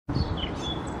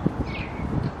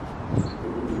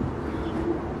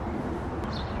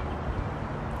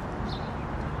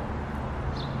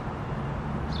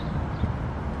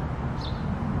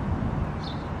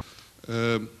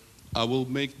I will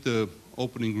make the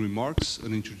opening remarks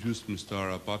and introduce Mr.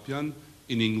 Aրա Պապյան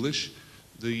in English.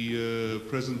 The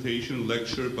presentation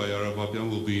lecture by Aրա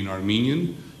Պապյան will be in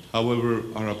Armenian. However,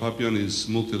 Aրա Պապյան is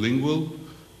multilingual,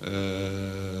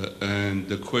 and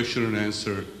the question and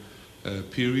answer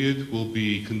period will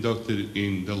be conducted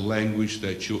in the language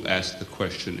that you asked the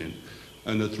question in.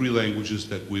 And the three languages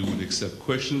that we would accept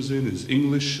questions in is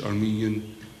English,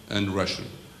 Armenian, and Russian.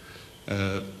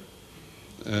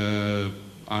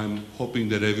 I'm hoping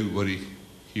that everybody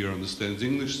here understands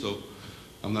English, so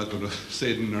I'm not going to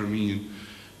say it in Armenian.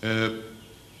 I'm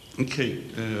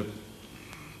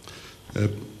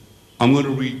going to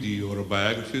read the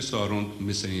autobiography so I don't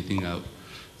miss anything out.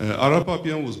 Aրա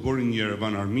Պապյան was born in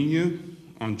Yerevan, Armenia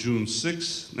on June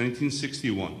 6,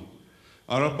 1961.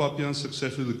 Aրա Պապյան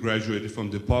successfully graduated from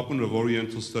the Department of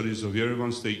Oriental Studies of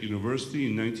Yerevan State University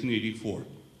in 1984.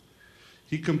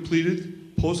 He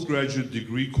completed postgraduate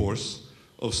degree course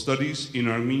of studies in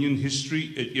Armenian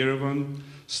history at Yerevan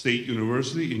State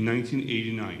University in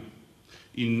 1989.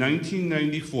 In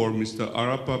 1994, Mr.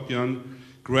 Aրա Պապյան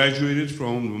graduated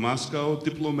from the Moscow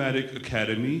Diplomatic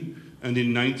Academy and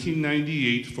in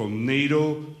 1998 from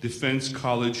NATO Defense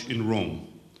College in Rome.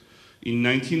 In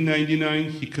 1999,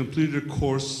 he completed a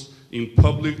course in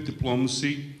public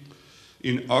diplomacy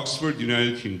in Oxford,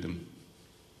 United Kingdom.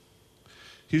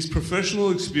 His professional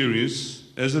experience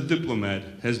as a diplomat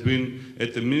has been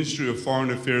at the Ministry of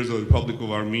Foreign Affairs of the Republic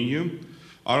of Armenia.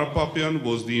 Aրա Պապյան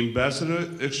was the Ambassador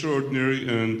Extraordinary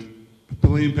and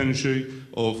Plenipotentiary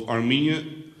of Armenia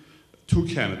to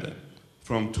Canada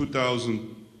from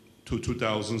 2000 to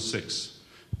 2006.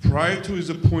 Prior to his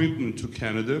appointment to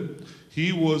Canada,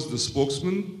 he was the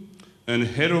spokesman and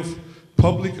head of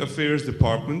Public Affairs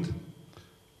Department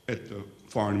at the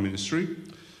Foreign Ministry.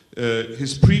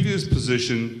 His previous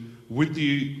position with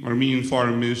the Armenian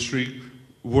Foreign Ministry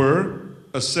were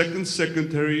a second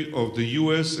secretary of the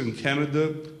US and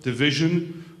Canada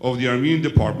Division of the Armenian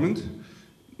Department,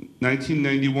 American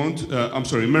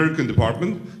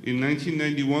Department in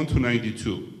 1991 to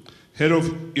 92. Head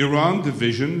of Iran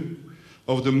Division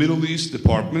of the Middle East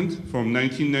Department from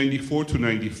 1994 to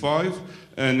 95,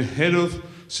 and head of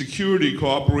Security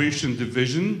Cooperation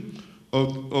Division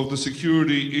of the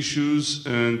Security Issues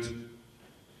and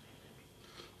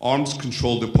Arms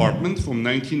Control Department from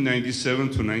 1997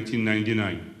 to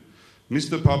 1999.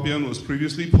 Mr. Papyan was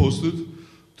previously posted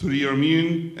to the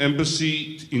Armenian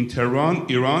Embassy in Tehran,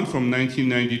 Iran from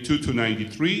 1992 to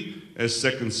 93 as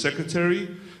Second Secretary,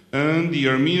 and the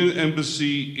Armenian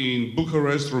Embassy in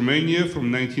Bucharest, Romania from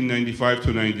 1995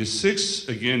 to 96,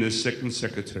 again as Second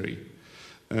Secretary.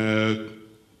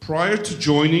 Prior to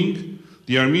joining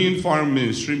the Armenian Foreign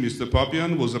Ministry, Mr.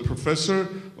 Papyan was a professor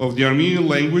of the Armenian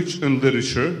language and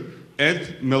literature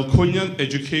at Melkonian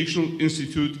Educational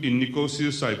Institute in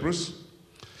Nicosia, Cyprus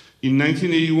in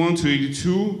 1981 to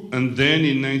 82, and then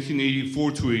in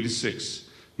 1984 to 86.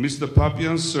 Mr.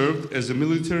 Papyan served as a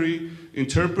military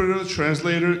interpreter,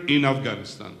 translator in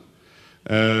Afghanistan.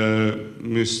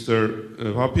 Mr.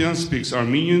 Papyan speaks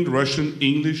Armenian, Russian,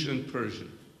 English, and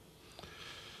Persian.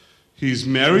 He is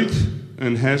married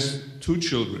and has 2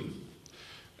 children.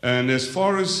 And as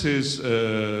far as his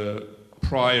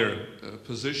prior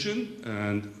position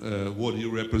and what he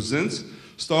represents,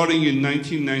 starting in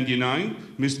 1999,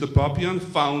 Mr. Papyan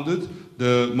founded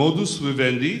the Modus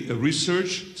Vivendi, a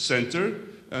research center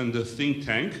and a think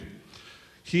tank.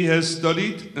 He has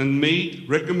studied and made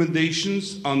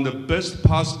recommendations on the best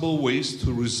possible ways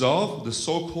to resolve the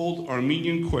so-called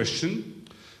Armenian question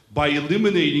by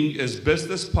eliminating as best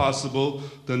as possible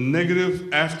the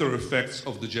negative after effects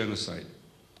of the genocide.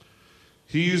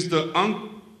 He is the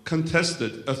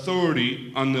uncontested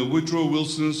authority on the Woodrow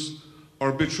Wilson's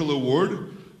Arbitral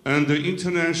Award and the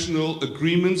international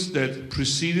agreements that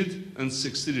preceded and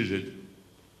succeeded it.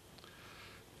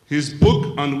 His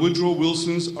book on Woodrow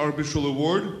Wilson's Arbitral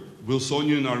Award,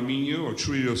 Wilsonian Armenia or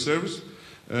Treaty of Service,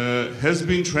 has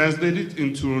been translated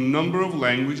into a number of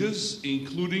languages,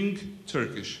 including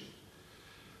Turkish.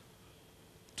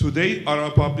 Today,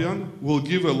 Aրա Պապյան will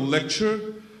give a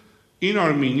lecture in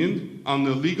Armenian on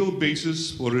the legal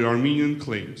basis for the Armenian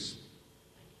claims.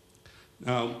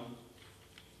 Now,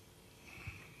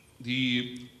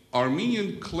 the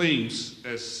Armenian claims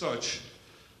as such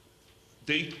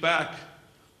date back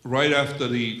right after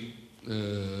the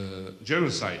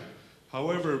genocide.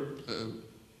 However,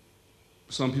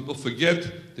 some people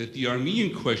forget that the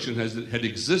Armenian question had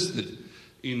existed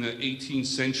in the 18th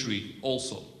century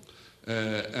also.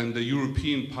 And the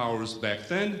European powers back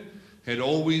then had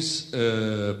always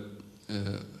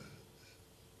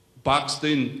boxed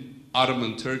in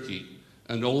Ottoman Turkey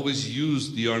and always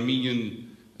used the Armenian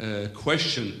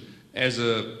question as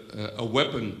a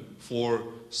weapon for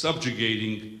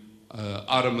subjugating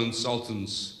Ottoman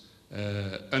sultans.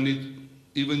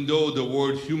 Even though the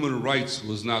word human rights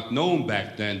was not known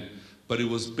back then, but it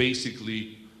was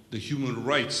basically the human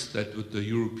rights that the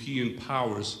European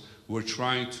powers were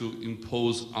trying to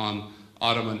impose on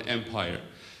Ottoman Empire.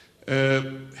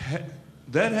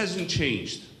 That hasn't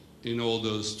changed in all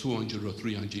those 200 or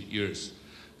 300 years.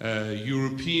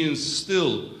 Europeans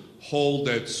still hold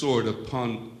that sword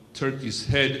upon Turkey's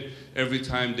head every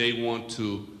time they want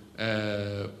to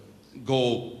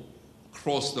go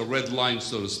cross the red line,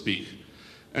 so to speak.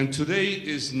 And today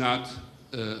is not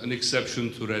an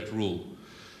exception to that rule.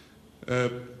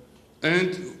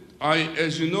 And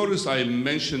as you notice, I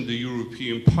mentioned the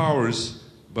European powers,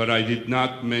 but I did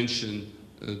not mention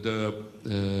the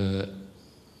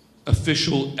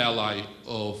official ally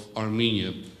of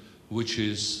Armenia, which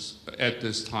is at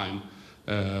this time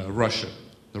Russia,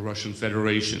 the Russian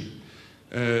Federation.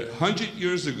 100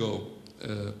 years ago,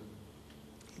 the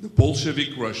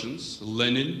Bolshevik Russians,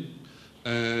 Lenin,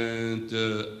 and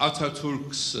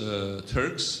Ataturk's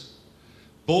Turks,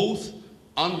 both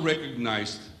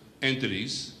unrecognized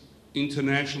entities,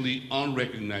 internationally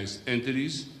unrecognized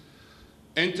entities,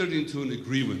 entered into an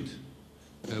agreement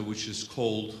which is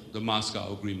called the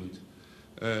Moscow Agreement.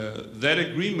 That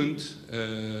agreement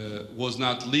was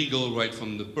not legal right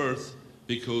from the birth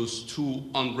because two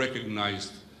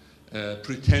unrecognized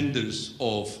pretenders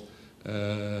of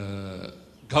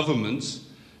governments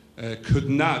could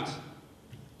not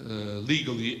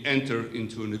legally enter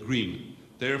into an agreement.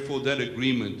 Therefore, that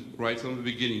agreement right from the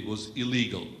beginning was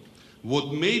illegal.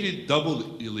 What made it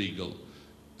double illegal,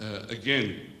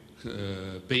 again,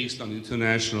 based on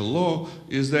international law,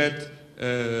 is that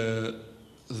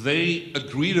they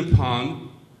agreed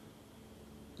upon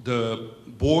the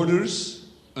borders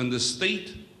and the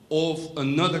state of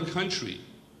another country,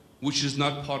 which is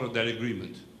not part of that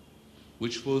agreement,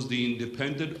 which was the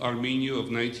independent Armenia of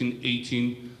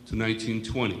 1918 to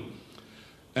 1920.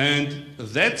 And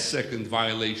that second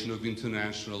violation of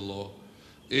international law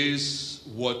is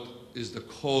what is the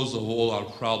cause of all our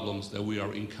problems that we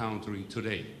are encountering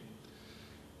today.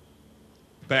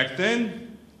 Back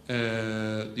then,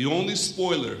 the only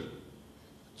spoiler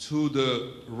to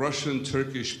the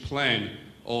Russian-Turkish plan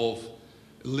of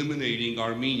eliminating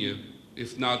Armenia,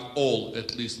 if not all,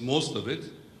 at least most of it,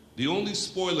 the only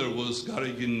spoiler was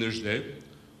Garagin Nezhde,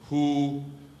 who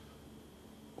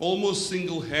almost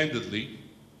single-handedly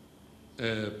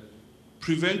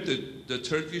prevented the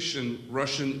Turkish and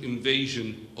Russian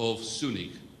invasion of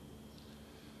Sunik.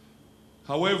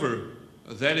 However,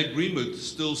 that agreement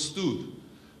still stood,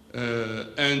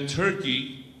 and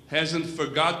Turkey hasn't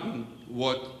forgotten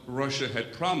what Russia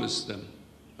had promised them.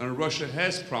 And Russia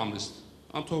has promised,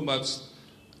 I'm talking about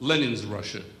Lenin's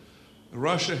Russia.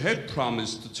 Russia had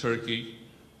promised to Turkey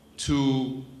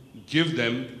to give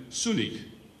them Sunik.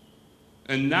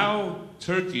 And now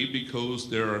Turkey, because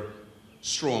they're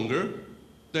stronger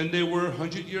than they were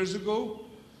 100 years ago,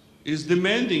 is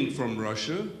demanding from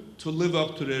Russia to live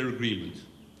up to their agreement.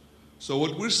 So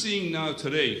what we're seeing now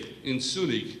today in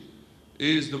Sunik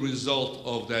is the result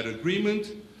of that agreement,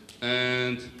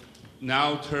 and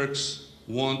now Turks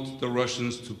want the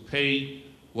Russians to pay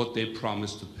what they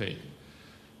promised to pay.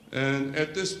 And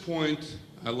at this point,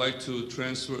 I'd like to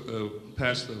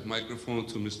pass the microphone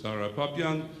to Mr. Արա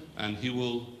Պապյան, and he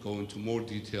will go into more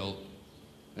detail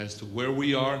as to where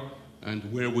we are and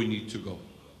where we need to go.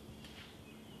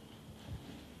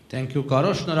 Thank you,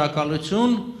 Կարո,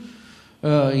 շնորհակալություն։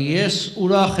 Ես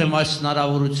ուրախ եմ այս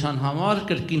հնարավորության համար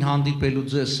կրկին հանդիպելու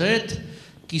ձեզ հետ,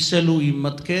 կիսելու իմ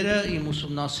մտքերը, իմ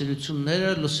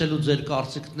ուսումնասիրությունները, լսելու ձեր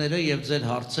կարծիքները եւ ձեր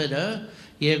հարցերը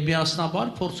եւ միասնաբար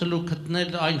փորձելու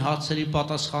գտնել այն հարցերի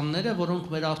պատասխանները, որոնք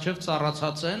մեր առջեւ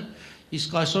ծառացած են,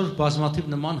 իսկ այսօր բազմաթիվ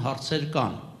նման հարցեր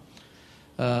կան։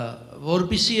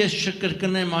 Որպեսզի ես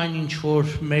չկրկնեմ այն ինչ որ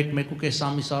 1-1.5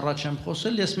 ամիս առաջ եմ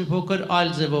խոսել, ես մի փոքր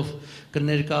այլ ձևով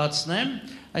կներկայացնեմ,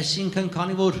 այսինքն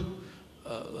քանի որ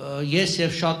ես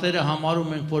եւ շատերը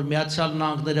համարում ենք, որ Միացյալ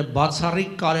Նահանգները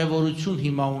բացառիկ կարեւորություն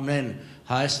հիմա ունեն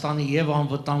Հայաստանի եւ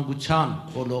անվտանգության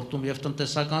ոլորտում եւ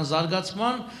տնտեսական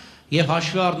զարգացման, եւ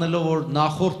հաշվի առնելով, որ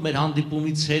նախորդ մեր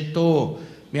հանդիպումից հետո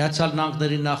Միացյալ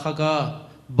Նահանգների նախագահ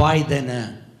Բայդենը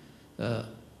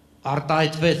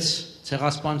արտահայտվեց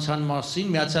ցեղասպանության մասին,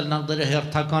 Միացյալ Նահանգները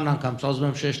հերթական անգամ, ուզում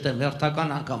եմ շեշտեմ,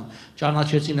 հերթական անգամ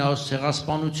ճանաչեցին այս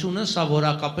ցեղասպանությունը, սա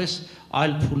որակապես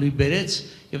այլ փուլի բերեց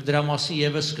եւ դրա մասին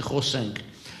եւս կխոսենք։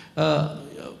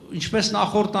 Ինչպես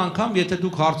նախորդ անգամ, եթե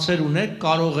դուք հարցեր ունեք,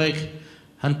 կարող եք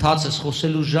հնդածս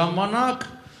խոսելու ժամանակ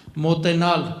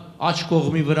մոտենալ աջ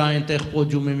կողմի վրա այնտեղ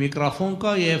պոդիումի միկրոֆոն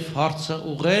կա եւ հարցը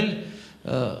ուղղել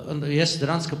ես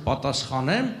դրանց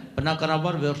կպատասխանեմ,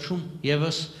 բնականաբար վերջում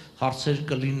եւս հարցեր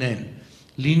կլինեն։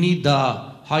 Լինի դա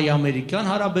հայ-ամերիկյան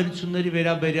հարաբերությունների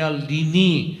վերաբերյալ,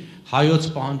 լինի հայոց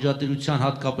պահանջատիրության,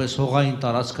 հատկապես հողային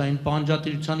տարածքային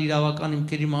պահանջատիրության իրավական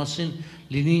հիմքերի մասին,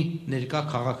 լինի ներկա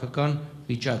քաղաքական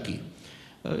վիճակի։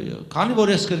 Քանի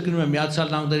որ ես կրկնում եմ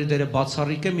Միացյալ Նահանգների դերը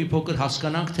բացառիկ է, մի փոքր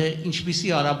հասկանանք, թե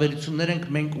ինչպիսի հարաբերություններ ենք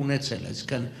մենք ունեցել,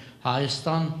 այսինքն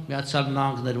Հայաստան, Միացյալ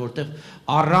Նահանգներ, որտեղ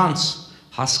առանց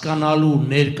հասկանալու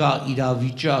ներկա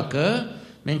իրավիճակը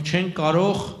մենք չենք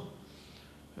կարող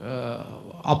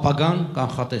ապագան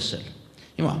կանխատեսել։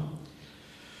 Հիմա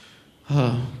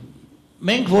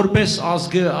մենք որպես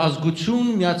ազգություն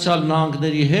Միացյալ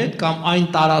Նահանգների հետ կամ այն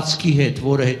տարածքի հետ,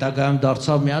 որը հետագայում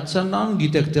դարձավ Միացյալ Նահանգ,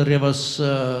 գիտեք դեռևս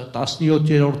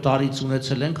 17-րդ դարից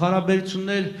ունեցել ենք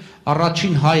հարաբերություններ,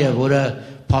 առաջին հայը, որը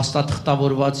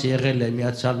փաստաթղթավորված եղել է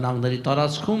Միացյալ Նահանգների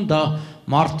տարածքում, դա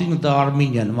Մարտին դե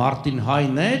Արմինիան, Մարտին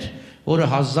հայն էր, որը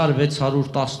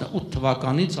 1618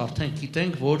 թվականից արդեն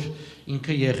գիտենք, որ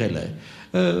ինքը եղել է։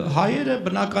 Հայերը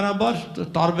բնականաբար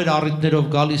տարբեր առիթներով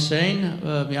գալիս էին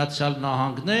Միացյալ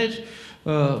Նահանգներ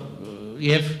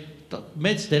եւ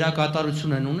մեծ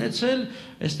դերակատարություն են ունեցել,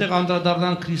 այստեղ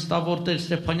անդրադառնանք Քրիստավոր Տեր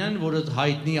Ստեփանյանին, որը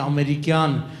հայտնի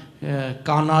ամերիկյան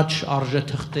կանաչ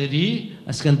արժեթղթերի,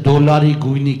 այսինքն դոլարի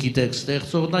գույնի գիտեք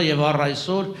ստեղծողն է եւ առ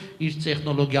այսօր իր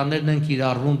տեխնոլոգիաներն են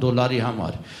կիրառվում դոլարի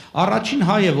համար։ Առաջին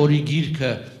հայը, որի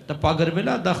գիրքը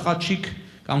տպագրվել է, դա Խաչիկ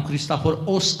կամ Քրիստոֆոր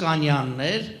Օսկանյանն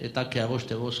էր, հետաքրքիր ոչ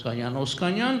թե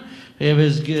Օսկանյան, եւ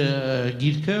այս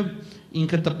գիրքը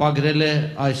ինքը տպագրել է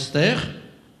այստեղ։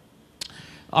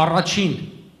 Առաջին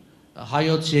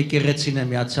հայոց եկեղեցին է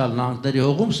Միացյալ Նահանգների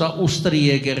հողում, սա Ուստրի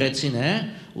եկեղեցին է,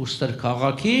 Ուստր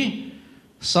քաղաքի,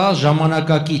 սա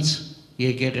ժամանակակից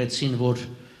եկեղեցին, որ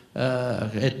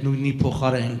այդ նույնի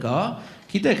փոխարեն կա։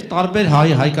 Գիտեք, տարբեր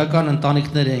հայկական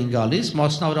ընտանիքներ էին գալիս,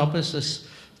 մասնավորապես այս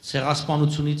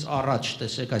ցեղասպանությունից առաջ,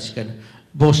 տեսեք, այսինքն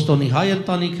Բոստոնի հայ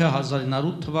ընտանիքը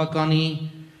 1908 թվականի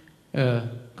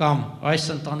կամ այս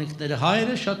ընտանիքները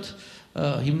հայերը շատ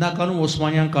հիմնականում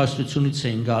Օսմանյան կայսրությունից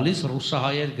էին գալիս,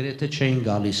 ռուսահայեր գրեթե չէին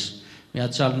գալիս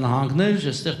Միացյալ Նահանգներ,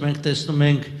 այստեղ մենք տեսնում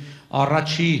ենք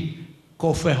առաջի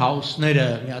կոֆե հաուսները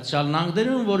Միացյալ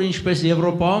Նահանգներում, որ ինչպես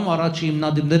Եվրոպայում առաջի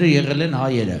հիմնադիրները եղել են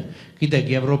հայերը։ Գիտեք,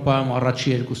 Եվրոպայում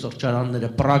առաջի երկու սրճարանները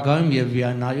Պրագայում եւ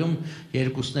Վիեննայում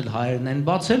երկուսն էլ հայերն են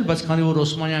բացել, բայց քանի որ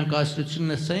Օսմանյան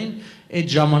կայսրությունն էին,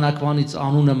 այդ ժամանակվանից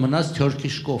անունը մնաց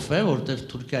Turkish coffee, որտեղ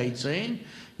Թուրքիայից էին,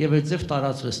 եւ այդտեղ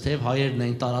տարածվեց, թեև հայերն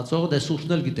էին տարածողը, դե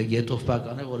սուրճն էլ գիտեք,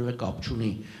 եթովպական է, որևէ կապ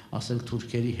չունի, ասենք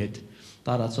թուրքերի հետ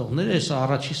տարածողները, այս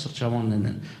առաջի սրճարաններն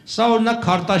են։ Սա օրինակ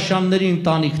Քարտաշյանների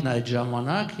ընտանիքն է այդ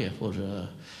ժամանակ, երբ որ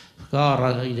կա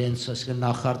իրենց, այսինքն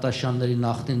նախարտաշյանների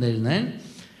նախնիներն են,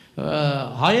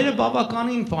 հայերը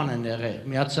բավականին բան են եղել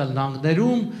Միացյալ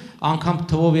Նահանգներում, անգամ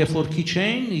թվով երբ որ քիչ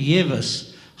էին, եւս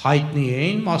հայտնի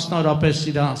էին, մասնավորապես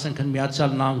իր, ասենք,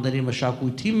 Միացյալ Նահանգների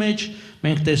մշակույթի մեջ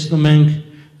մենք տեսնում ենք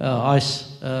այս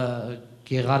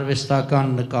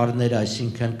գեղարվեստական նկարները,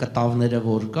 այսինքն կտավները,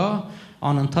 որ կա,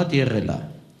 անընդհատ եղել է։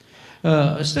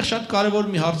 Այստեղ շատ կարևոր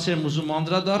մի հարց եմ ուզում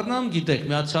անդրադառնամ, գիտեք,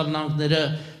 Միացյալ Նահանգները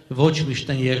ոչ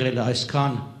միշտ են եղել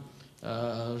այսքան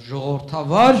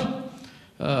ժողովրդավար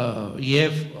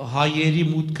եւ հայերի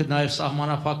մուտքը նաեւ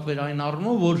սահմանափակվեր այն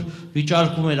առումով, որ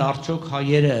վիճարկում էր արդյոք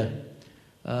հայերը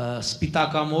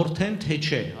սպիտակամորթ են, թե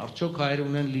չէ, արդյոք հայերը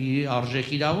ունեն լի արժեք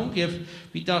իրավունք եւ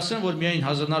պիտի ասեմ, որ միայն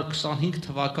 1925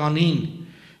 թվականին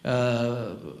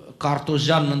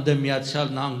Կարտոզյան ընդդեմ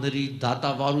Միացյալ Նահանգների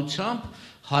դատավարությամբ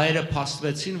հայերը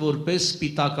փաստվեցին որպես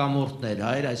սպիտակամորթներ,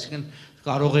 հայեր, այսինքն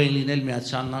կարող էին լինել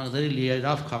Միացյալ Նահանգների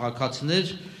լիերավ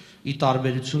քաղաքացիներ, ի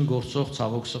տարբերություն գործող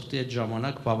ցավոք սրտի այդ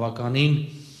ժամանակ բավականին,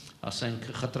 ասենք,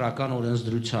 խտրական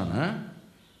օրենսդրության,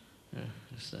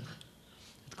 այստեղ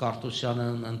Կարտոսյանը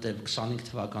ընդդեմ 25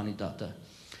 թվականի դատը։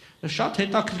 Շատ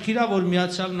հետաքրքիր է, որ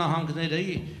Միացյալ Նահանգների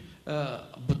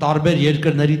տարբեր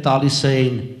երկրների տալիս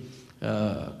էին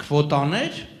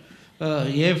քվոտաներ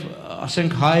եւ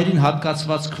ասենք հայերին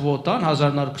հատկացված քվոտան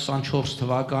 1924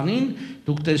 թվականին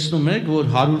դուք տեսնում եք,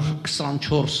 որ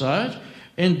 124 էր,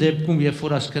 այն դեպքում երբ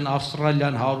որ ասենք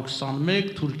Ավստրալիան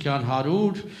 121, Թուրքիան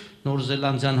 100, Նոր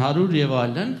Զելանդիան 100 եւ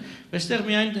այլն, այստեղ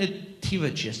միայն այդ թիվը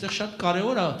չի, այստեղ շատ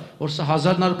կարևոր է, որ սա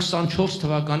 1924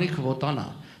 թվականի քվոտան է,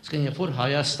 այսինքն երբ որ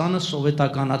Հայաստանը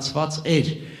սովետականացված էր,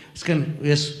 այսինքն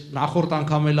ես նախորդ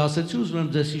անգամ էլ ասեցի, ուզում եմ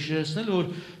ձեզ հիշեցնել, որ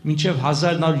մինչև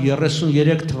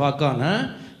 1933 թվականը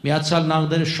Միացյալ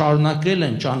Նահանգները շարունակել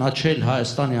են ճանաչել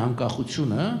Հայաստանի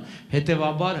անկախությունը,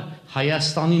 հետևաբար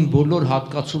Հայաստանին բոլոր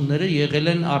հատկացումները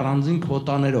եղել են առանձին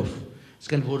քվոտաներով,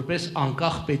 այսինքն որպես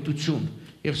անկախ պետություն,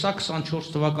 եւ սա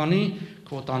 24 թվականի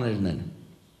քվոտաներն են։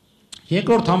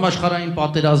 Երկրորդ համաշխարհային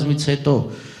պատերազմից հետո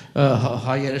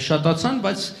հայերը շատացան,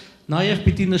 բայց նաև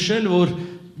պիտի նշել, որ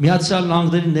Միացյալ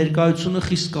Նահանգների ներկայությունը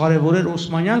խիստ կարևոր էր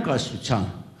Օսմանյան կայսրության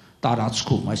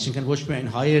տարածքում, այսինքն ոչ միայն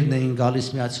հայերն էին գալիս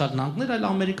Միացյալ Նահանգներ, այլ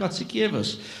ամերիկացիք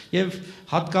ևս, եւ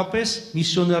հատկապես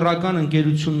միսիոներական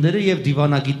ընկերությունները եւ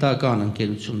դիվանագիտական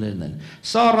ընկերություններն են։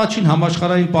 Սա առաջին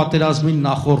համաշխարհային պատերազմին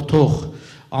նախորդող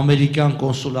ամերիկյան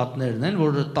կոնսուլատներն են,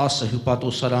 որը 10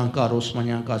 հյուպատոսարան կար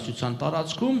Օսմանյան կայսրության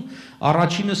տարածքում,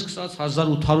 առաջինը սկսած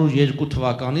 1802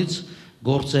 թվականից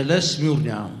գործել է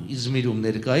Սմյուրնիայում, Իզմիրում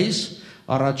ներկայիս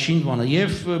առաջին բանը,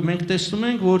 եւ մենք տեսնում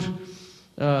ենք, որ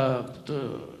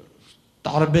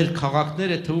տարբեր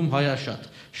քաղաքներ է թվում հայաշատ։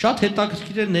 Շատ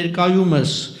հետաքրքիր է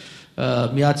ներկայումս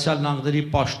Միացյալ Նահանգների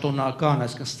պաշտոնական,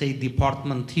 այսինքն State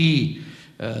Department-ի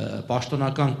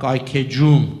պաշտոնական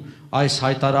կայքեջում այս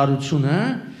հայտարարությունը,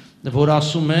 որ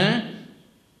ասում է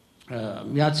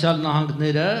Միացյալ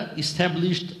Նահանգները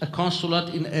established a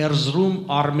consulate in Erzurum,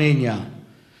 Armenia,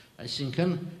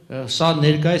 այսինքն սա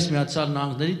ներկայիս Միացյալ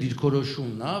Նահանգների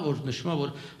դիրքորոշումն է, որ նշում է, որ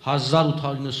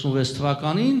 1896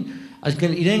 թվականին,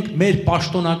 այսինքն իրենք մեր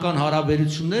պաշտոնական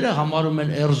հարաբերությունները համարում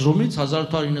են Էրզրումից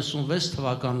 1896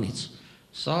 թվականից։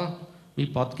 Սա մի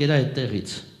պատկեր է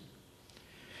այդտեղից։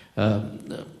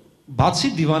 Բացի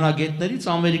դիվանագետներից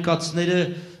ամերիկացիները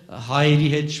հայերի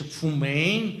հետ շփվում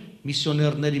էին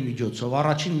միսիոներների միջոցով։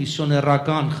 Առաջին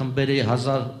միսիոներական խմբերը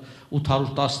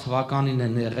 1810 թվականին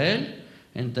են եղել,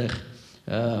 այնտեղ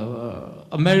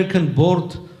American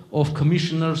Board of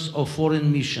Commissioners of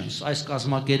Foreign Missions, այս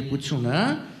կազմակերպությունը,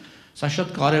 սա շատ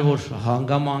կարևոր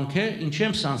հանգամանք է, ինչի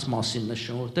եմ սրանց մասին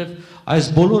նշում, որտեղ այս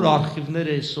բոլոր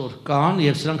արխիվները այսօր կան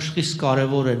եւ սրանք խիստ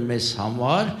կարևոր են մեզ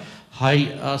համար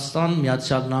Հայաստան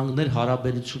Միացյալ Նահանգներ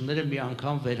հարաբերությունները մի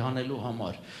անգամ վերհանելու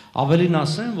համար։ Ավելին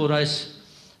ասեմ, որ այս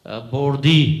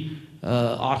բորդի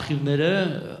արխիվները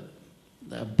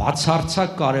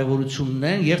բացարձակ կարևորություն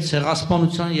ունեն եւ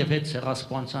ցեղասպանության եւ հետ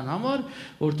ցեղասպանության համար,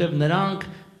 որտեղ նրանք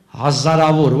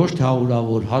հազարավոր, ոչ թե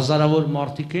հարյուրավոր, հազարավոր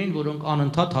մարդիկ էին, որոնք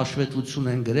անընդհատ հաշվետվություն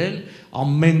են գրել,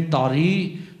 ամեն տարի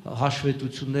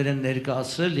հաշվետվություններ են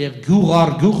ներկայացրել եւ գյուղ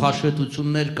առ գյուղ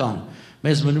հաշվետվություններ կան։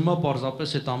 Մեզ մնում է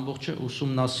պարզապես այդ ամբողջը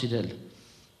ուսումնասիրել։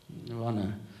 Բանը։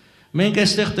 Մենք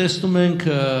այստեղ տեսնում ենք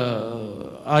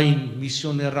այն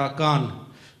միսիոներական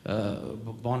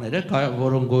բաները,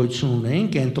 որոնք գոյություն ունեին,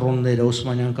 կենտրոնները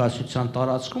Օսմանյան կայսրության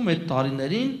տարածքում, այդ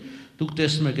տարիներին դուք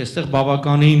տեսնում եք այստեղ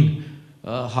բավականին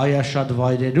հայաշատ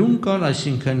վայրերում կան,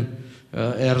 այսինքն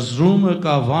Էրզրումը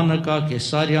կա, Վանը կա,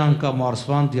 Կեսարիան կա,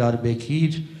 Մարսվան,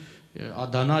 Դիարբեքիր,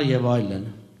 Ադանա եւ այլն։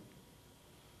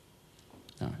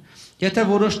 Եթե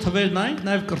որոշ թվեր նայենք,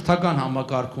 նաև կրթական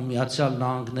համակարգում Միացյալ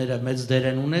Նահանգները մեծ դեր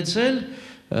են ունեցել,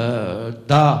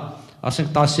 դա,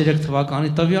 ասենք 13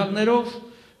 թվականի տվյալներով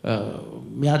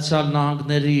Միացյալ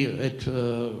Նահանգների այդ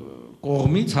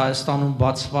կողմից Հայաստանում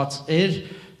բացված էր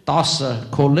 10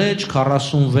 քոլեջ,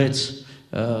 46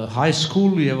 high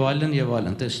school եւ այլն եւ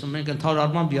այլն։ Տեսնում ենք ընդհանուր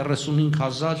առմամբ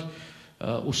 35000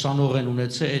 ուսանող են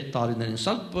ունեցել այդ տարիներին։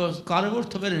 Սա կարևոր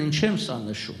թվեր են, ինչ եմ սա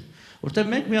նշում։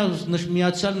 Որտեղ մենք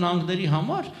Միացյալ Նահանգների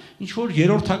համար ինչ որ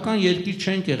երրորդական երկիր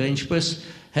չենք եղել, ինչպես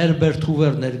Հերբերտ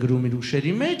Հուվերն էր գրում իր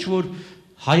ուշերի մեջ, որ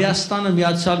Հայաստանը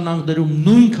Միացյալ Նահանգներում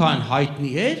նույնքան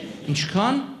հայտնի էր,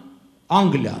 ինչքան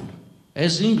Անգլիան,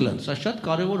 as England, սա շատ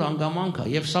կարևոր հանգամանք է,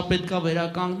 եւ սա պետք է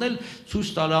վերականգնել,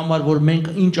 ցույց տալ համար, որ մենք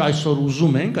ինչ այսօր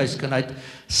ուզում ենք, այսինքն այդ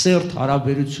սերտ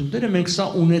հարաբերությունները մենք սա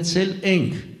ունեցել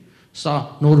ենք։ Սա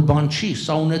նոր բան չի,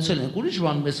 սա ունեցել ենք, ուրիշ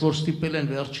բան մեզ որ ստիպել են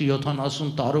վերջի 70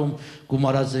 տարում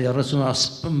գումարած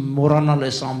 30 մոռանալ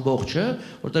այս ամբողջը,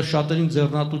 որտեղ շատերին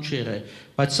ձեռնատու չի եղել,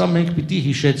 բայց սա մենք պիտի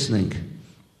հիշեցնենք։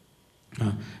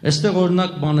 Այստեղ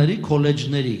օրինակ բաների,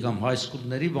 քոլեջների կամ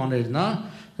հայսկուլների բաներն է,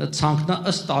 ցանկն է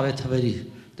ըստ տարեթվերի։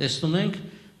 Տեսնում ենք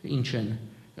ինչ են։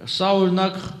 Սա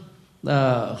օրինակ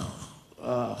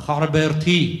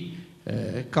Խարբերդի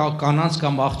կանանց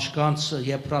կամ աղջկանց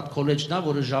Եփրատ քոլեջն է,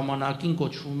 որը ժամանակին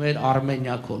կոչվում էր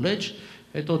Արմենիա քոլեջ,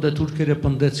 հետո դե թուրքերը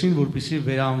պնդեցին, որպեսզի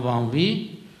վերանվանվի,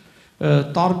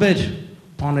 տարբեր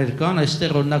բաներ կան,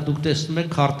 այստեղ օրինակ դուք տեսնում եք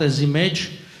քարտեզի մեջ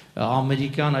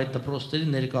ամերիկյան այդ դպրոցների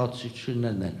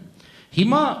ներկայացուցիչներն են։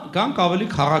 Հիմա գանք ավելի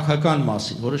քաղաքական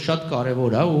մասին, որը շատ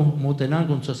կարևոր է ու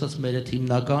մոտենանք ոնց ասած մեր այդ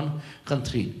հիմնական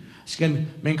խնդրին։ Այսինքն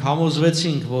մենք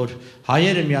համոզվեցինք, որ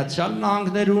հայերը Միացյալ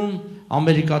Նահանգներում,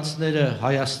 ամերիկացիները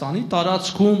Հայաստանի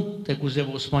տարածքում, թեկուզ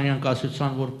եւ Օսմանյան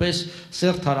կայսրության որպես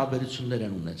սերտ հարաբերություններ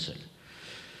են ունեցել։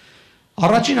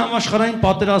 Առաջին համաշխարհային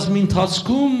պատերազմի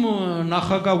ընթացքում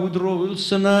նախագահ Վուդրո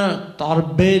Վիլսոնը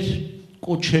տարբեր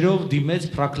կոչերով դիմեց,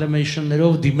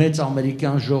 proclamation-ներով դիմեց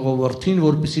ամերիկյան ժողովրդին,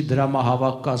 որպեսզի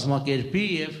դրամահավաք կազմակերպի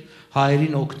եւ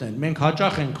հայերին օգնեն։ Մենք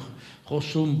հաճախ ենք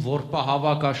խոսում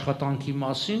որպահավաք աշխատանքի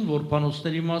մասին,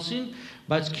 որպանոցների մասին,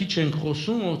 բայց քիչ ենք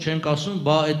խոսում, չենք ասում,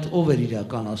 բա այդ ով էր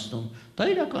իրականացնում։ Դա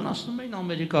իրականացնում էին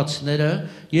ամերիկացիները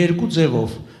երկու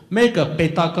ձևով։ Մեկը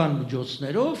պետական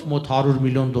միջոցներով, մոտ $100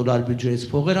 միլիոն բյուջեից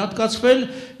փողեր հատկացվել,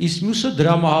 իսկ մյուսը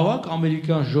դրամահավաք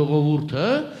ամերիկյան ժողովուրդը,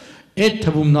 այդ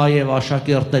թվում նաև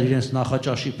աշակերտներ իրենց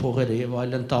նախաճաշի փողերը եւ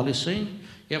այլն տալիս էին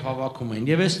եւ հավաքում էին։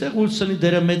 Եվ այստեղ Ուիլսոնի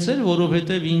դերը մեծ էր,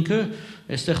 որովհետեւ ինքը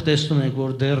այստեղ տեսնում ենք,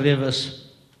 որ դեռևս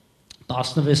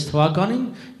 16 թվականին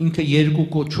ինքը երկու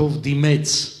կոչով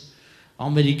դիմեց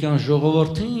ամերիկյան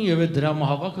ժողովրդին եւ այդ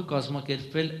դրամահավաքը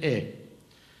կազմակերպվել է։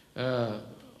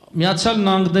 Միացյալ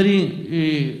Նահանգների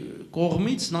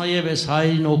կողմից նաեւ այս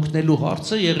հայերին օգնելու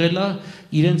հարցը եղել է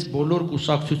իրենց բոլոր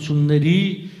կուսակցությունների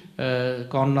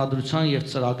կանոնադրության եւ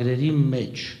ծրագրերի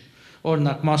մեջ։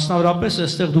 Օրինակ, մասնավորապես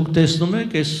այստեղ դուք տեսնում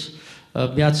եք այս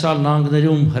Միացյալ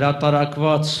Նահանգներում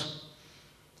հրատարակված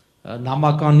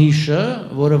նամականիշը,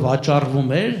 որը վաճառվում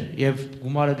էր եւ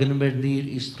գումարը գնում էր Near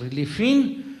East Relief-ին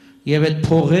եւ այդ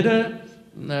փողերը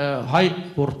հայ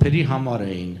որբերի համար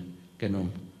էին գնում։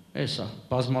 Էսա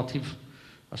բազմաթիվ,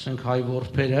 ասենք, հայ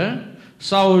որբերը,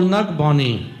 սա օրինակ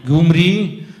բանի Գյումրի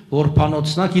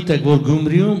որբանոցն է, գիտեք, որ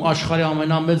Գյումրիում աշխարհի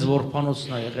ամենամեծ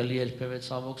որբանոցն է եղել երբևէ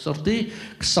ցավոք սրտի,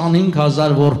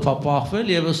 25000 որբ է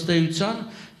պահվել եւ ըստ էության,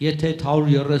 եթե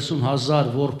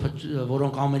 130,000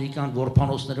 որոնք ամերիկյան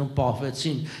որբանոցներում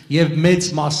պահվեցին եւ մեծ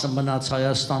մասը մնաց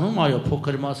Հայաստանում, այո,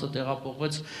 փոքր մասը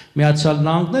տեղափոխվեց Միացյալ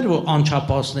Նահանգներ, որ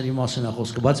անչափահասների մասին է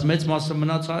խոսքը, բայց մեծ մասը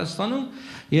մնաց Հայաստանում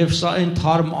եւ սա այն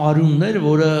թարմ արյունն էր,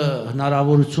 որը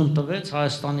հնարավորություն տվեց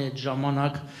Հայաստանի այդ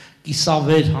ժամանակ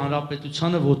կիսավեր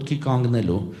հանրապետությանը ոտքի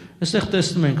կանգնելու։ Այստեղ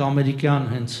տեսնում ենք ամերիկյան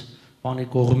հենց բանի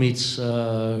կողմից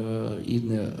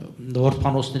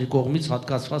որբանոցների կողմից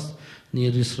հատկացված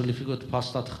նիրիսրելիֆիկոտ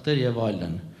փաստաթղթեր եւ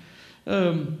այլն։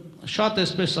 Շատ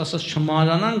այսպես ասած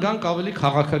չմանրանան, գանք ավելի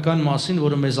քաղաքական մասին,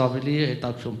 որը մեզ ավելի է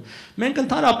հետաքրում։ Մենք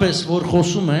ընդհանրապես որ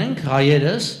խոսում ենք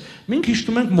հայերս, մենք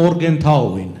հիշում ենք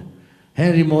Մորգենթաուին։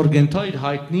 Հենրի Մորգենթա իր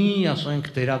հայտնի, ասենք,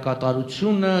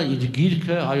 դերակատարությունը, իր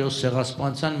գիրքը հայոց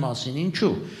ցեղասպանության մասին,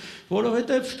 ինչու՞։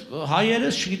 Որովհետև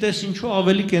հայերս չգիտես ինչու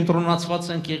ավելի կենտրոնացված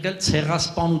են եղել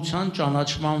ցեղասպանության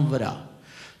ճանաչման վրա։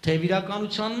 Թեև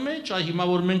իրականության մեջ, հիմա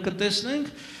որ մենք կտեսնենք,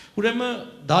 ուրեմն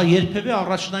դա երբևէ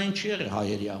առաջնային չի եղել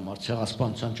հայերի համար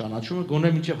ցեղասպանության ճանաչումը,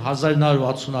 գոնե մինչև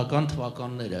 1960-ական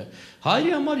թվականները։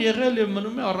 Հայերի համար եղել եւ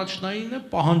մնում է առաջնայինը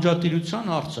պահանջատիրության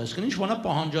հարցը, այսինքն ինչ բանա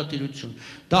պահանջատիրություն։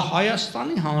 Դա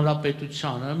Հայաստանի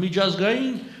Հանրապետությանը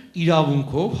միջազգային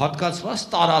իրավունքով հատկացված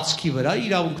տարածքի վրա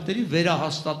իրավունքների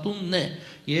վերահաստատումն է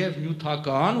եւ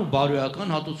նյութական ու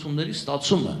բարոյական հատուցումների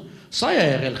ստացումը։ Սա է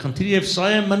եղել խնդիրը եւ սա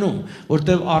է մնում,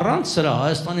 որտեւ առանց սրա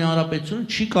Հայաստանի Հանրապետությունը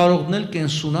չի կարող դնել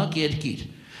կենսունակ երկիր։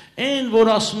 Այն որ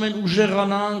ասում են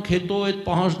ուժեղանանք, հետո այդ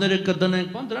պահանջները կդնենք,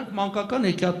 բան, դրանք մանկական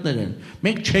հեքիաթներ են։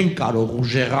 Մենք չենք կարող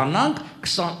ուժեղանանք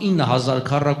 29000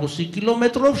 քառակուսի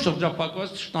կիլոմետրով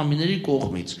շրջապատված թշնամիների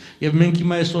կողմից։ Եվ մենք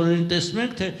հիմա այս օրերին տեսնում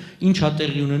ենք, թե ինչ է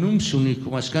տեղի ունենում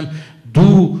Սյունիքում, այսինքն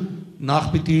դու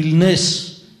նախ պիտի լինես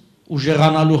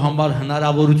ուժեղանալու համար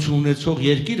հնարավորություն ունեցող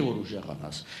երկիր, որ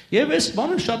ուժեղանաս։ Եվ այս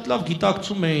բանը շատ լավ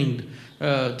գիտակցում էին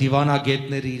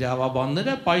դիվանագետների,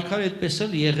 իրավաբանները, պայքարը այդպես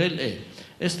էլ եղել է։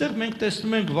 Այստեղ մենք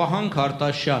տեսնում ենք Վահան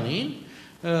Քարտաշյանին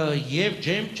եւ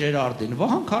Ջեյմս Ջերարդին։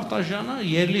 Վահան Քարտաշյանը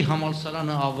Ելի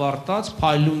համալսարանը ավարտած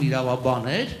փայլուն իրավաբան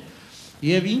էր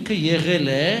եւ ինքը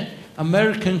եղել է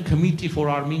American Committee for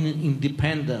Armenian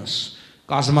Independence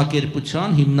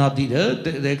կազմակերպության հիմնադիրը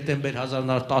դեկտեմբեր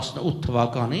 1918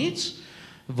 թվականից,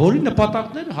 որի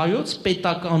նպատակն էր հայոց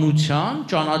պետականության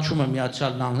ճանաչումը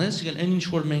Միացյալ Նահանգներից, այսինքն այն ինչ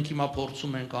որ մենք հիմա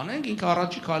փորձում ենք անենք, ինքը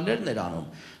առաջի քայլերն էր անում։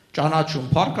 Ճանաչում,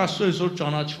 Փարքաստո այսօր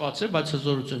ճանաչված է, բայց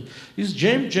հզորություն։ Իսկ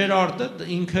Ջեյմս Ջերարդը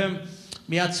ինքը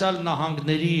Միացյալ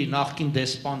Նահանգների նախկին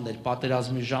դեսպանն էր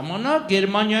պատերազմի ժամանակ,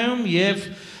 Գերմանիայում եւ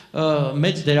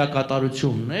մեծ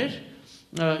դերակատարություն ուներ։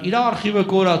 Իր արխիվը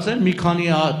կորած էր, մի քանի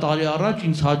տարի առաջ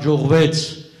ինձ հաջողվեց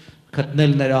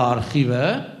գտնել նրա արխիվը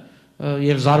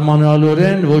եւ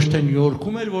զարմանալիորեն ոչ թե Նյու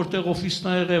Յորքում էր, որտեղ օֆիսն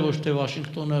է եղել, ոչ թե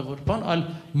Վաշինգտոնը, որ բան, այլ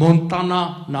Մոնտանա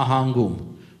նահանգում։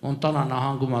 Մոնտանա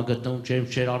նահանգում է գտնվում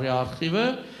Ջեյմս Ջերարդի արխիվը։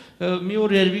 Մի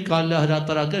օր երևի կարելի է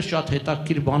հրատարակել շատ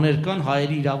հետաքրքիր բաներ կան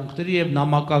հայերի իրավունքների եւ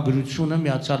նամակագրությունը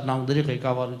Միացյալ Նահանգների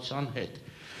ղեկավարության հետ։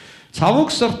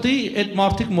 Ցավոք սրտի այդ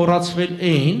մարդիկ մոռացվել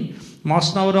էին,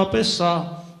 մասնավորապես սա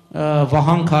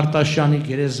Վահան Քարտաշյանի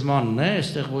գերեզմանն է,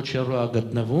 այստեղ ոչ հեռու է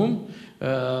գտնվում,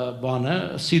 բանը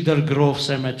Cedar Grove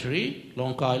Cemetery,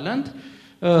 Long Island,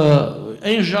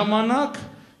 այն ժամանակ,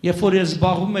 երբ որ ես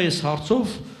զբաղվում էի այս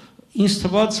հարցով, ինձ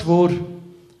թվաց, որ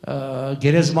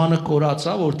գերեզմանը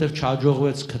կորացա, որտեղ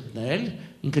չհաջողվեց գտնել,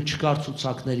 ինքը չկար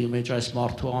ցուցակների մեջ այս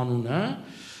մարդու անունը,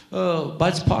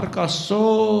 բայց փառք Աստծո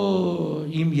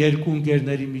իմ երկու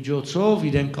ընկերների միջոցով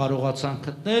իրենք կարողացան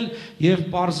գտնել եւ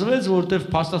պարզվեց, որտեղ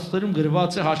փաստաթղթերում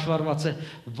գրված է, հաշվառված է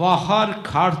Վահար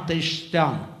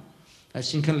Քարտեշտյան,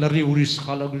 այսինքն լրի ուրիշ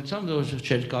սխալագրությամբ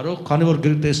չէր կարող, քանի որ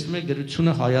տեսնում եք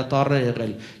գրությունը հայատառ է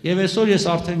եղել։ Եվ այսօր ես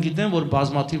արդեն գիտեմ, որ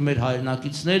բազմաթիվ մեր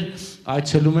հայրենակիցներ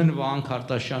այցելում են Վահան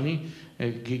Քարտաշյանի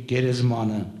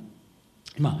գերեզմանը։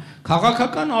 Հիմա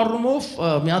քաղաքական առումով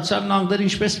Միացյալ Նահանգները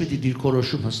ինչպես պիտի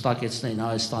դիրքորոշում հստակեցնեին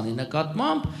Հայաստանի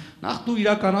նկատմամբ, նախ դու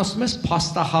իրականացնում ես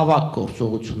փաստահավաք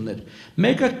գործողություններ։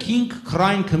 Մեկը King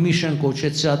Crime Commission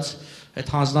կոչեցած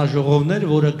այդ հանձնաժողովներ,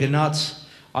 որը գնաց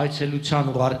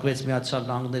այցելության ուղարկվեց Միացյալ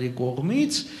Նահանգների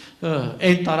կողմից,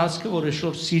 այն տարածքը, որ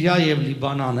այսօր Սիրիա եւ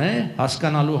Լիբանան է,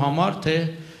 հասկանալու համար, թե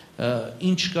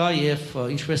ինչ կա եւ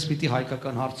ինչպես պիտի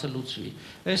հայկական հարցը լուծվի։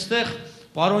 Այստեղ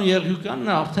Պարոն Եղյուկյանն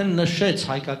արդեն նշեց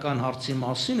հայկական հարցի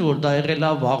մասին, որ դա եղել է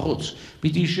վաղուց։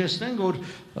 Պիտի հիշեցնենք, որ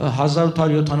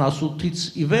 1878-ից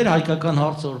ի վեր հայկական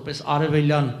հարցը որպես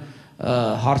արևելյան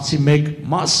հարցի մեկ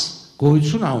մաս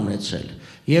գոյություն է ունեցել։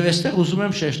 Եվ այստեղ ուզում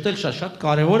եմ շեշտել շատ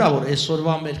կարևոր է, որ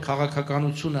այսօրվա մեր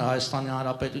քաղաքականությունը Հայաստանի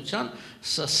Հանրապետության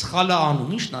սխալ է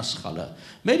անում, ի՞նչն է սխալը։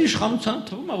 Մեր իշխանությանը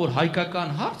թվում է, որ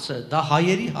հայկական հարցը դա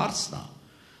հայերի հարցն է։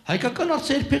 Հայկական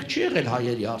հարցը երբեք չի եղել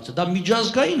հայերի հարցը, դա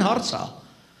միջազգային հարց է։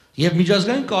 Եվ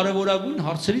միջազգային կարևորագույն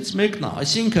հարցերից մեկն է,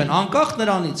 այսինքն անկախ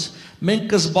նրանից մենք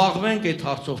կզբաղվենք այդ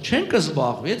հարցով, չենք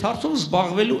կզբաղվի, այդ հարցով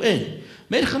զբաղվելու են։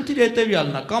 Մեր խնդիրը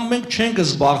հետևյալն է, կամ մենք չենք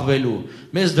զբաղվելու,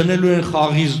 մեզ դնելու են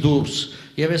խաղից դուրս,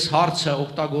 եւ այս հարցը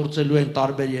օգտագործելու են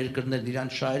տարբեր երկրներ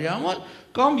իրանց շահերի համար,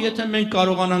 կամ եթե մենք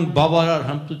կարողանանք բավարար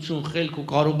հմտություն, խելք ու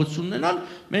կարողություն ունենալ,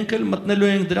 մենք էլ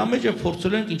մտնելու ենք դրա մեջ եւ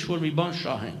փորձելու ենք ինչ-որ մի բան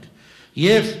շահենք։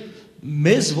 Եվ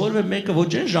մեզ որևէ մեկը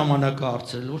ոչ այն ժամանակը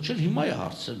հարցրել, ոչ էլ հիմա է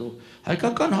հարցելու։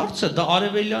 Հայկական հարցը դա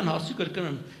արևելյան հարցի կրկնում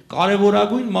եմ,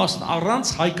 կարևորագույն մասն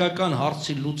առանց հայկական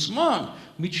հարցի լուծման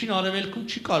միջին արևելքում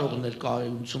չի կարող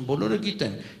ներկայություն, բոլորը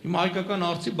գիտեն։ Հիմա հայկական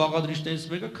հարցի բաղադրիչներից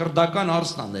մեկը քրդական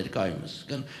հարցն է ներկայումս։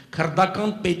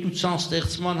 Քրդական պետության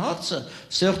ստեղծման հարցը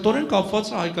սերտորեն կապված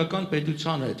է հայկական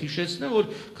պետության հետ։ Հիշեցնեմ, որ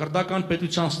քրդական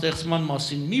պետության ստեղծման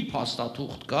մասին մի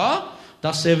փաստաթուղթ կա,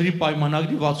 դա Սևրի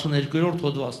պայմանագրի 62-րդ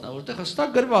հոդվածն է, որտեղ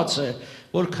հստակ գրված է,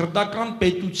 որ քրդական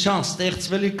պետության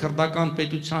ստեղծվելի քրդական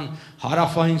պետության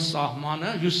հարավային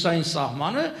սահմանը, հյուսիսային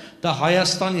սահմանը, դա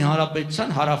Հայաստանի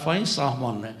Հանրապետության հարավային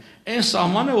սահմանն է։ Այն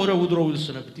սահմանը, որը Ուդրո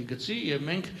Ուիլսոնը պիտի գծի, եւ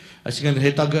մենք, այսինքն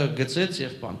հետագծեց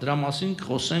եւ բան, դրա մասին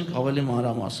խոսենք ավելի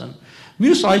մանրամասն։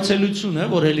 Մյուս այցելությունը,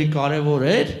 որ էլի կարևոր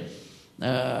էր,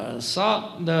 սա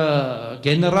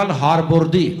գեներալ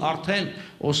Հարբորդի արդեն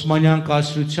Օսմանյան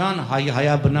կայսրության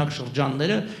հայաբնակ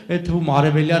շրջանները, այդ թվում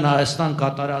արևելյան Հայաստան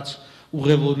կատարած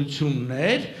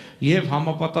ուղևորություններ եւ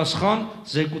համապատասխան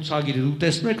զեկուցագիր։ Դուք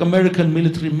տեսնում եք American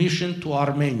Military Mission to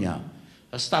Armenia,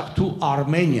 հստակ to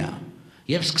Armenia,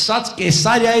 եւ սկսած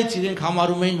Կեսարիայից իրենք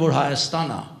համարում էին, որ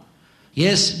Հայաստան է։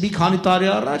 Ես մի քանի տարի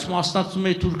առաջ մասնակցում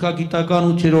էի թուրքագիտական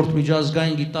 8-րդ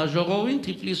միջազգային գիտաժողովին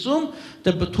Թիֆլիսում,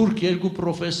 դե թուրք երկու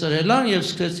պրոֆեսոր ելան եւ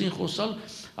սկսեցին խոսալ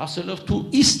ասելով to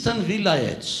Eastern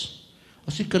Vilayets։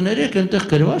 Ասիկա ներեք այնտեղ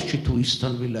գրված չի to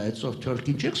Eastern Vilayets of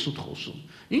Turkey, ինչ եք սուտ խոսում։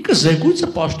 Ինքը զեկույցը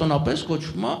պաշտոնապես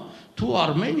կոչվում է to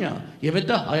Armenia եւ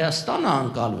դա Հայաստանը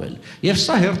անկալվել։ Եվ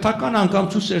սա հերթական անգամ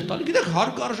ցույց էր տալի։ Գիտեք,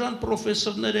 հարգարժան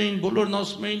պրոֆեսորներ էին, բոլորն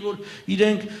ասում էին, որ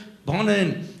իրենք բան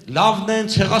են, լավն են,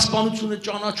 ցեղասպանությունը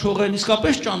ճանաչող են,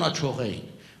 իսկապես ճանաչող էին,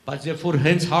 բայց երբ որ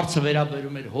հենց հարցը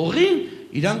վերաբերում էր հողին,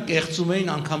 իրանք կեղծում էին,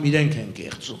 անգամ իրենք են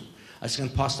կեղծում,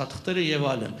 այսինքն փաստաթղթերը եւ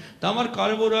այլն։ Դա համար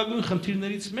կարևորագույն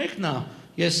խնդիրներից մեկն է,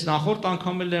 ես նախորդ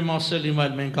անգամ էլ եմ ասել, հիմա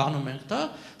էլ մենք անում ենք դա,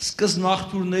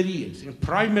 սկզբնաղբյուրների, այսինքն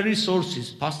primary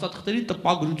sources, փաստաթղթերի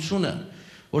տպագրությունը,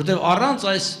 որտեղ առանց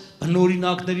այս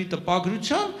բնօրինակների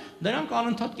տպագրության նրանք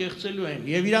անընդհատ կեղծելու են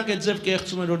եւ իրանք այդ ձև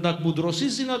կեղծում են օրինակ Մուդրոսի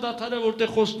զինադադարը,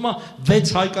 որտեղ խոսում է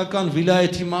 6 հայկական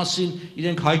վիլայեթի մասին,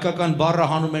 իրենք հայկական բառը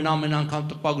հանում են ամեն անգամ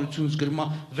տպագրությունից գրում է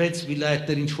 6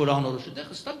 վիլայետներ ինչ որ անորոշ է, դե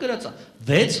հստակ գրած է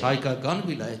 6 հայկական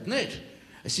վիլայետներ։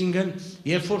 Այսինքն,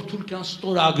 երբ որ Թուրքիան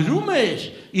ստորագրում էր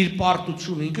իր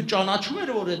պարտությունը, ինքը ճանաչում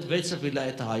էր, որ այդ 6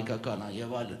 վիլայետը հայկական է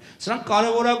եւ այլն։ Սրանք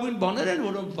կարևորագույն բաներ են,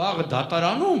 որոնք վաղը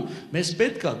դատարանում մեզ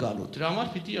պետք է գալու։ Դրա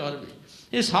համար պիտի արվի։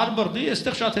 Ես Հարբորդի,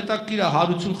 այստեղ շատ հետաքրքիր է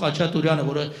Հարություն Խաչատուրյանը,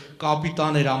 որը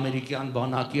կապիտան էր ամերիկյան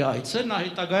բանակի այցը, նա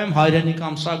հետագայում հայրենիք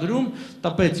ամսագրում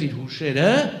տպեց իր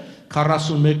հուշերը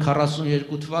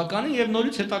 41-42 թվականին եւ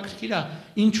նորից հետաքրքիր է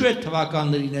ինչու այդ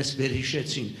թվականներին էս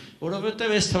վերհիշեցին։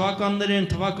 որովհետև այս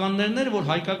թվականներն էր, որ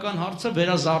հայկական հարցը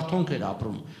վերազարթոնք էր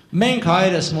ապրում։ Մենք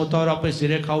հայերս մոտավորապես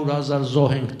 300,000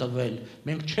 զոհ ենք տվել,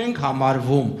 մենք չենք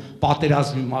համարվում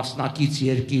պատերազմի մասնակից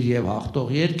երկիր եւ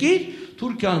հաղթող երկիր,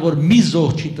 Թուրքիան, որ մի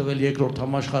զոհ չի տվել երկրորդ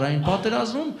համաշխարհային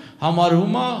պատերազմում,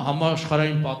 համարվում է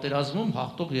համաշխարհային պատերազմում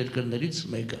հաղթող երկրներից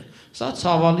մեկը։ Սա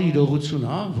ցավալի իրողություն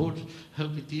է, որ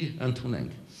պիտի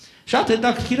ընդունենք։ Շատ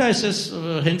հետաքրքիր է այս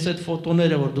հենց այդ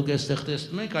ֆոտոները, որ դուք այստեղ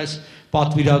տեսնում եք, այս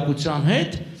պատվիրակության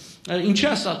հետ, ինչի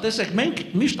է սա, տեսեք, մենք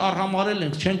միշտ առհամարել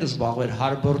ենք, չենք զբաղվել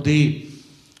Հարվարդի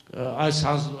այս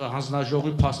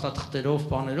հանձնաժողովի փաստաթղթերով,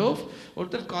 բաներով,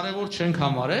 որտեղ կարևոր չենք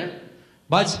համարել,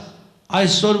 բայց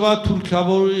այսօրվա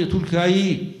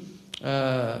Թուրքիայի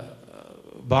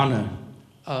բանը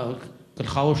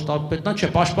գլխավոր շտաբպետն չէ,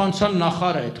 պաշտպանության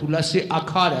նախարարը Թուլասի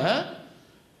Աքարը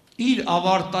իր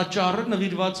ավարտաճառը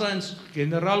նվիրված է այս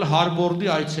գեներալ Հարվարդի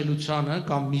այցելությանը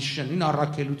կամ միսիոնին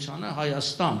առաքելությանը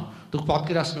Հայաստան։ Դուք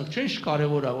պատկերացնում եք, չէ՞ ինչ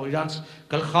կարևոր է, որ իրանց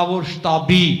գլխավոր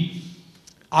շտաբի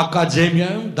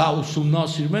ակադեմիայում դա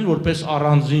ուսումնասիրում են որպես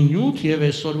առանձին նյութ եւ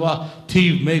այսօրվա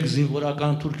թիվ 1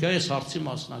 զինվորական Թուրքիայի այս հարցի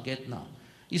մասնագետն է։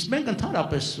 Իսկ մենք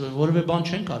ընդհանրապես որևէ բան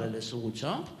չենք արել այս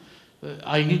ուղղությամբ,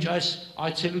 այնինչ այս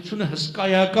այցելությունը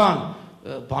հսկայական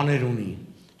բաներ ունի,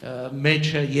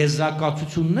 մեջը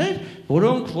եզրակացություններ,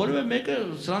 որոնք որևէ մեկը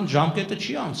սրան ժամկետը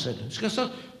չի անցել։ Իսկ հեսա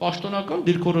պաշտոնական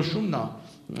դիրքորոշումն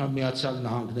է Միացյալ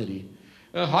Նահանգների։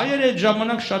 Հայերը այդ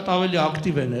ժամանակ շատ ավելի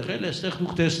ակտիվ են եղել, այստեղ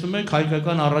դուք տեսնում եք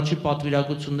հայկական առաջի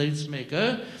պատվիրակություններից մեկը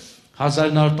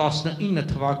 1919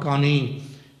 թվականի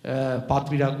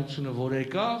պատվիրակությունը, որ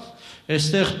եկավ,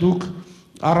 այստեղ դուք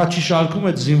առաջի շարքում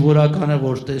այդ զինվորականը,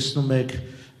 որ տեսնում եք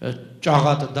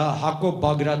ճաղատը, դա Հակոբ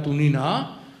Բագրատունին է,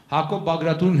 Հակոբ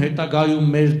Բագրատունին հետագայում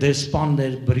մեր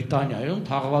դեսպաններ Բրիտանիայում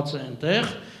թաղված է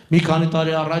այնտեղ, մի քանի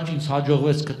տարի առաջ ինձ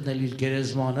հաջողվեց գտնել իր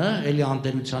գերեզմանը, էլի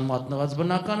անտերության մատնված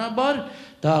բնականաբար,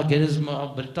 դա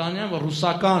Բրիտանիայում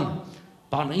ռուսական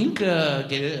բան ինքը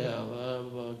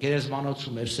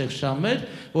գերեզմանոցում էր սեքշան մեր,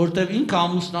 որտեղ ինքը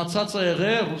ամուսնացած է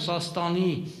եղել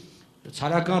Ռուսաստանի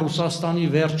ցարական Ռուսաստանի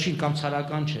վերջին կամ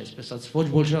ցարական չէ, այսպես ասած, ոչ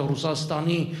բոլշև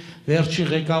Ռուսաստանի վերջին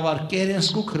ղեկավար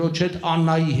Կերենսկու քրոջ հետ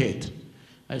Աննայի հետ,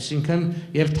 այսինքն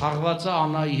եւ թաղված է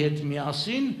Աննայի հետ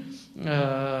միասին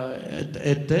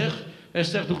այդտեղ,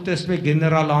 այստեղ դուք տեսնում եք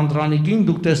գեներալ Անդրանիկին,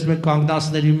 դուք տեսնում եք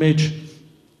կանգնածների մեջ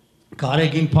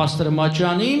Գարեգին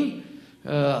Փաստրմաչյանին,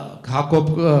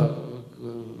 Հակոբ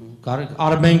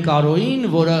Արմեն Կարոյին,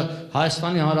 որը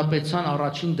Հայաստանի Հանրապետության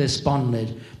առաջին դեսպանն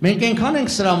էր։ Մենք այնքան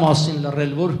ենք սրա մասին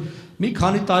լռել, որ մի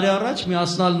քանի տարի առաջ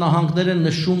Միացյալ Նահանգները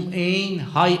նշում էին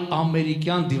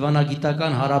հայ-ամերիկյան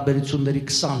դիվանագիտական հարաբերությունների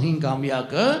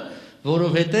 25-ամյակը,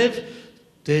 որովհետև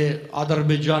դե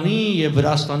Ադրբեջանի եւ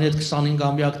Վրաստանի այդ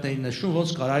 25-ամյակների նշում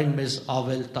ոնց կարային մեզ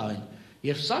ավել տային։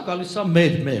 Եվ սա գալիս է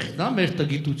մեր մեղքն է, մեր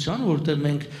տգիտության, որտեղ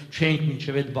մենք չենք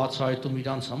մինչև այդ բացահայտում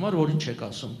իրանց համար, որ ինչ եք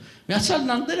ասում։ Միացյալ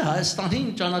Նահանգները Հայաստանին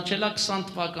ճանաչել է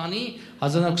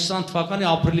 1920 թվականի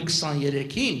ապրիլի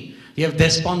 23-ին եւ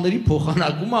դեսպանների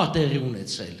փոխանակումը տեղի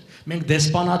ունեցել։ Մենք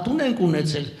դեսպանատուն ենք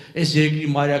ունեցել այս երկրի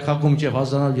մայրաքաղաքում մինչև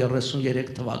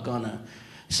 1933 թվականը։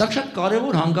 Սա շատ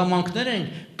կարևոր հանգամանքներ են,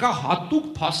 կա հատուկ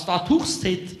փաստաթուղթ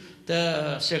state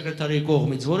secretary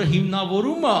կողմից, որը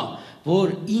հիմնավորում է,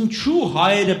 որ ինչու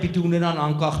հայերը պիտի ունենան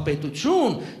անկախ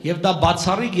պետություն, եւ դա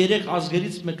բացառիկ 3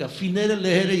 ազգերից մեկը, ֆիները,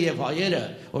 լեհերը եւ հայերը,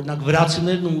 օրինակ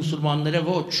վրացիներն ու մուսուլմանները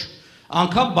ոչ,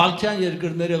 անկամ Բալթյան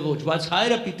երկրները ոչ, բայց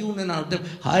հայերը պիտի ունենան, որտեղ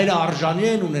հայերը արժանի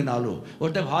են ունենալու,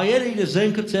 որտեղ հայերը իր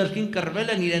զենքը ձեռքին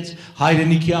կռվել են իրենց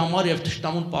հայրենիքի համար եւ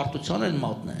թշնամուն պարտության են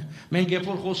մատնեն։ Մենք երբ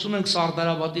որ խոսում ենք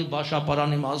Սարդարավատի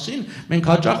Բաշապարանի մասին, մենք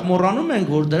հաճախ մոռանում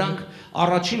ենք, որ դրանք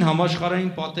առաջին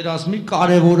համաշխարհային պատերազմի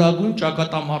կարևորագույն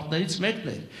ճակատամարտներից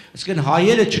մեկն էր։ Այսինքն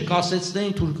հայերը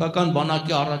չկասեցնեին թուրքական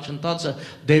բանակի առաջընթացը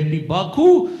դեպի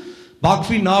Բաքու,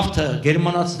 Բաքվի նավթը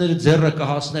գերմանացիները ձեռը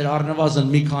կհասներ առնվազն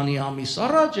մի քանի ամիս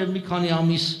առաջ եւ մի քանի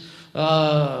ամիս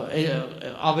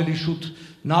ավելի շուտ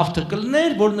նավթը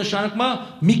կլներ, որ նշանակում է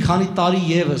մի քանի տարի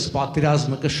եւս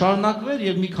պատերազմը կշարունակվեր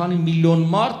եւ մի քանի միլիոն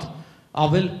մարդ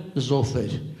ավել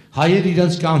զոհվեր։ Հայեր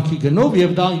իրենց կյանքի գնով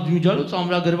եւ դա իմիջիալոց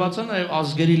ամրագրված է նաեւ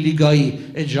ազգերի լիգայի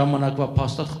այդ ժամանակվա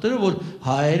փաստաթղթերը, որ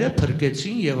հայերը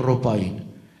փրկեցին Եվրոպային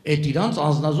այդ իրանց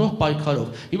անznազող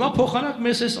պայքարով։ Հիմա փոխանակ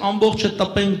մեզ այս ամբողջը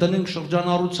տպենք, դնենք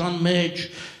շրջանառության մեջ,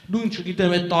 դու ինչ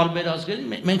գիտեմ այդ տարբեր ազգերի,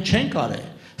 մենք չենք արել։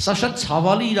 Սա շատ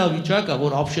ցավալի իրավիճակ է,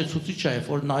 որ ապշեցուցիչ է,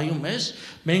 որ նայում ես,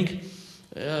 մենք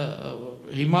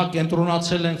հիմա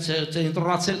կենտրոնացել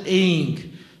էինք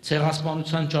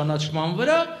ցեղասպանության ճանաչման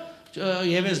վրա,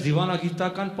 Եվես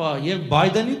դիվանագիտական պահ եւ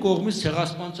Բայդենի կողմից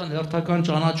ցեղասպանության հերթական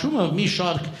ճանաչումը մի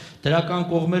շարք դրական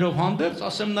կողմերով հանդերձ,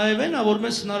 ասեմ նաեւ այն, որ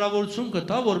մեզ հնարավորություն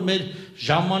կտա, որ մեր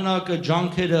ժամանակը,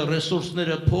 ջանքերը,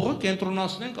 ռեսուրսները, փողը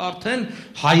կենտրոնացնենք արդեն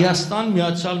Հայաստան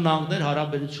Միացյալ Նահանգներ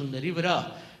հարաբերությունների վրա։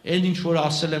 Այն ինչ որ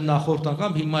ասել եմ նախորդ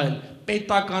անգամ, հիմա էլ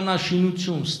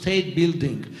պետականաշինություն, state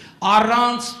building,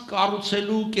 առանց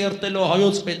կառուցելու, կերտելու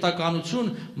հայոց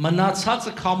պետականություն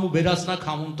մնացածը քամու վերացնա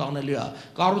քամուն տանելի է։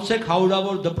 Կառուցեք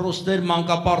հարյուրավոր դպրոցներ,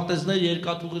 մանկապարտեզներ,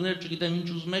 երկաթուղիներ, չգիտեմ ինչ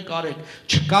ուզում եք արեք,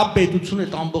 չկա պետություն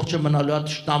այդ ամբողջը մնալու է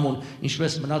թշնամուն,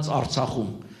 ինչպես մնաց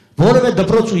Արցախում։ Որևէ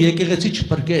դպրոց ու եկեղեցի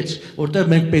չփրկեց,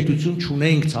 որտեղ մենք պետություն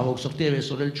չունենք, ցավոք սրտի եւ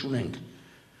այսօր էլ չունենք։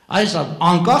 Այս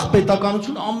անկախ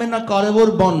պետականություն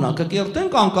ամենակարևոր բանն է,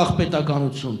 կկերտենք անկախ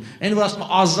պետականություն, այն որ ասում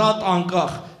ազատ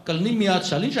անկախ, կլինի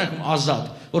միացյալ, ինչ ակում ազատ,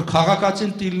 որ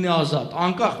քաղաքացին տիլնի ազատ,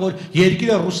 անկախ, որ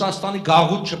երկիրը Ռուսաստանի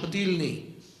գաղութ չպետք է լինի։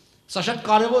 Սա շատ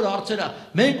կարևոր հարցեր է։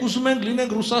 Մենք ուզում ենք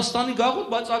լինենք Ռուսաստանի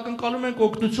գաղութ, բայց ակնկալում ենք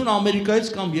օգնություն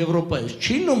Ամերիկայից կամ Եվրոպայից։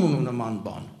 Չի լինում նման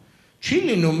բան։ Չի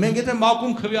լինում, մենք եթե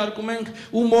մակում քվեարկում ենք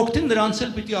ու մոկտին նրանց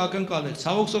էլ պիտի ակնկալենք։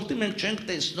 Ցավոք սրտի մենք չենք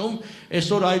տեսնում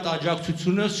այսօր այդ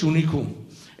աջակցությունը Սյունիքում։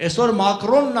 Այսօր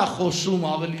Մակրոնն է խոսում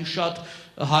ավելի շատ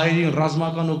հայերին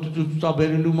ռազմական օգնություն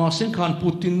ցուցաբերելու մասին, քան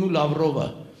Պուտինն ու Լավրովը։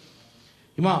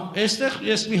 Հիմա այստեղ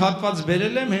ես մի հատված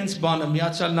բերել եմ հենց բանը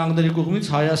Միացյալ Նահանգների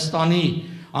կողմից Հայաստանի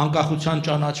անկախության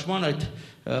ճանաչման այդ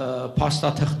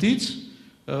փաստաթղթից,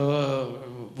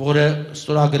 որը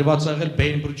ստորագրված է եղել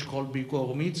Բեյնբրիջ Քոլբի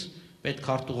կողմից,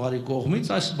 պետքարտուղարի կողմից,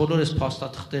 այս բոլոր այս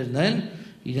փաստաթղթերն են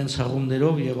իրենց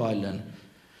հղումներով եւ այլն։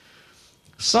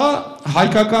 Սա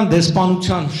հայկական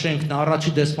դեսպանության շենքն է,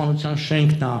 առաջի դեսպանության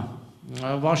շենքն է։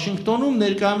 Վաշինգտոնում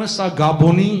ներկայումս սա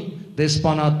Գաբոնի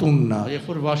դեսպանատունն է։ Երբ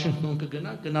որ Վաշինգտոն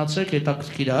կգնաք, գնացեք,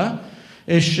 հետաքրքիր է,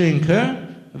 այս շենքը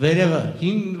վերևը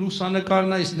հին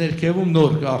լուսանկարն է, իսկ ներքևում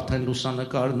նոր արդեն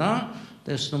լուսանկարն է,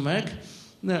 տեսնում եք։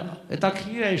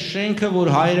 Հետաքրքիր է շենքը, որ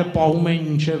հայերը պահում էին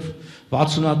մինչև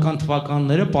 60-ական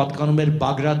թվականները, պատկանում էր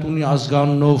Բագրատունի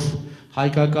ազգանունով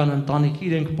հայկական ընտանիքի,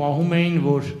 իրենք պահում էին,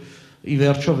 որ ի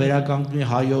վերջո վերականգնի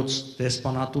հայոց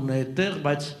դեսպանատունը այդտեղ,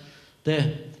 բայց դե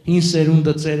հին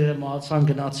սերունդը ծերերը մահացան,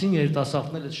 գնացին,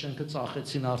 երիտասարդները այդ շենքը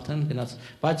ծախեցին արդեն գնաց,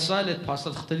 բայց սա էլ այդ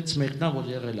փաստաթղթերից մեկն է,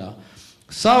 որ եղել է։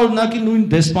 Սա օրինակի նույն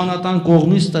դեսպանատան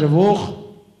կողմից տրվող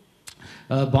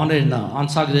բաներն է,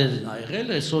 անցագրերն է եղել,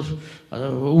 այսօր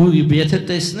ու եթե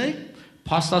տեսնեք,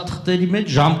 փաստաթղթերի մեջ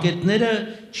ժամկետները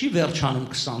չի վերջանում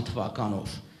 20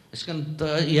 թվականով։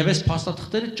 Այսինքն եւ այս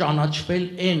փաստաթղթերը ճանաչվել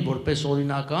են որպես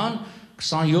օրինական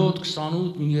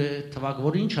 27-28 թվական,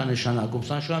 որը ինչ է նշանակում։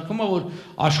 Սա նշանակում է, որ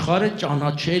աշխարհը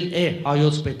ճանաչել է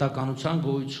հայոց պետականության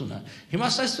գոյությունը։ Հիմա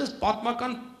սա այսպես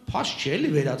պատմական փաստ չէ,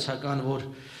 էլի վերացական, որ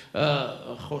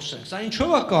խոսենք, սա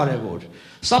ինչով է կարևոր։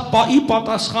 Սա ի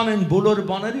պատասխան են բոլոր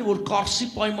բաների, որ Կարսի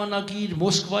պայմանագիր,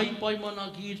 Մոսկվայի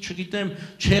պայմանագիր, չգիտեմ,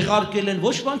 չեղարկել են,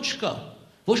 ոչ բան չկա։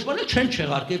 Ոչ բան չեն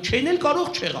չեղարկել, չեն էլ կարող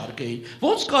չեղարկեին։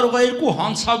 Ոնց կարող է երկու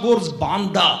հանցագործ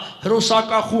բանդա,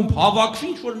 հրոսակախումբ հավաքվի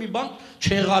ինչ-որ մի բան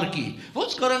չեղարկի։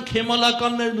 Ոնց կարան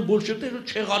քեմալականներն ու բոլշևիկները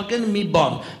չեղարկեն մի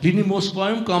բան, լինի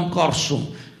Մոսկվայում կամ Կարսում։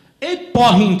 Այդ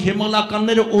պահին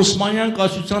քեմալականները Օսմանյան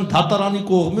կայսրության դատարանի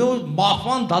կողմով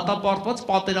մահվան դատապարտված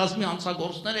պատերազմի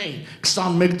հանցագործներ էին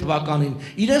 21 թվականին։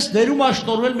 Իրենց ներում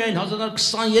աշնորհվել միայն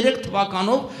 1923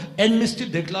 թվականով Amnesty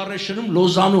Declaration-ում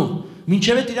Լոզանում։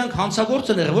 Մինչև այդ իրանք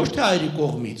հանցագործ են եղել, ոչ թե հայերի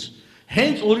կողմից։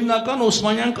 Հենց օրինական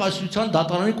Օսմանյան կայսրության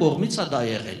դատարանի կողմից է դա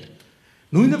եղել։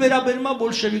 Նույնը վերաբերում է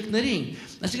բոլշևիկներին։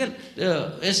 Այսինքն,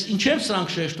 այս ինչ եմ սրանք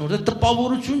շեշտում, որ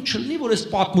տպավորություն չլինի, որ այս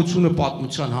պատմությունը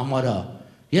պատմության համար է։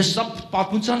 Ես սա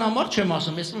պատմության համար չեմ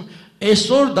ասում,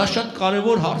 այսօր դա շատ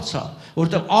կարևոր հարց է,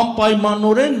 որտեղ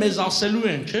անպայմանորեն մեզ ասելու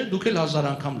են, չէ, դուք էլ 1000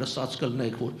 անգամ լսած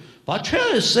կլնեք, որ բա չէ,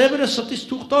 սևերը ստից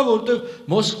թուղթ է, որտեղ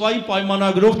Մոսկվայի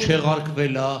պայմանագրով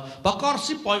չեղարկվել է, բա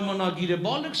Կարսի պայմանագիր է,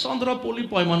 բա Ալեքսանդրապոլի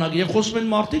պայմանագիր, եւ խոսում են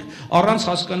մարդիկ առանց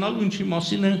հասկանալու ինչի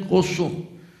մասին են խոսում։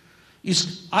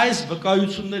 Իսկ այս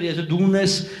վկայությունները, եթե դու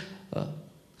ունես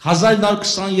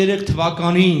 1923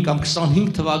 թվականին կամ 25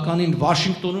 թվականին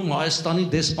Վաշինգտոնում Հայաստանի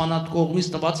դեսպանատ կողմից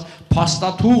տված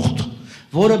փաստաթուղթ,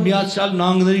 որը Միացյալ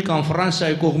Նահանգների կամ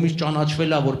Ֆրանսիայի կողմից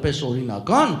ճանաչվել է որպես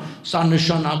օրինական, սա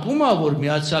նշանակում է, որ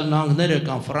Միացյալ Նահանգները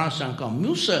կամ Ֆրանսիան կամ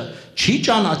մյուսը չի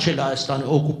ճանաչել Հայաստանի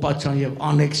օկուպացիան եւ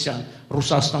անեքսիան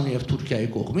Ռուսաստանի եւ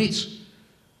Թուրքիայի կողմից։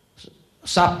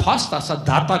 Սա փաստ է, սա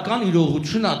դատական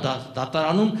իրողություն է,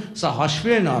 դատարանում սա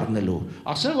հաշվի են առնելու։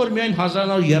 Ասեմ, որ միայն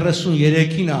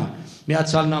 1933-ին է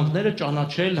Միացյալ Նահանգները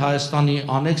ճանաչել Հայաստանի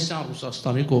անեքսիան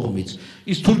Ռուսաստանի կողմից։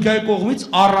 Իսկ Թուրքիայի կողմից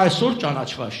առ այսօր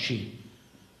ճանաչված չի։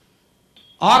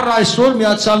 Առ այսօր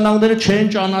Միացյալ Նահանգները չեն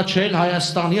ճանաչել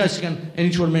Հայաստանի, այսինքն այն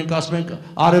ինչ որ մենք ասում ենք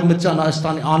Արևմտյան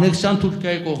Հայաստանի անեքսիան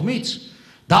Թուրքիայի կողմից,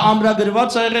 դա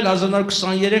ամրագրված ա եղել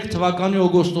 1923 թվականի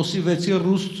օգոստոսի 6-ի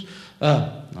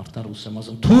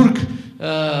թուրք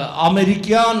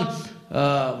ամերիկյան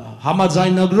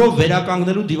համաձայնագրով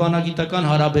վերականգնելու դիվանագիտական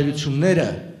հարաբերությունները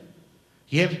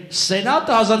եւ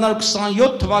Սենատը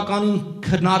 1927 թվականին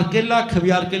քննարկել ա,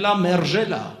 քվեարկել ա,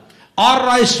 մերժել ա Առ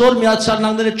այսօր Միացյալ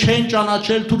Նահանգները չեն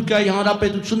ճանաչել Թուրքիայի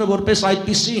Հանրապետությունը որպես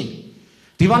այդպիսին։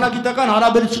 Դիվանագիտական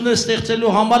հարաբերությունները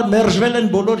ստեղծելու համար մերժվել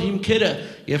են բոլոր հիմքերը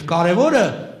եւ կարևորը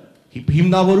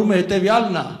հիմնավորումը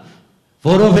հետեւյալն է,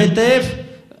 որովհետեւ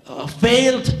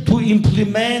failed to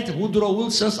implement Woodrow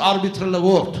Wilson's arbitral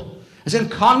award։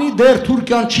 Այսինքն քանի դեռ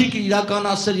Թուրքիան չի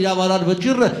իրականացրել իրավարար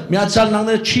վճիռը, Միացյալ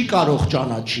Նահանգները չի կարող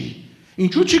ճանաչի։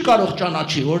 Ինչու չի կարող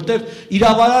ճանաչի, որտեվ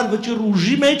իրավարար վճիռը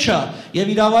ուժի մեջ է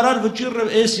եւ իրավարար վճիռը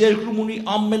այս երկրում ունի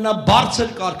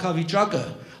ամենաբարձր կարգավիճակը,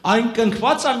 այն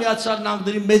կնքված է Միացյալ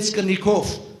Նահանգների մեծ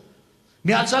կնիքով։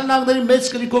 Միացյալ Նահանգների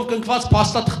մեծ կնիքով կնքված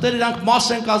փաստաթղթերը իրանք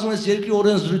մաս են կազմում այս երկրի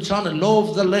օրենսդրությանը, law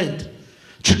of the land։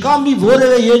 Չկա մի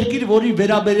որևէ երկիր, որի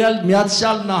վերաբերյալ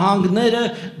Միացյալ Նահանգները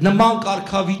նման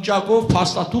կարգավիճակով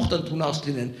փաստաթուղթ ընդունած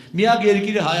լինեն։ Միակ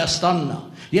երկիրը Հայաստանն է։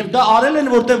 Եվ դա արել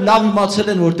են, որտեվ լավ իմացել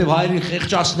են, որտեվ հայերին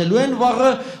խեղճացնելու են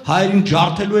վաղը, հայերին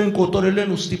ջարդելու են, կոտորելու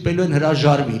են ու ստիպելու են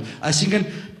հրաժարվի։ Այսինքն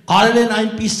արել են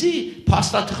այնպիսի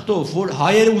փաստաթղթով, որ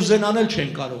հայերը ուզենանել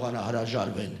չեն կարողանա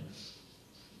հրաժարվեն։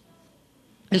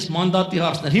 Այս մանդատի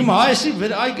հարցներ։ Հիմա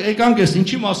եկանք ես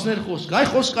ինչի մասին էր խոսքը։ Այ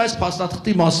խոսքը այս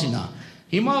փաստաթղթի մասին է։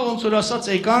 Հիմա ոնց որ ասած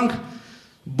եկանք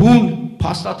բուն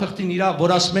փաստաթղթին իրա,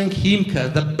 որ ասում ենք հիմքը,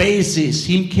 the basis,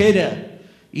 հիմքերը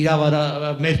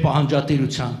մեր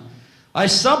պահանջատիրության։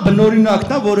 Այս սա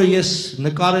բնօրինակն է, որը ես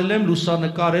նկարել եմ,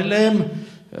 լուսանկարել եմ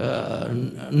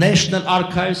National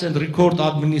Archives and Record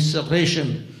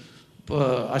Administration,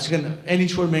 այսինքն այն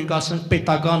ինչ որ մենք ասենք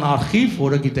պետական արխիվ,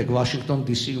 որը գիտեք Վաշինգտոն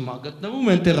DC-ում է գտնվում,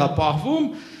 այնտեղ է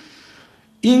պահվում,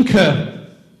 ինքը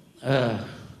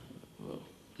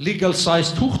legal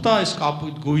size թուղթ է, այս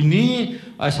կապույտ գույնի,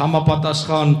 այս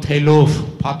համապատասխան թելով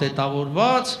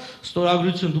փաթեթավորված,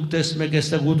 ստորագրություն դուք տեսնում եք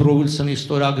այստեղ Woodrow Wilson-ի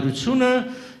ստորագրությունը,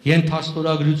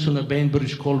 ենթաստորագրությունը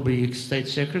Bainbridge Colby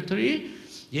State Secretary,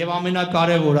 եւ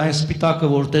ամենակարևոր այն սպիտակը,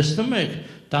 որ տեսնում եք,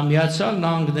 դա Միացյալ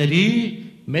Նահանգների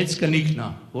մեծ կնիքն է,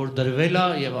 որ դրվել է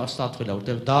եւ հաստատվել է,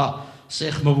 որտեղ դա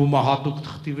սեղմվում է հատուկ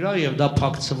թղթի վրա եւ դա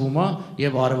փակցվում է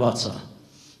եւ արված է։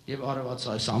 Եվ արված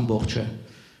է այս ամբողջը։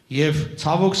 Եվ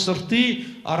ցավոք սրտի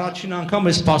առաջին անգամ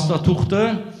այս փաստաթուղթը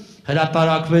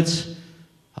հրատարակվեց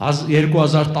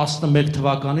 2011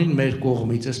 թվականին մեր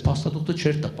կողմից։ Այս փաստաթուղթը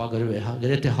չէր տպագրվել,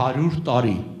 գրեթե 100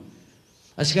 տարի։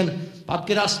 Այսինքն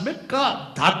պատկերացնում եք կա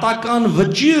դատական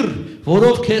վճիռ,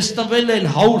 որով քեզ տվել են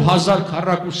 100,000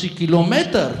 քառակուսի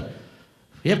կիլոմետր,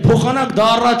 եւ փոխանակ դա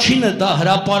առաջինը, դա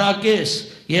հրապարակես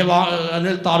եւ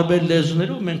անել տարբեր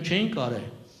լեզուներով մենք չէինք արել։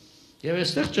 Եվ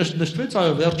այստեղ նշվեց,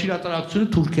 այո, վերջին հրատարակությունը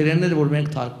թուրքերենն էր, որ մենք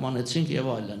թարգմանեցինք եւ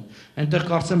այլն։ Այնտեղ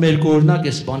կարծեմ երկու օրինակ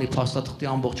էս բանի փաստաթղթի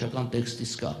ամբողջական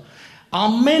տեքստից կա։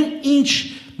 Ամեն ինչ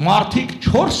մարդիկ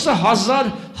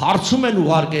 4000 հարցում են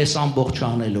ուղարկել այս ամբողջը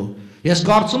անելու։ Ես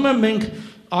կարծում եմ մենք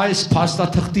այս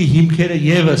փաստաթղթի հիմքերը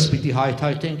եւս պիտի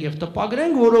հայթայթենք եւ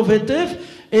տպագրենք, որովհետեւ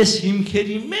այս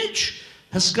հիմքերի մեջ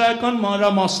հսկայական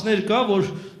մանրամասներ կա, որ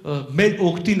մեր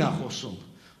օգտին է խոսում։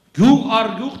 Գյուղ առ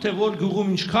գյուղ, թե որ գյուղում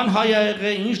ինչքան հայ ա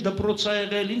եղել, ինչ դպրոց ա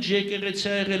եղել, ինչ եկեղեցի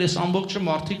ա եղել, այս ամբողջը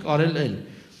մարդիկ արել են։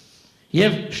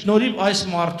 Եվ շնորհիվ այս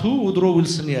մարդու Woodrow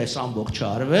Wilson-ի այս ամբողջը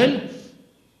արվել։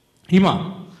 Հիմա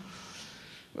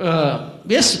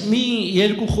ես մի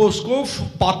երկու խոսքով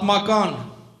պատմական,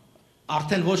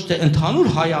 արդեն ոչ թե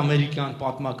ընդհանուր հայ-ամերիկյան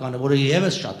պատմականը, որը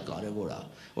եւս շատ կարեւոր է,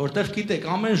 որովհետեւ գիտեք,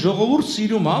 ամեն ժողովուրդ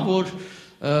սիրում է, որ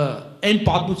այն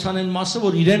պատմության այն մասը,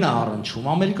 որ իրեն է առնչվում,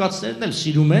 ամերիկացիներն էլ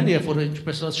սիրում են, երբ որ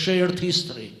ինչպես ասած shared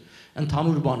history,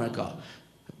 ընդհանուր բանը կա,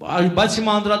 բայց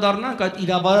հիմա անդրադառնանք այդ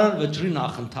իրավարար վճռի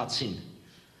նախընթացին։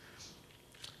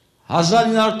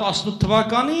 1918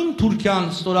 թվականին Թուրքիան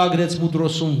ստորագրեց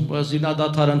Մուդրոսում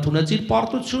զինադադար ընդունեց իր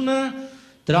պարտությունը,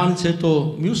 դրանից հետո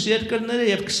մյուս երկրները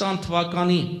եւ 20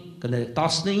 թվականի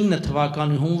 19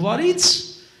 թվականի հունվարից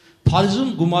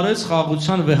Փարիզում գումարեց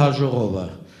խաղաղության վեհաժողովը։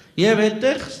 Եվ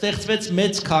այդտեղ ստեղծվեց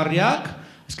մեծ քարյակ,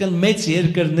 այսինքն մեծ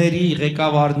երկրների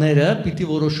ղեկավարները պիտի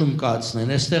որոշում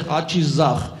կայացնեն։ Այստեղ աչի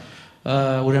զախ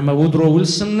ուրեմն Woodrow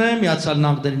Wilson-ն է, Միացյալ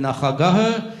Նահանգների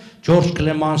նախագահը, Ջորջ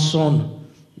Կլեմանսոն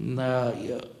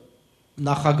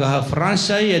նախագահը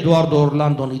Ֆրանսիայի, Էդուարդ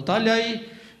Օրլանդոն Իտալիայի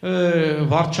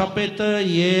վարչապետը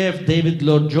եւ Դեյվիդ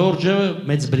Լորդ Ջորջը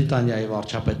Մեծ Բրիտանիայի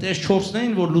վարչապետը։ Այս 4-ն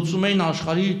էին, որ լուծում էին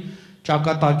աշխարհի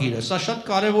ճակատագիրը։ Սա շատ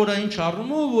կարևոր է ինչ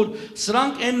առումով, որ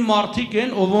սրանք այն մարդիկ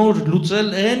են, ովքեր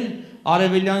լուծել են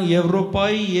Արևելյան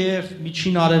Եվրոպայի եւ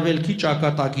Միջին Արևելքի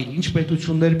ճակատագիր, ինչ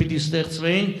պետություններ պիտի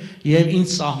ստեղծվեին եւ ինչ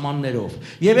սահմաններով։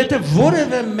 Եվ եթե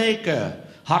որևէ մեկը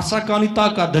հարցականի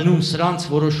տակ է դնում սրանց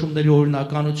որոշումների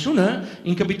օրինականությունը,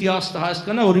 ինքը պիտի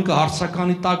հասկանա, որ ինքը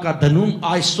հարցականի տակ է դնում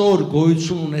այսօր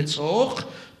գոյություն ունեցող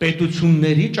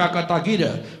պետությունների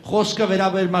ճակատագիրը։ Խոսքը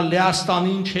վերաբերում է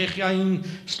Լեհաստանին, Չեխիային,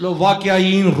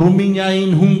 Սլովակիային,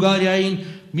 Ռումինիային, Հունգարիային,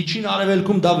 Միջին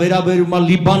Արևելքում դա վերաբերում է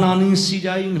Լիբանանին,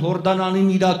 Սիրիային,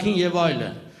 Հորդանանին, Իրաքին եւ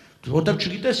այլն։ Որտեղ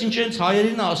չգիտես ինչ են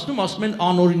հայերին ասում են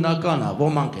անօրինական է,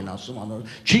 ոմանք են ասում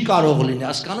անօրինական։ Չի կարող լինի,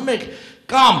 հասկանում եք,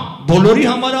 կամ բոլորի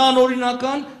համար է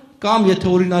անօրինական, կամ եթե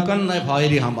օրինական է նաեւ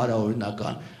հայերի համար է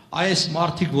օրինական։ Այս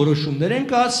մարդիկ որոշումներ են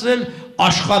կայացրել,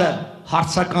 աշխարհը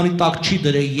հարցականի տակ չի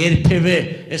դրել երբևէ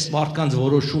այս մարդկանց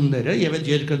որոշումները եւ այդ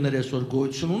երկրները այսօր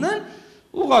գոյություն ունեն,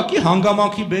 ուղղակի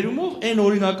հանգամանքի բերումով այն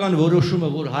օրինական որոշումը,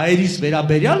 որ հայերիս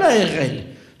վերաբերյալ է եղել,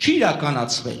 չի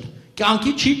իրականացվել,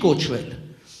 կյանքի չի կոչվել։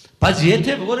 Բայց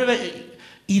եթե որևէ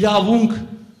իրավունք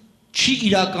չի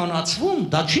իրականացվում,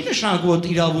 դա չի նշանակում, որ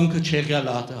իրավունքը չեղյալ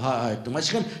է հայտնում։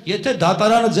 Այսինքն, եթե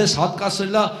դատարանը ձեզ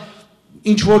հատկացրել է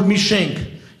ինչ-որ մի շենք,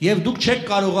 եւ դուք չեք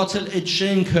կարողացել այդ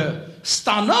շենքը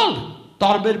ստանալ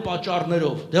տարբեր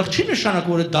պատճառներով, դեռ չի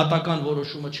նշանակում, որ այդ դատական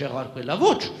որոշումը չեղարկվել է,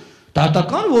 ոչ։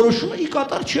 Դատական որոշումը ի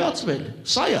կատար չիացվել,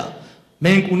 սա է։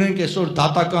 Մենք ունենք այսօր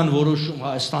դատական որոշում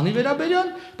Հայաստանի վերաբերյալ,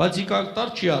 բայց ի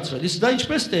կատար չիացվել։ Իսկ դա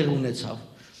ինչպես տեղ ունեցավ։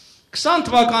 20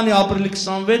 թվականի ապրիլի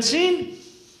 26-ին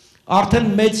արդեն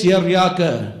մեծ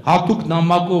եռյակը հատուկ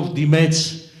նամակով դիմեց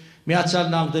Միացյալ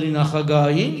Նահանգների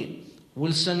նախագահին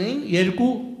Ուիլսոնին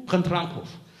երկու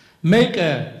խնդրանքով։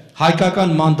 Մեկը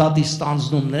հայկական մանդատի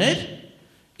ստանձնումներ,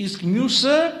 իսկ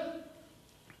մյուսը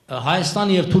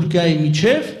Հայաստանի եւ Թուրքիայի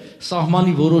միջև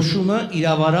սահմանի որոշումը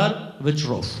իրավարար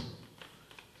վճռով։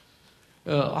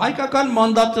 Հայկական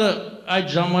մանդատը այդ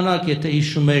ժամանակ, եթե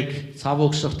հիշում եք,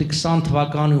 ցավոք սրտի 20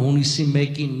 թվականի հունիսի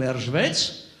 1-ին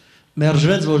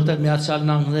մերժվեց, որտեղ Միացյալ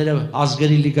Նահանգները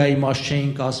ազգերի լիգայի մաս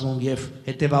չէին կազմում եւ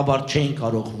հետեւաբար չէին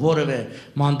կարող որևէ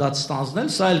մանդատ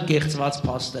ստանձնել, սա էլ կեղծված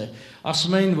փաստ է։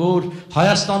 Ասում էին, որ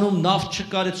Հայաստանում նավթ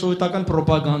չկար, այդ սովետական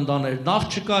ռոպագանդան էր,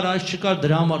 նավթ չկար, այս չկար,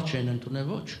 դրա համար չէին ընդունել,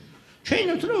 ոչ։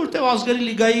 Չէին ընդունել, որտեղ ազգերի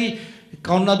լիգայի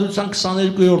կանոնադրության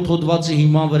 22-րդ հոդվածի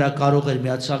հիման վրա կարող էր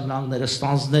Միացյալ Նահանգները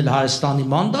ստանձնել Հայաստանի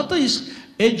մանդատը, իսկ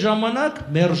այդ ժամանակ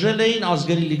մերժել էին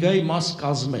ազգերի լիգայի մաս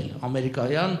կազմել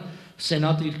ամերիկայյան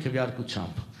սենատի իր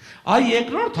քվեարկությամբ։ Այ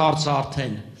երկրորդ հարցը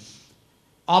արդեն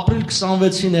ապրիլ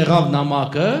 26-ին եղավ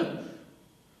նամակը,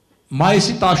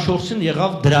 մայիսի 14-ին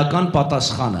եղավ դրական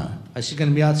պատասխանը,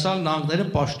 այսինքն Միացյալ Նահանգները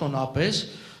պաշտոնապես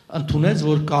ընդունեց,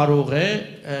 որ կարող է,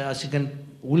 այսինքն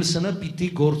Ուիլսոնը պիտի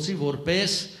գործի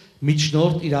որպես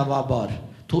միջնորդ իրավաբար,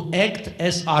 to act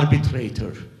as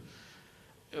arbitrator։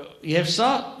 Եվ սա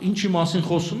ինչի մասին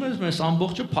խոսում ես, մեզ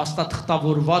ամբողջը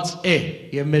փաստաթղթավորված է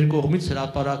եւ մեր կողմից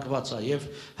հրապարակված է եւ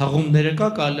հղումները կա,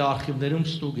 կարելի արխիվներում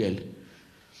ստուգել։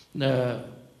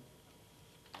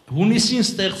 Հունիսին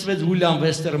ստեղծվեց Ուիլյամ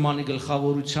Վեսթերմանի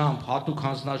գլխավորությամբ հատուկ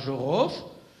հանձնաժողով,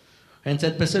 հենց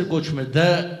այդպես էլ կոչվում է The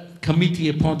Committee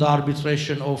upon the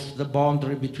Arbitration of the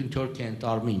Boundary between Turkey and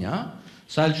Armenia,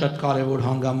 սա էլ շատ կարևոր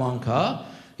հանգամանք է,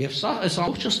 եւ սա այս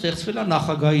ամբողջը ստեղծվել է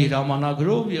նախագահի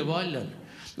հրամանագրով եւ այլն։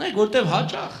 Նայեք, որտեվ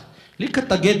հաճախ լիքը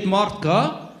տգետ մարդ կա,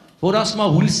 որ ասում է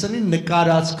Ուիլսոնի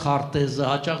նկարած քարտեզը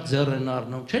հաճախ ձեռ են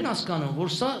առնում, չեն հասկանում,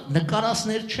 որ սա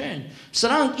նկարածներ չեն։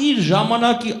 Սրանք իր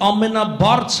ժամանակի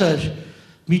ամենաբարձր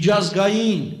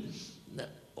միջազգային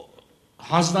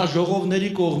հանձնաժողովների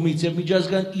կողմից եւ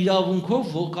միջազգային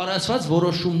իրավունքով կայացված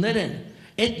որոշումներ են։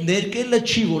 Այդ ներկելը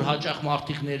չի, որ հաճախ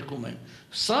մարդիկ ներկում են։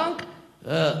 Սրանք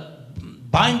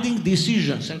binding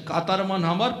decisions են, կատարման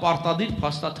համար պարտադիր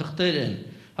փաստաթղթեր են։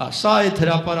 Սա այդ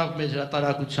հրապարակ մեր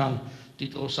հրատարակության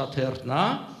տիտղոսաթերթն է,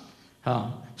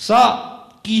 սա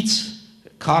կից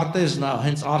քարտեզն է,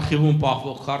 հենց արխիվում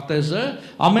պահվող քարտեզը,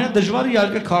 ամենադժվարը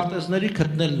իհարկե քարտեզների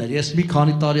գտնելն էր։ Ես մի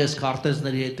քանի տարի այս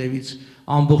քարտեզների հետևից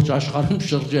ամբողջ աշխարհում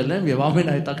շրջել եմ եւ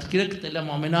ամենահետաքրքիրը գտել եմ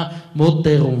ամենամոտ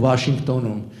տեղում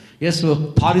Վաշինգտոնում։ Ես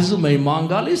Փարիզում էի ման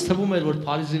գալիս, թվում էր, որ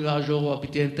Փարիզի ժողովը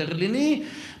պիտի այնտեղ լինի,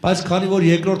 բայց քանի որ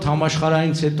երկրորդ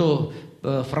համաշխարհայինից հետո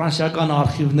ֆրանսիական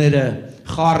արխիվները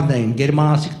խառն էին,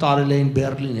 գերմանացիք տարել էին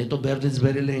Բերլին, հետո Բերլինից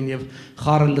բերել էին եւ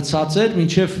խառը լցած էր,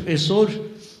 մինչեւ այսօր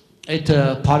այդ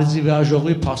Փարիզի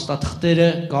ժողովի փաստաթղթերը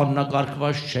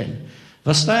կանոնակարգված չեն։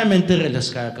 Վստահ եմ այնտեղ էլ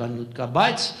հսկայական նյութ կա,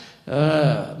 բայց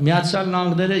Միացյալ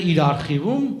Նահանգները իր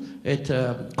արխիվում այդ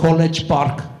College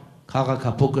Park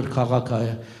քաղաքը, փոքր քաղաք է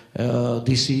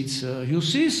DC-ից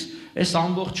հյուսիս, այս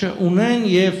ամբողջը ունեն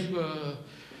եւ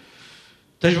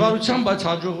Դժվարությամբ բայց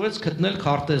հաջողվեց գտնել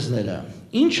քարտեզները։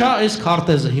 Ինչ է այս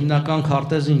քարտեզը, հիմնական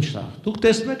քարտեզը ինչն է։ Դուք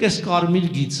տեսնում եք այս կարմիր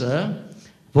գիծը,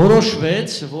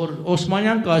 որոշվեց, որ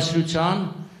Օսմանյան կայսրության,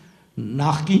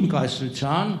 նախկին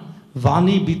կայսրության,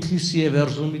 Վանի, Բիթլիսի եւ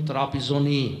Էրզրումի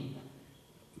տրապիզոնի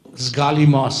զգալի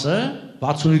մասը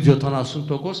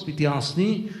 60-70% պիտի անցնի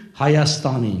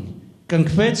Հայաստանին։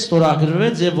 Կնքվեց,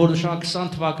 ստորագրվեց եւ որ նշան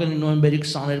 20 թվականի նոյեմբերի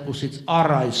 22-ից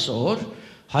առ այսօր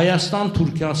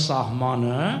Հայաստան-Թուրքիա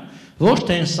սահմանը, ոչ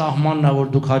թե այն սահմանն է,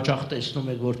 որ դուք հաճախ տեսնում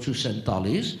եք, որ ցույց են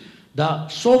տալիս, դա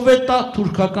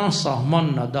սովետա-թուրքական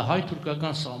սահմանն է, դա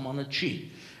հայ-թուրքական սահմանը չի,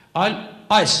 այլ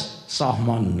այս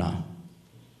սահմանն է։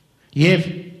 Եվ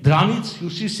դրանից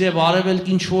հյուսիս եւ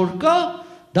արևելք ինչ որ կա,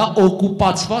 դա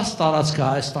օկուպացված տարածք է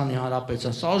Հայաստանի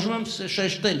Հանրապետության։ Սա ուզում եմ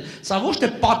շեշտել, սա ոչ թե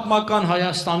պատմական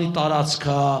Հայաստանի տարածք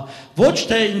է, ոչ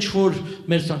թե ինչ որ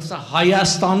մեր սա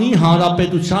Հայաստանի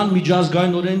Հանրապետության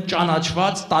միջազգայինորեն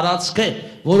ճանաչված տարածք է,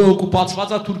 որը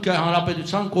օկուպացված է Թուրքիայի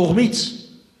Հանրապետության կողմից։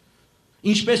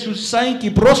 Ինչպես հյուսիսային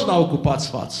Կիպրոսն է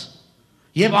օկուպացված։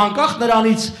 Եվ անկախ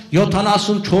նրանից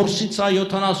 74-ից է,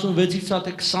 76-ից է,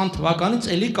 թե 20 թվականից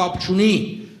էլի կապ չունի։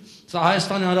 Սա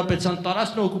Հայաստանի Հանրապետության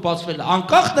տարածքն է օկուպացվել,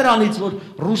 անկախ նրանից, որ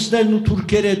ռուսներն ու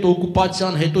թուրքերը այդ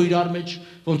օկուպացիան հետո իրար մեջ,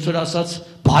 ոնց որ ասած,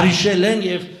 բարիշել են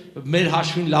եւ մեր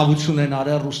հաշվին լավություն են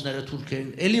արել ռուսները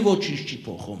թուրքերին, էլի ոչինչ չի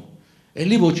փոխում։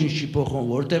 Էլի ոչինչ չի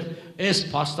փոխում, որովհետեւ այս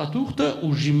փաստաթուղթը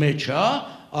ուժի մեջ է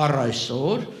առ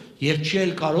այսօր եւ չի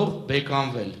էլ կարող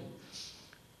բեկանվել։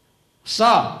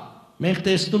 Սա մենք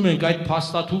տեսնում ենք այդ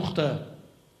փաստաթուղթը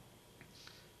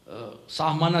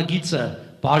սահմանագիծը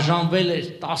բաժանվել էր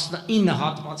 19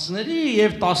 հատվածների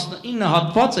եւ 19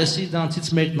 հատված էսի դրանցից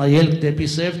մեկն է ելք դեպի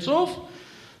Սևծով,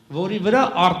 որի վրա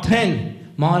արդեն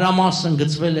մանրամասն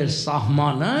գծվել էր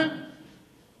սահմանը,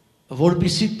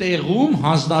 որպիսի տեղում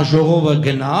հանձնաժողովը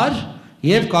գնար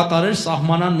եւ կատարեր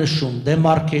սահմանանշում,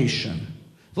 demarcation,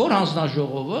 որ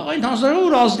հանձնաժողովը, այն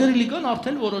հանձնաժողովը, որ ազգերի լիգան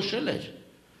արդեն որոշել էր։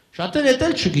 Շատերը դա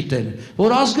չգիտեն,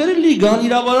 որ ազգերի լիգան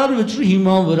իրավարար վճռի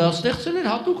հիման վրա ստեղծել էր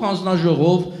հատուկ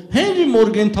հանձնաժողով Հենրի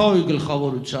Մորգենթաուի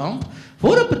գլխավորությամբ,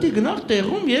 որը պետք է գնար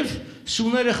տեղում եւ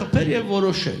սյուները խփեր եւ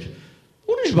որոշեր։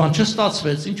 Ուրիշ բան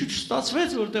չստացվեց, ինչու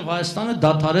չստացվեց, որովհետեւ Հայաստանը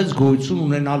դադարեց գոյություն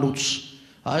ունենալուց։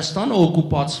 Հայաստանը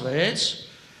օկուպացվեց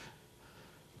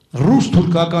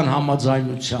ռուս-թուրքական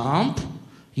համաձայնությամբ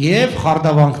եւ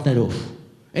խարդավանքներով։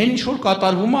 Այն ինչ որ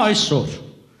կատարվում է այսօր։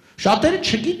 Շատերը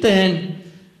չգիտեն,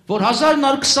 որ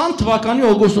 1920 թվականի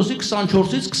օգոստոսի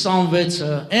 24-ից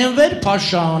 26-ը Էնվեր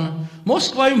Փաշան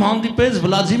Մոսկվայում հանդիպեց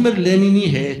Վլադիմիր Լենինի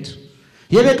հետ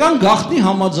եւ եկան գաղտնի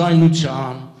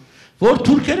համաձայնության, որ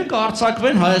թուրքերը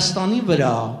կհարձակվեն Հայաստանի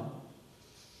վրա։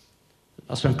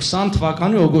 Ասում եմ 20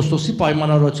 թվականի օգոստոսի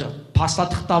պայմանավորությամբ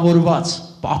փաստաթղթավորված,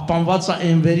 պահպանված է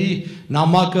Էնվերի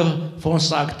նամակը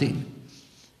Ֆոնսակտին։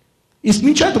 Իսկ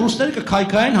մինչ այդ ռուսները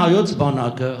կքայքայեն հայոց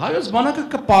բանակը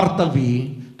կպարտվի,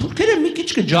 թուրքերը մի քիչ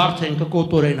կջարդեն,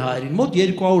 կկոտորեն հայերին, մոտ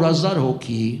 200,000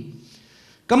 հոգի,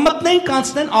 կմտնեն,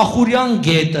 կանցնեն Ախուրյան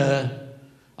գետը,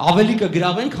 ավելի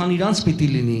կգրավեն, քան իրանց պիտի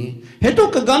լինի, հետո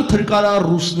կգան թրկարար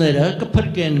ռուսները,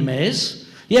 կփրկեն մեզ,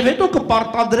 եւ հետո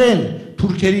կպարտադրեն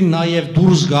թուրքերին նաեւ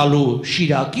դուրս գալու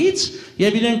Շիրակից,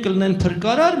 եւ իրենք կլինեն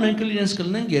թրկարար, մենք իրենց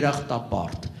կլինենք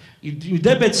երախտապարտ։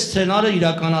 Իդեպ այդ սցենարը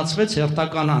իրականացվեց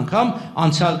հերթական անգամ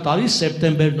անցյալ տարի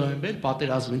սեպտեմբեր-նոյեմբեր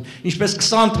պատերազմին, ինչպես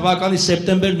 20 թվականի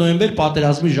սեպտեմբեր-նոյեմբեր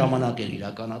պատերազմի ժամանակ էր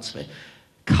իրականացվել։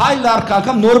 Քայլ առ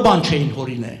անգամ նոր բան չէին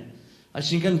հորինել,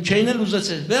 այսինքն չէին էլ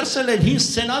ուզեցել, վերցել են հին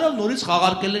սցենարով նորից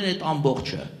խաղարկել են այդ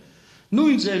ամբողջը։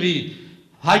 Նույն ձևի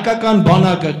հայկական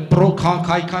բանակը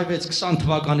քայքայվեց 20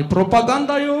 թվականի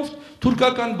պրոպագանդայով,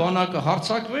 թուրքական բանակը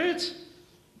հարձակվեց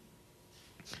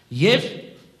եւ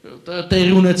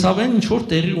տեղի ունեցավ այն, ինչ որ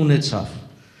տեղի ունեցավ։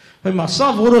 Հիմա սա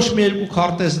որոշ մի երկու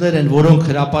քարտեզներ են, որոնք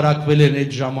հրապարակվել են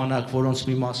այդ ժամանակ, որոնց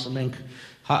մի մասը մենք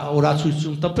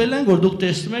օրացույցում տպել են, որ դուք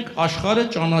տեսնում եք աշխարհը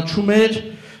ճանաչում էր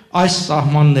այս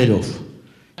սահմաններով։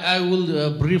 I will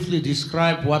briefly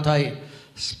describe what I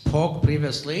spoke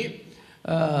previously.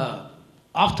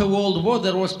 After World War,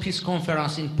 there was peace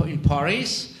conference in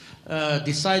Paris,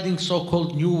 deciding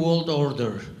so-called New World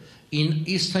Order in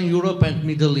Eastern Europe and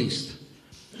Middle East.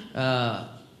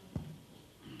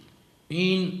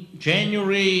 In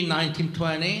January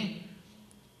 1920,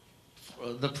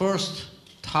 the first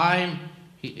time,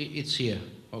 it's here,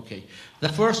 okay. The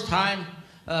first time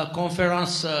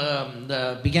conference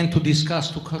began to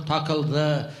discuss to tackle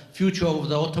the future of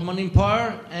the Ottoman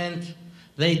Empire, and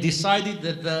they decided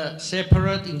that the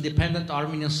separate independent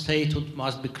Armenian statehood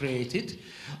must be created.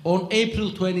 On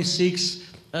April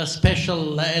 26, a special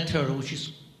letter, which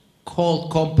is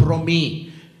called Compromis,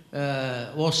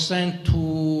 was sent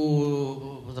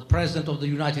to the President of the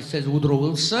United States, Woodrow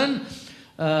Wilson.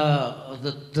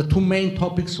 The two main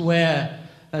topics were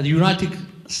the United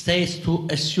States to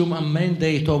assume a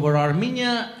mandate over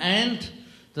Armenia, and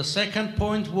the second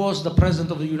point was the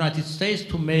President of the United States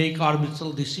to make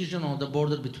arbitral decision on the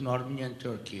border between Armenia and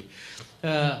Turkey.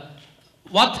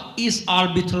 What is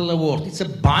arbitral award? It's a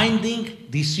binding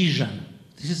decision.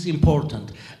 This is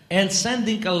important. And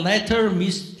sending a letter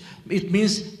means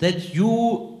that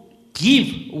you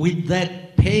give with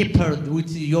that paper,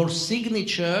 with your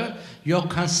signature, your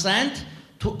consent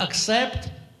to accept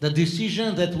the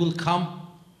decision that will come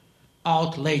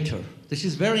out later. This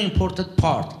is very important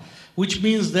part, which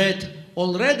means that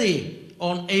already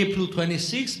on April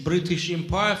 26, British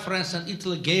Empire, France and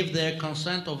Italy gave their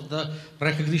consent of the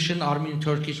recognition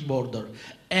Armenian-Turkish border.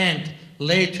 And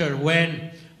later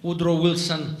when Woodrow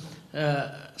Wilson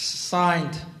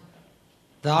signed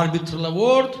the arbitral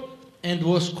award and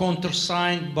was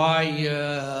countersigned by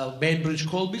Bainbridge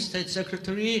Colby, State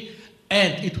Secretary,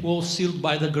 and it was sealed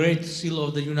by the Great Seal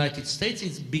of the United States,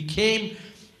 it became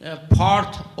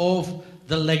part of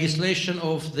the legislation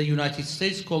of the United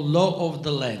States called Law of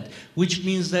the Land, which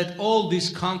means that all these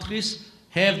countries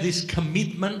have this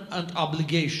commitment and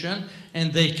obligation,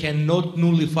 and they cannot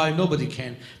nullify, nobody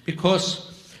can,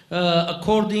 because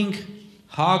according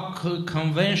Hague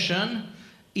Convention,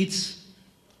 it's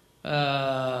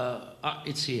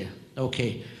here,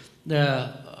 okay.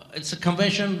 It's a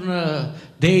convention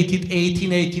dated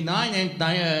 1889 and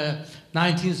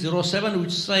 1907,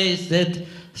 which says that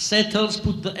settles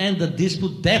put the end of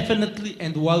dispute definitely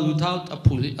and while without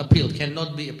appeal,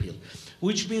 cannot be appealed.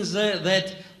 Which means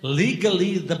that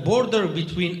legally the border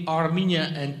between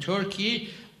Armenia and Turkey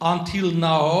until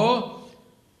now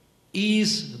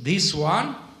is this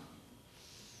one.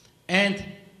 And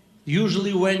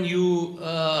usually when you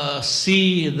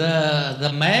see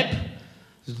the map,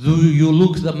 you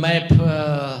look the map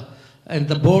and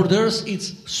the borders,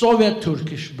 it's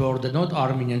Soviet-Turkish border, not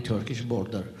Armenian-Turkish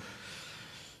border.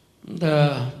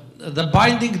 The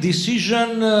binding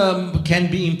decision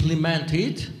can be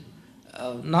implemented.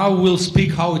 Now we'll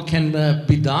speak how it can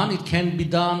be done. It can be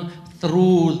done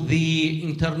through the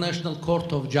International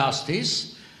Court of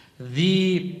Justice.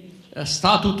 The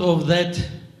statute of that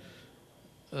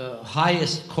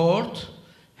highest court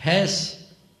has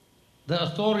the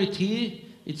authority.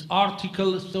 It's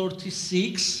Article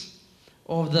 36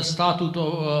 of the Statute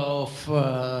of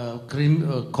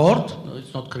Court. No,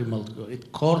 it's not criminal it's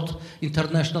court,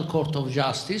 International Court of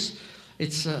Justice.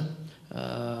 It's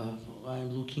I'm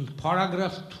looking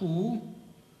paragraph 2.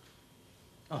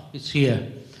 Oh, it's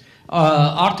here.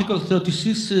 Article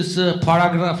 36 is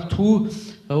paragraph 2,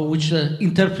 which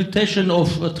interpretation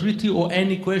of a treaty or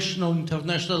any question of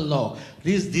international law.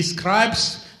 This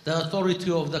describes the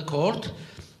authority of the court.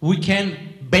 We can,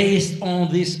 based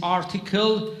on this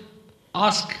article,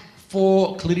 ask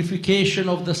for clarification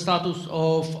of the status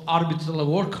of arbitral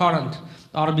award, current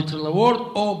arbitral award,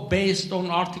 or based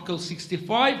on Article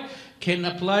 65, can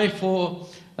apply for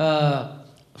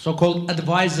so-called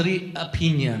advisory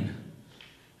opinion.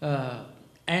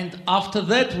 And after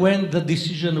that, when the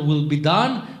decision will be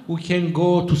done, we can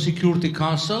go to Security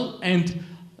Council and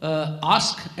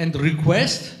ask and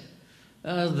request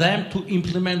them to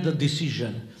implement the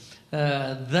decision.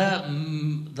 The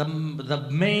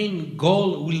main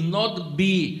goal will not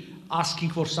be asking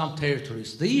for some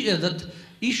territories. The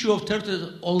issue of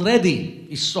territories already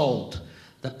is solved.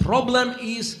 The problem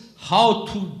is how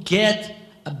to get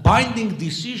a binding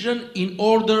decision in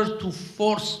order to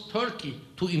force Turkey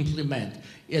to implement.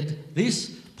 This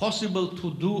is possible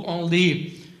to do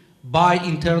only by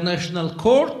international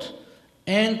court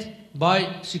and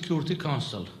by Security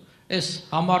Council.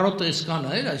 Այս համառոտ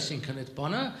էսկանը էր, այսինքն այդ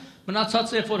բանը,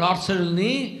 մնացած է որ հարցեր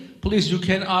լինի, please you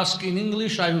can ask in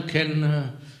English, you can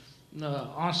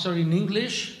answer in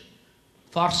English.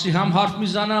 Ֆարսի համ հարց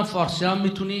միզանա, ֆարսի համ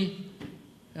միտունի.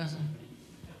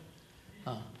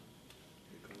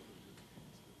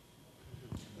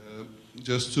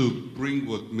 Just to bring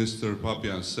what Mr.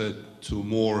 Papyan said to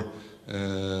more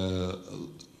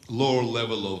lower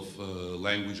level of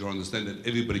language or understand that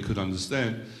everybody could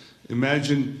understand,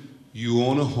 imagine you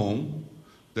own a home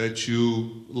that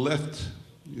you left,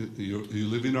 you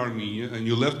live in Armenia, and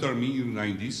you left Armenia in the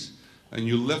 90s, and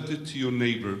you left it to your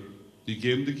neighbor. You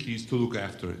gave him the keys to look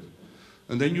after it.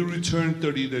 And then you return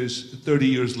 30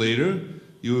 years later,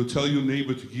 you will tell your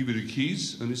neighbor to give you the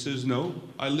keys, and he says, no,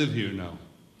 I live here now.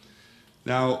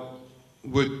 Now,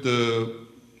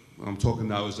 I'm talking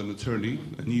now as an attorney,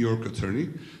 a New York attorney.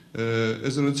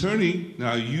 As an attorney,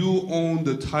 now you own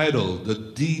the title, the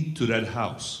deed to that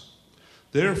house.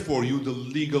 Therefore, you're the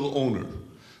legal owner.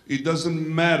 It doesn't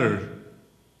matter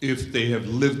if they have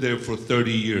lived there for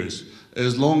 30 years,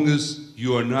 as long as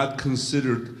you are not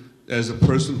considered as a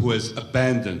person who has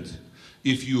abandoned.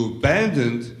 If you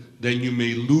abandoned, then you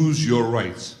may lose your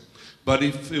rights. But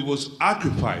if it was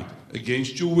occupied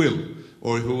against your will,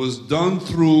 or if it was done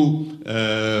through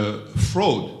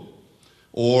fraud,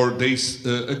 or they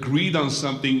agreed on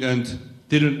something and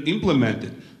didn't implement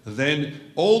it, then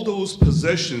all those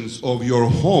possessions of your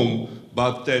home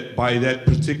by that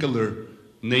particular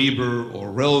neighbor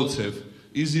or relative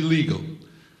is illegal.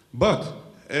 But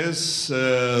as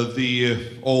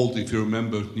the old, if you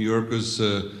remember, New Yorkers,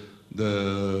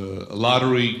 the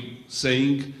lottery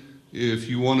saying, if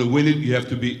you want to win it, you have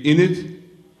to be in it.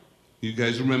 You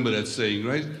guys remember that saying,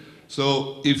 right?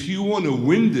 So if you want to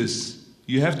win this,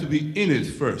 you have to be in it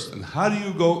first. And how do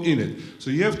you go in it? So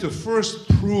you have to first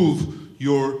prove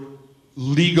your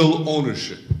legal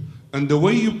ownership. And the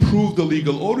way you prove the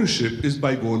legal ownership is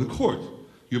by going to court.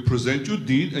 You present your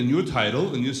deed and your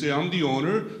title, and you say, I'm the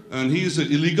owner, and he is an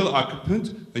illegal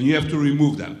occupant, and you have to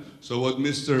remove them. So what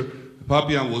Mr.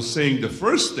 Papyan was saying, the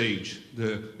first stage,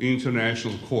 the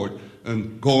international court,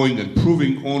 and going and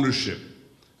proving ownership.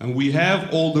 And we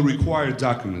have all the required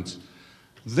documents.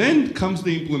 Then comes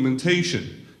the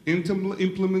implementation.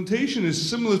 Implementation is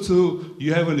similar to,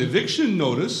 you have an eviction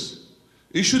notice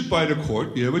issued by the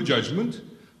court, you have a judgment,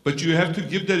 but you have to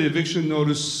give that eviction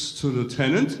notice to the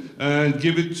tenant and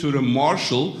give it to the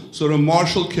marshal so the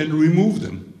marshal can remove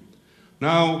them.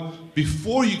 Now,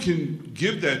 before you can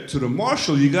give that to the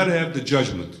marshal, you got to have the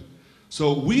judgment.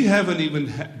 So we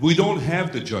don't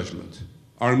have the judgment.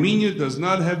 Armenia does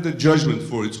not have the judgment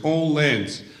for its own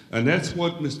lands. And that's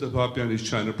what Mr. Papyan is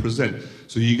trying to present.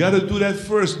 So you got to do that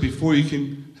first before you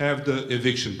can have the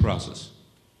eviction process.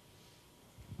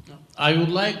 I would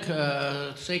like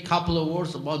to say a couple of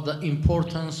words about the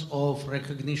importance of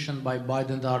recognition by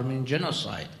Biden the Armenian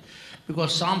genocide.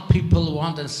 Because some people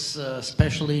want,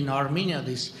 especially in Armenia,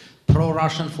 these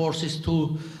pro-Russian forces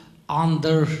to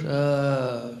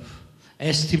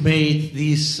underestimate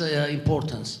this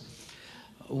importance.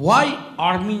 Why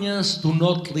Armenians do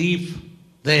not live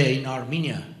there in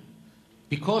Armenia?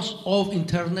 Because of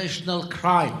international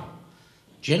crime.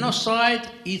 Genocide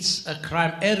is a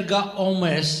crime, erga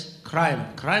omnes,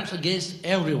 crimes against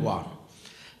everyone,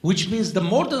 which means the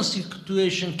modern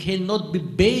situation cannot be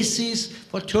basis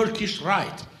for Turkish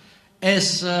right.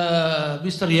 As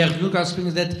Mr. Yevnuk was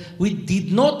speaking, that we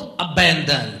did not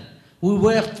abandon, we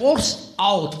were forced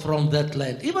out from that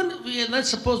land. Even, let's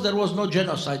suppose there was no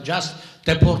genocide, just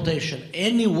deportation.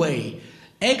 Anyway,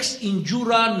 ex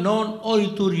injura non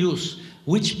oritur ius,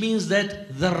 which means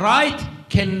that the right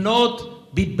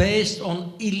cannot be based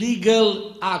on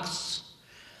illegal acts.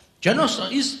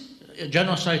 Is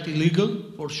genocide illegal?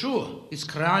 For sure. It's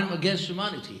crime against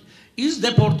humanity. Is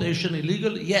deportation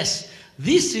illegal? Yes.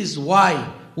 This is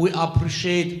why we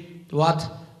appreciate what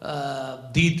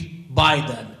did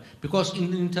Biden. Because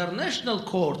in the international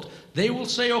court, they will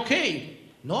say, okay,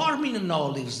 no Armenian now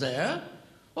lives there.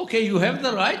 Okay, you have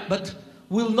the right, but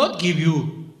we'll not give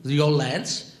you your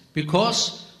lands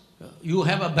because you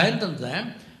have abandoned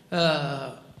them.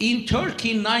 In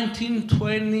Turkey, in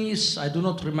 1920s, I do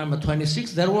not remember,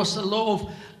 26, there was a law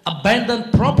of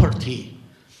abandoned property.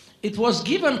 It was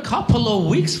given a couple of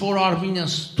weeks for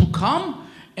Armenians to come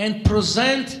and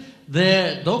present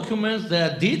their documents,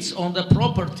 their deeds on the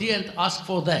property and ask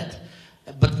for that.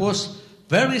 But was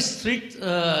very strict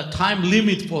time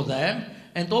limit for them.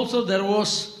 And also there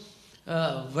was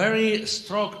very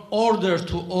strong order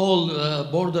to all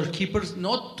border keepers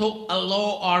not to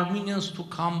allow Armenians to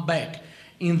come back.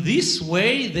 In this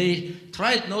way, they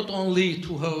tried not only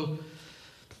to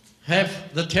have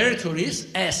the territories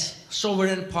as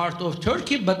sovereign part of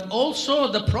Turkey, but also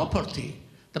the property.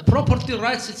 The property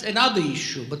rights is another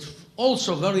issue, but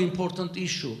also very important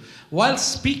issue. While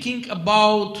speaking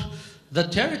about the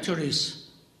territories,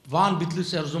 Van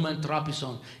Bitlis, Erzurum and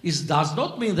Trabzon, it does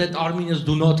not mean that Armenians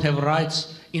do not have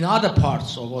rights in other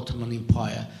parts of Ottoman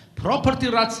Empire. Property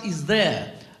rights is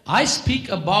there. I speak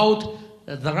about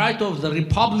the right of the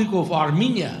Republic of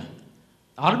Armenia.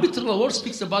 Arbitral law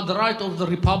speaks about the right of the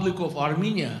Republic of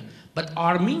Armenia, but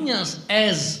Armenians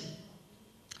as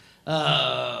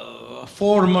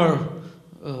former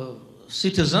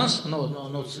citizens,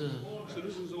 not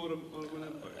Citizens of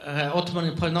Ottoman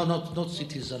Empire, not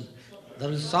citizens. They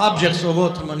were subjects of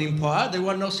Ottoman Empire. They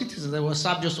were not citizens. They were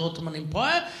subjects of Ottoman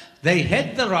Empire. They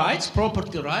had the rights,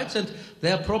 property rights, and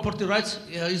their property rights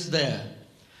is there.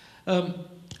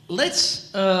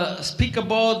 Let's speak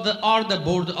about the other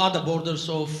borders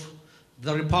of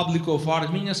the Republic of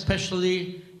Armenia,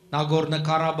 especially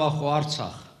Nagorno-Karabakh or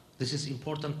Artsakh. This is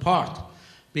important part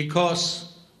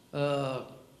because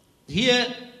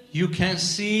here you can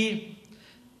see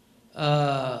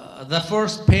the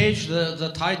first page,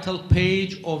 the title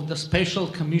page of the Special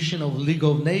Commission of League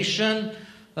of Nations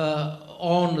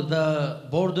on the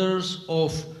borders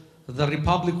of the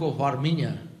Republic of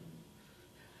Armenia.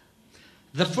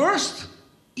 The first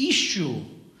issue,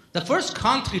 the first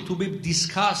country to be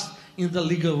discussed in the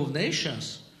League of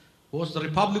Nations was the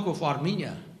Republic of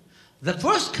Armenia. The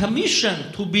first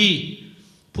commission to be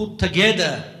put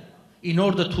together in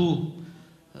order to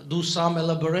do some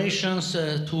elaborations,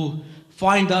 to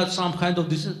find out some kind of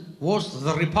this, was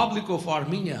the Republic of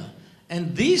Armenia.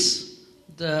 And this,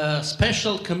 the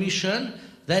special commission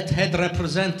that had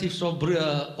representatives of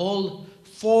all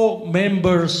 4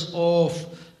 members of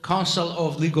Council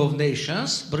of League of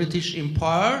Nations, British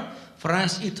Empire,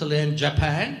 France, Italy, and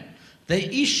Japan, they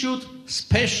issued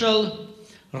special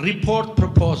report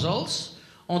proposals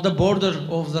on the border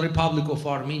of the Republic of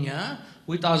Armenia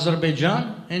with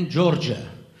Azerbaijan and Georgia.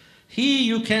 Here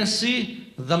you can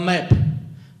see the map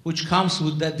which comes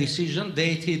with that decision,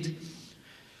 dated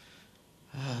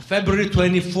February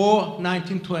 24,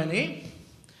 1920.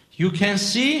 You can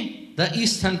see the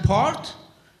eastern part,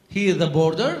 here the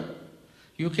border.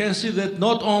 You can see that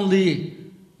not only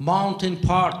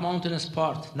mountainous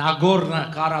part,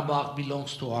 Nagorno-Karabakh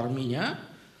belongs to Armenia,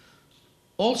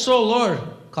 also Lower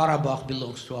Karabakh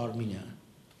belongs to Armenia.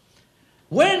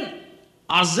 When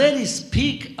Azeris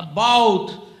speak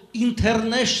about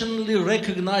internationally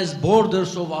recognized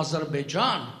borders of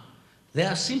Azerbaijan, they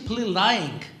are simply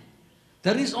lying.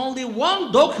 There is only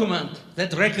one document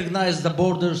that recognizes the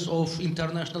borders of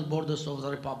international borders of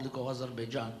the Republic of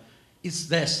Azerbaijan. It's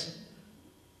this.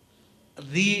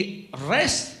 The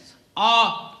rest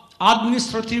are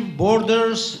administrative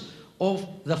borders of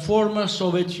the former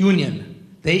Soviet Union.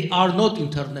 They are not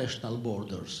international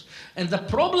borders. And the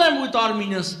problem with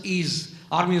Armenians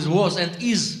was and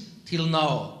is till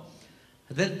now,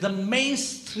 that the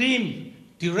mainstream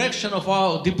direction of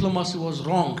our diplomacy was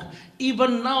wrong.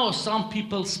 Even now, some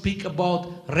people speak about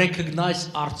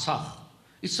recognized Artsakh.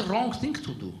 It's a wrong thing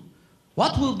to do.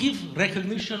 What will give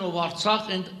recognition of Artsakh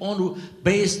and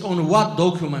based on what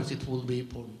documents it will be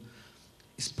important?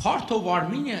 It's part of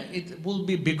Armenia. It will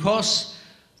be because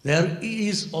there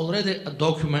is already a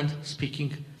document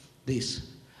speaking this.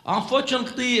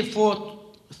 Unfortunately, for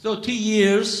 30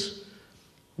 years,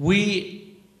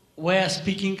 we were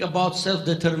speaking about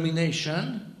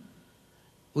self-determination,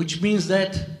 which means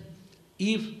that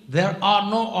if there are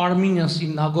no Armenians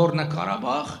in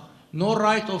Nagorno-Karabakh, no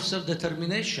right of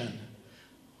self-determination.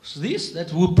 So this,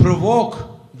 that will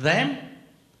provoke them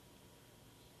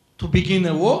to begin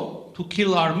a war, to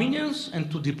kill Armenians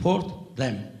and to deport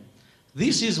them.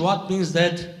 This is what means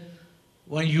that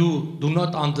when you do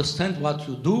not understand what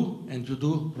you do and you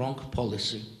do wrong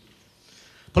policy.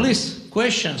 Please,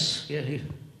 questions? Here.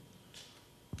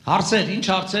 Հարցեր, ինչ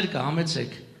հարցեր կա,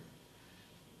 համեցեք։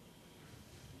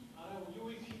 Would you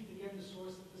repeat again the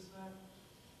source of this map?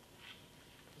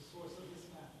 The source of this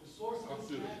map. The source of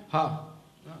this map?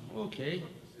 Okay.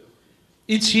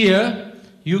 It's here.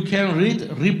 You can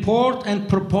read report and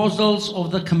proposals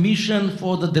of the Commission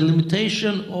for the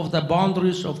delimitation of the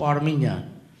boundaries of Armenia.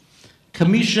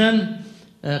 Commission,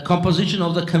 composition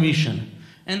of the Commission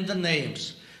and the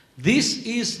names. This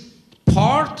is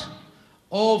part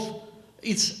of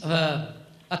its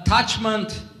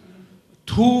attachment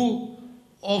 2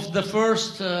 of the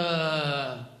first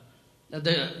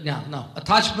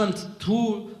attachment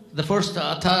 2, the first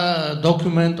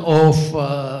document of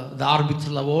the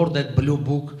arbitral award, that blue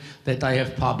book that I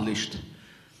have published.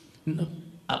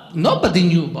 Nobody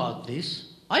knew about this.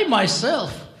 I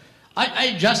myself,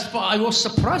 I was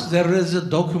surprised there is a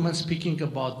document speaking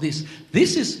about this.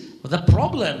 This is the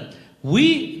problem.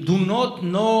 We do not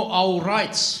know our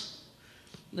rights.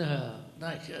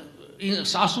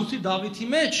 Սասունցի Դավիթի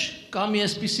մեջ կամ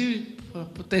այսպիսի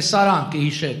տեսարան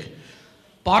կհիշեք։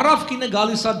 Պարավ կինը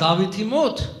գալիս է Դավիթի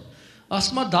մոտ,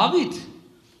 ասում է Դավիթ,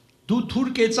 դու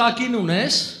թուրք էծակին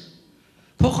ունես,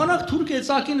 փոխանակ թուրք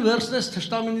էծակին վերցնես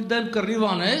թշնամինի դեմ կռիվ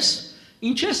անես,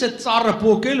 ինչ ես այդ ծառը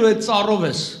պոկել ու այդ ծառով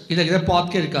ես, գիտեք, դե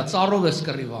պատկեր կա, ծառով ես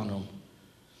կռիվ անում։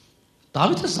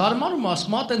 Դավիթը զարմանում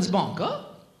ասում է, տենց բան կա,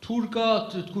 թուրքա,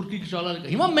 քուրկիկ ճալալի կա։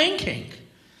 Հիմա մենք ենք։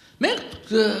 Մենք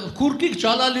քուրկիկ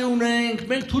ճալալի ունենք,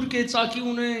 մենք թուրք էծակի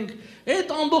ունենք, այդ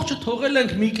ամբողջը թողել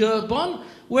ենք մի բան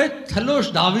ու այդ հլոշ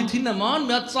Դավիթի նման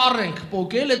մի հատ ծառ ենք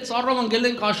պոկել, այդ ծառով ընկել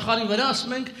ենք աշխարհի վրա,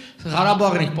 ասում ենք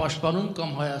Ղարաբաղն ենք պաշտպանում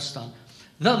կամ Հայաստան։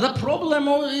 The problem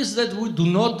is that we do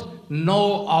not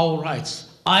know our rights.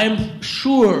 I am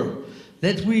sure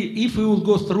that if we will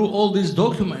go through all these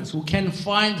documents, we can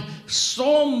find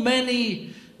so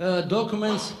many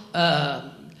documents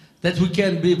that we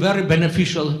can be very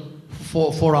beneficial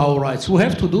for our rights. We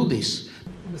have to do this.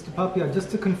 Mr. Papia,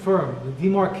 just to confirm, the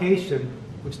demarcation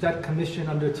which that commission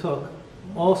undertook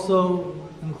also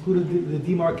included the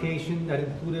demarcation that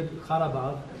included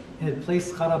Karabakh, and it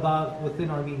placed Karabakh within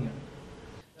Armenia.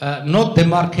 Not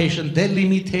demarcation,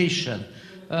 delimitation.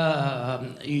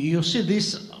 You see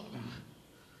this?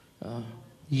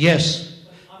 Yes.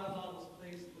 Karabakh was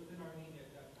placed within Armenia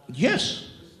at that time. Yes.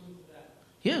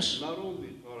 Yes. Not only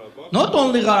Karabakh. Not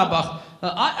only Karabakh.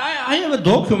 I have a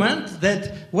document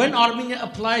that when Armenia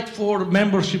applied for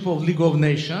membership of League of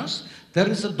Nations, there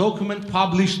is a document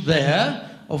published there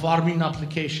of Armenian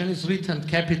application. It's written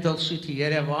capital city,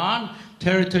 Yerevan,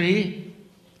 territory.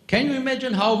 Can you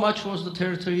imagine how much was the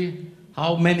territory?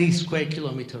 How many square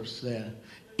kilometers there?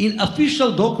 In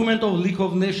official document of League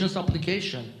of Nations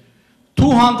application,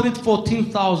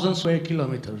 214,000 square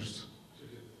kilometers.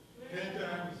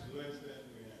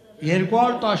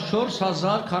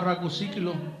 214,000 քառակուսի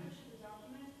կիլո.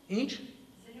 Ինչ?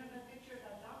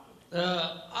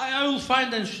 I will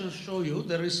find and show you.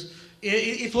 There is.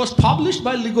 It was published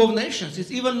by League of Nations.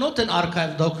 It's even not an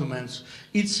archive document.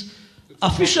 It's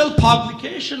official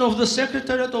publication of the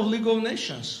Secretariat of League of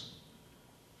Nations,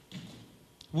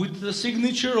 with the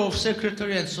signature of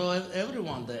Secretary and so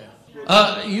everyone there.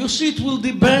 You see, it will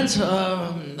depend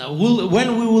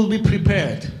when we will be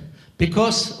prepared,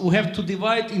 because we have to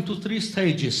divide into 3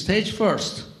 stages. Stage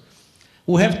first,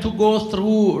 we have to go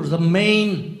through the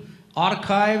main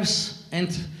archives and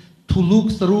to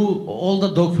look through all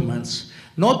the documents,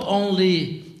 not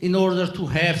only in order to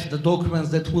have the documents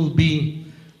that will be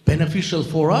beneficial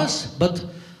for us, but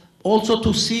also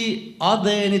to see are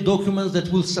there any documents that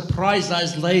will surprise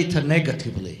us later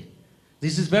negatively.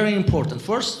 This is very important.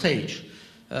 First stage,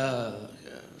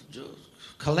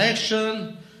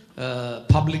 collection,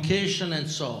 publication, and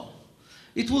so on.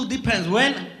 It will depend.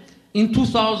 When in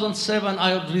 2007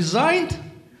 I resigned,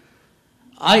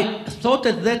 I thought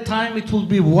at that time it will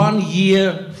be 1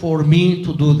 year for me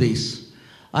to do this.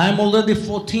 I am already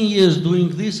 14 years doing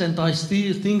this, and I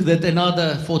still think that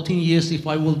another 14 years, if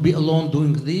I will be alone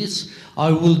doing this,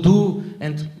 I will do,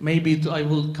 and maybe I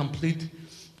will complete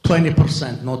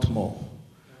 20%, not more.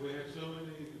 We have so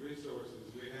many resources.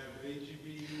 We have AGB,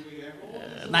 we have all.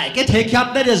 Նայեք, այդ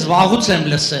հեքիաթները զվաղուց եմ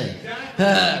լսել։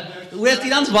 Ու այդ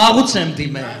իրանց վաղուց եմ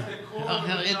դիմել։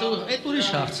 Այդ ուրիշ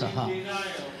հարց է, հա։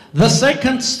 The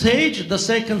second stage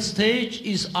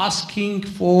is asking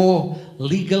for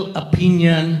legal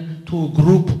opinion to a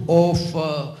group of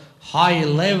high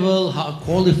level,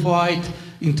 qualified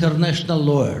international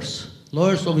lawyers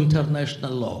of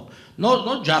international law.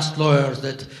 Not just lawyers,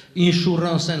 that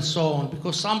insurance and so on,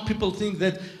 because some people think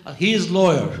that he is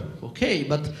lawyer, okay,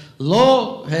 but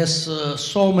law has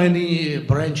so many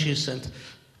branches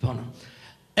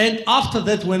and after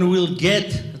that, when we'll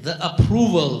get the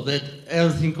approval that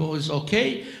everything is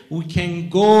okay, we can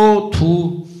go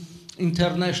to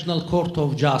International Court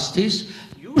of Justice.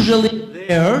 Usually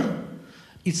there,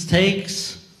 it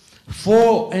takes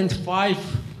 4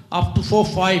 or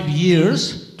 5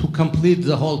 years to complete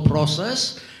the whole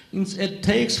process. It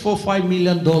takes $4 or $5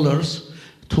 million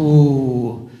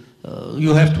to,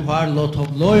 you have to hire a lot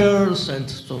of lawyers, and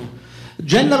so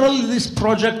generally this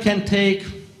project can take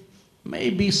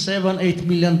maybe $7 or $8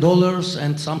 million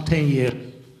and some 10 years.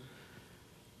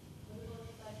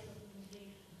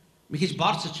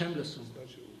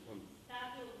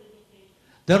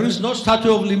 There is no statute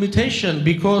of limitation,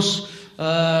 because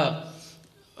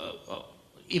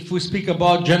if we speak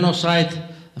about genocide,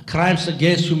 crimes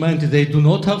against humanity, they do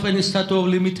not have any statute of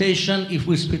limitation. If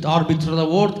we speak arbitral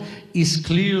award, it's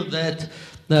clear that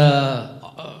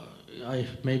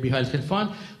maybe I can find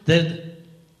that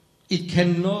it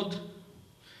cannot.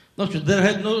 There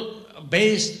had no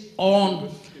based on.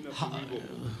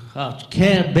 I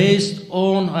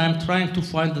am trying to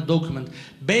find the document.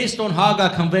 Based on Haga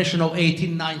Convention of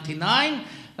 1899,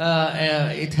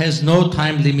 it has no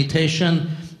time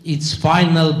limitation. It's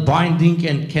final, binding,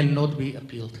 and cannot be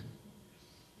appealed.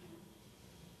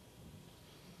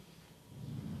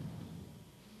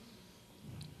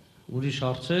 Ուրիշ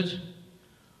հարցեր?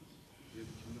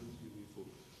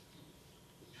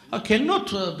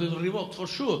 Cannot be revoked for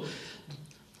sure.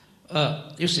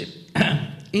 You see,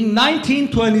 in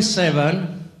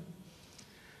 1927,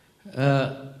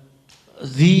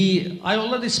 I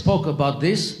already spoke about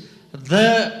this,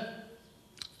 the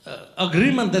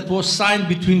agreement that was signed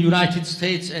between United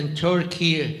States and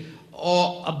Turkey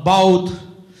about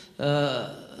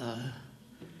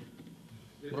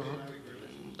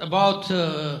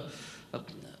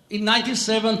in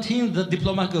 1917, the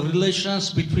diplomatic relations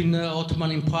between the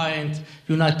Ottoman Empire and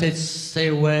United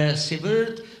States were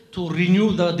severed, to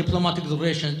renew the diplomatic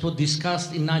relations. It was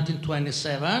discussed in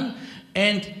 1927,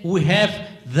 and we have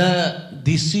the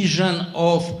decision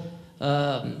of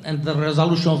and the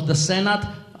resolution of the Senate.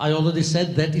 I already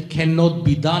said that it cannot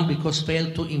be done because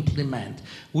failed to implement,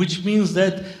 which means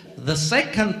that the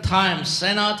second time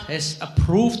Senate has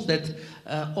approved that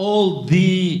all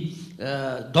the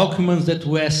documents that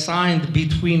were signed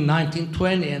between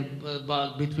 1920 and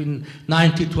between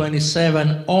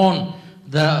 1927 on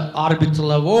the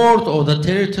arbitral award or the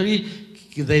territory,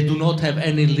 they do not have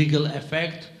any legal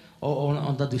effect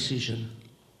on the decision.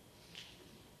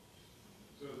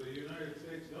 So the United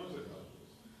States knows about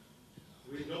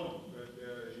this. We don't, but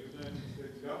the United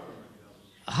States government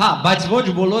knows. Բայց ոչ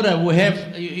բոլորը we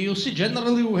have, you see,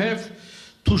 generally we have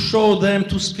to show them,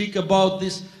 to speak about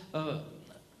this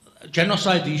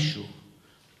genocide issue.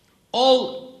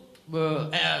 All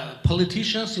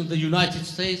politicians in the United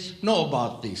States know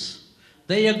about this.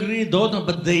 They agree, don't know,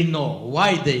 but they know.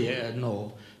 Why they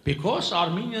know? Because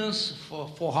Armenians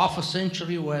for half a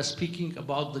century were speaking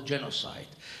about the genocide.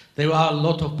 There were a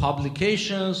lot of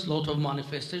publications, a lot of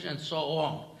manifestations, and so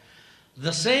on.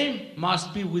 The same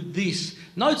must be with this.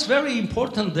 Now it's very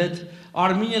important that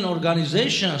Armenian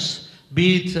organizations,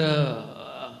 be it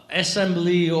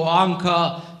Assembly or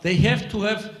ANCA, they have to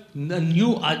have a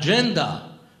new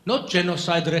agenda, not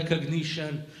genocide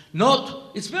recognition,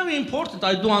 it's very important,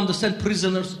 I do understand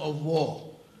prisoners of war.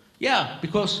 Yeah,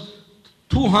 because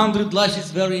 200 lives is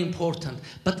very important,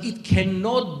 but it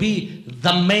cannot be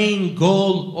the main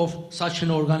goal of such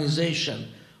an organization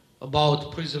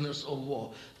about prisoners of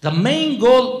war. The main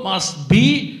goal must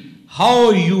be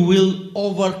how you will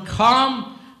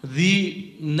overcome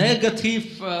the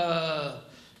negative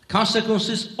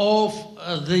consequences of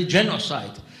the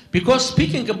genocide. Because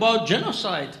speaking about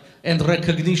genocide and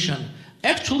recognition,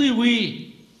 actually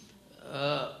we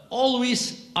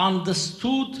always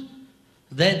understood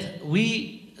that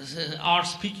we are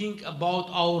speaking about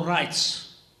our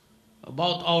rights.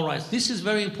 About our rights. This is a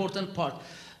very important part.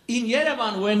 In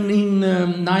Yerevan, when in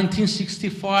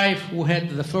 1965 we had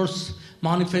the first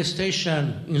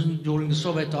manifestation during the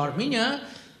Soviet Armenia,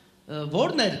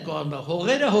 Որներ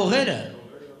հողերը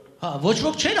ոչ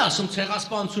ոք չէր ասում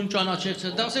ցեղասպանություն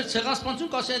ճանաչեցել, դա ասեր ցեղասպանություն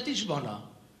կասեն ինչ բան է,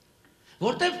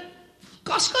 որտեվ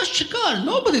կասկած չկար,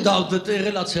 nobody doubted that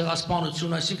եղել է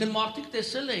ցեղասպանություն, այսինքն մարդիկ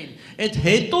տեսել էին, այդ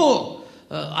հետո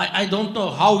I don't know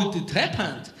how it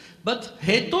happened, but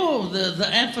հետո the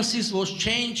emphasis was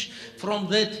changed from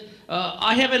that.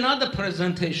 I have another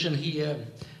presentation here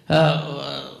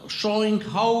showing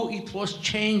how it was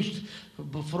changed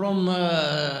from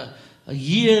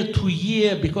year to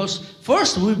year, because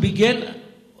first we began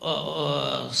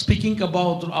speaking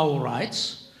about our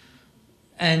rights,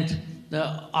 and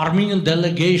the Armenian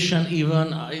delegation,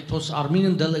 even it was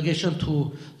Armenian delegation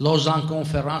to Lausanne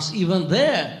Conference, even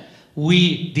there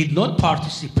we did not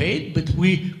participate, but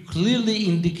we clearly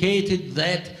indicated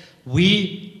that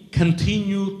we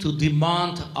continue to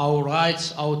demand our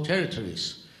rights, our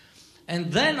territories.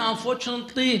 And then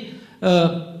unfortunately,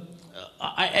 in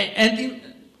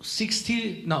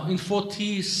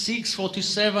 46,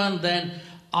 47, then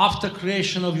after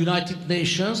creation of United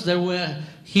Nations, there were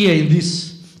here in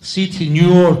this city, New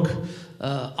York,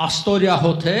 Astoria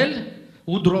Hotel,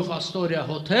 Woodruff Astoria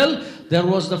Hotel. There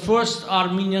was the first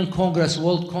Armenian Congress,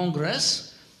 World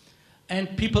Congress,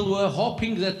 and people were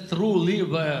hoping that through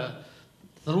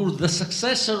the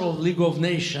successor of League of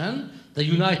Nations, the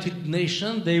United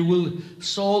Nations, they will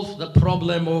solve the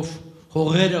problem of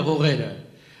Hogere.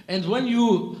 And when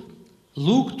you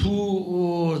look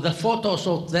to the photos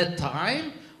of that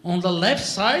time, on the left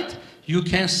side, you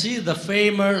can see the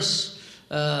famous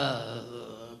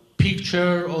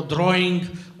picture or drawing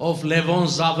of Levon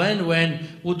Zaven when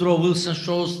Woodrow Wilson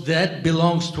shows that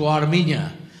belongs to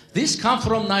Armenia. This comes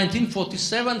from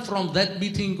 1947, from that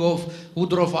meeting of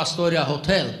Woodruff Astoria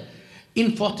Hotel.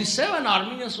 In 47,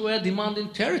 Armenians were demanding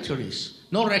territories,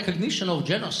 no recognition of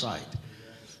genocide.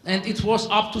 And it was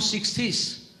up to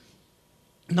 60s.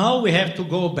 Now we have to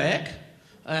go back.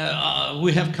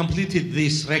 We have completed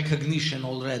this recognition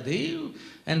already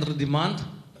and demand.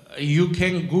 You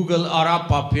can Google Aρα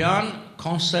Պապյան,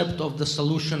 concept of the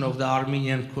solution of the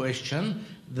Armenian question.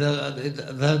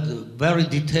 The very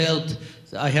detailed,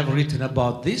 I have written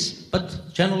about this,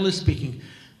 but generally speaking,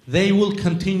 they will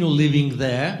continue living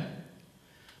there,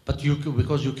 but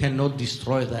because you cannot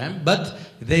destroy them, but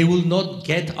they will not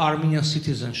get Armenian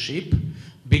citizenship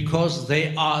because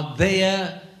they are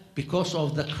there because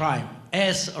of the crime.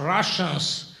 As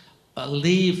Russians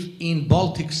live in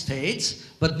Baltic states,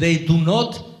 but they do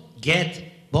not get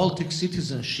Baltic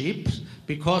citizenship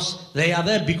because they are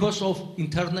there because of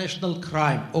international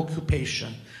crime,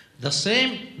 occupation. The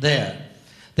same there.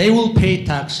 They will pay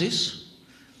taxes.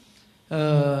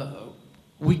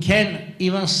 We can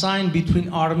even sign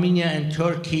between Armenia and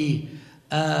Turkey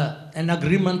an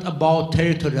agreement about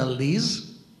territorial lease.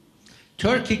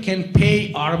 Turkey can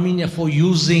pay Armenia for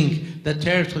using the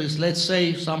territories, let's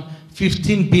say some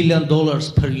 $15 billion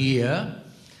per year.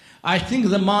 I think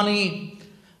the money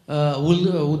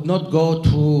would not go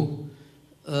to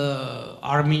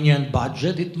Armenian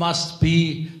budget. It must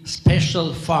be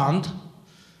special fund,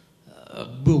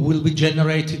 will be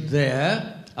generated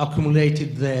there,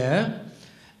 accumulated there,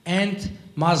 and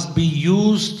must be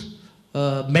used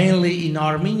mainly in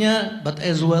Armenia, but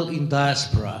as well in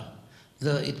diaspora.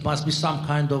 It must be some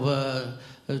kind of a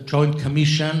joint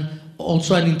commission,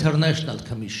 also an international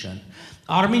commission.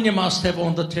 Armenia must have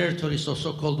on the territories of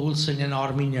so-called Wilsonian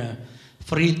Armenia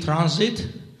free transit,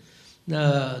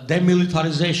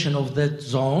 demilitarization of that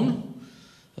zone.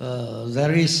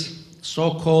 There is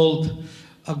so-called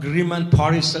agreement,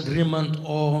 Paris Agreement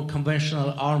on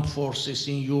conventional armed forces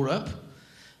in Europe,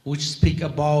 which speak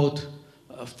about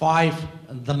 5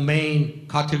 the main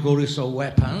categories of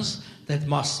weapons that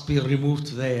must be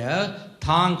removed there: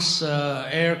 tanks,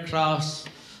 aircrafts,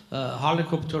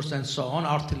 helicopters, and so on,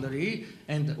 artillery.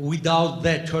 And without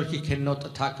that, Turkey cannot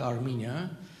attack Armenia.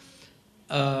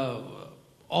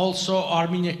 Also,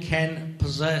 Armenia can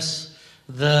possess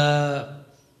the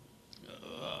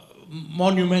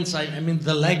monuments, I mean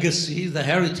the legacy, the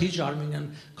heritage,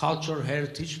 Armenian culture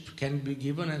heritage can be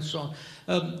given, and so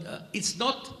on. It's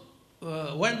not,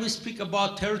 when we speak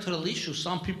about territorial issues,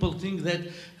 some people think that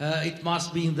it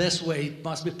must be in this way, it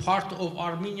must be part of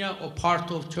Armenia or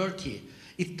part of Turkey.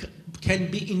 It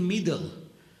can be in middle.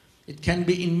 It can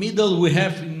be in middle. We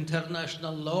have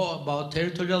international law about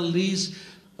territorial lease,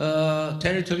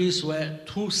 territories where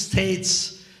 2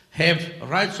 states have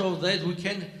rights of that. We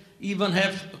can even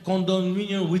have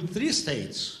condominium with 3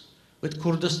 states, with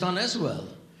Kurdistan as well,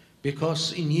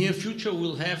 because in near future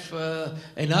we'll have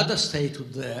another state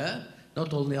there,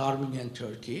 not only Armenia and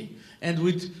Turkey. And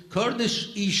with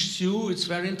Kurdish issue, it's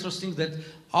very interesting that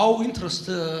our interest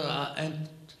and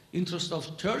interest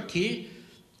of Turkey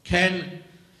can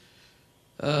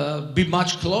be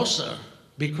much closer,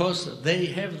 because they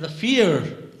have the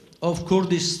fear of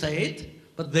Kurdish state,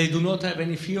 but they do not have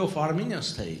any fear of Armenian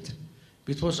state,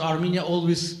 because Armenia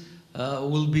always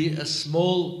will be a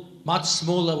small, much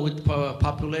smaller with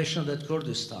population than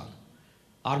Kurdistan.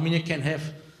 Armenia can have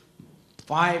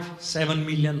 5-7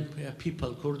 million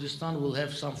people. Kurdistan will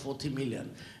have some 40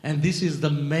 million. And this is the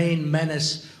main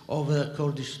menace of the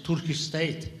Turkish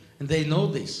state. And they know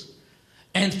this.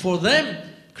 And for them,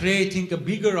 creating a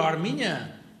bigger Armenia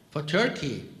for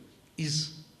Turkey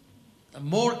is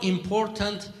more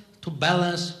important to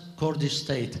balance Kurdish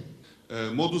state.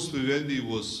 Modus vivendi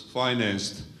was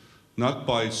financed not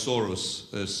by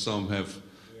Soros, as some have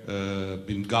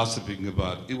been gossiping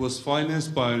about. It was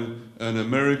financed by an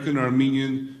American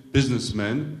Armenian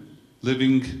businessman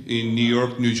living in New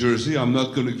York, New Jersey. I'm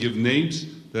not going to give names.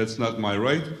 That's not my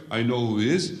right. I know who he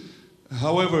is.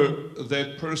 However,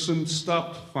 that person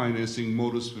stopped financing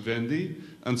modus vivendi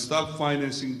and stopped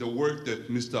financing the work that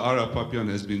Mr. Aρα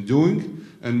Պապյանի has been doing.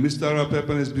 And Mr. Aրա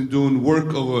Պապյանի has been doing work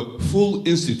of a full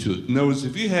institute. In other words,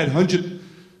 if you had 100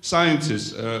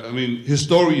 scientists,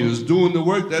 historians doing the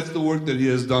work, that's the work that he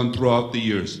has done throughout the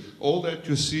years. All that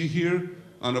you see here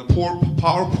on a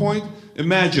PowerPoint,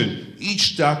 imagine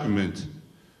each document,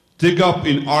 dig up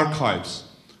in archives,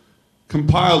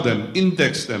 compile them,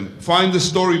 index them, find the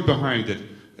story behind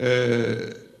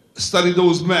it, study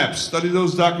those maps, study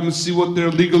those documents, see what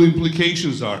their legal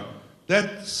implications are.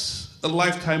 That's a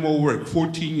lifetime of work,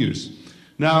 14 years.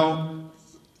 Now,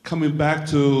 coming back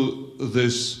to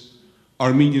this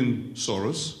Armenian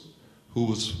Soros, who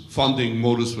was funding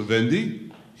modus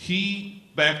vivendi, he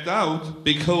backed out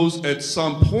because at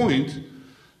some point,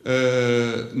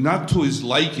 not to his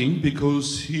liking,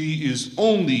 because he is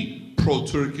only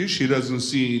pro-Turkish, he doesn't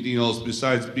see anything else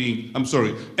besides being,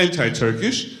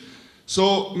 anti-Turkish.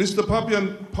 So Mr.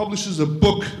 Papyan publishes a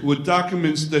book with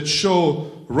documents that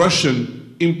show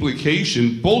Russian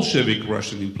implication, Bolshevik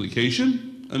Russian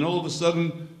implication, and all of a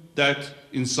sudden that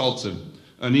insults him.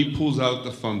 And he pulls out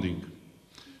the funding.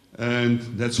 And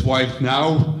that's why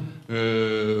now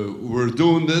we're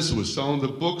doing this, we're selling the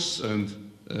books and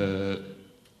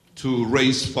to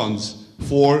raise funds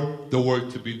for the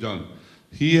work to be done.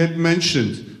 He had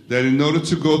mentioned that in order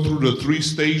to go through the 3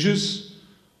 stages,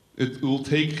 it will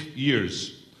take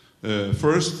years.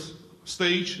 First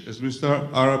stage, as Mr.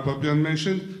 Aρα Պապյանի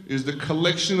mentioned, is the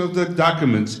collection of the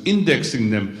documents, indexing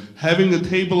them, having a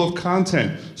table of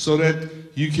content so that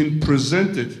you can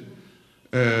present it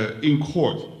in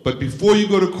court. But before you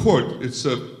go to court, it's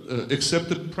a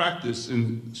accepted practice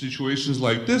in situations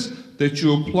like this that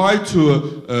you apply to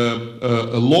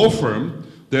a law firm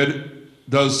that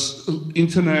does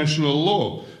international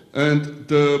law. And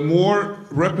the more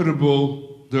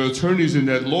reputable the attorneys in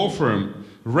that law firm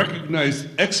recognize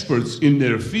experts in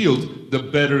their field, the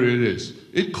better it is.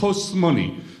 It costs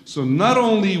money. So not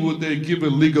only would they give a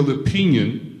legal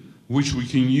opinion, which we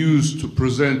can use to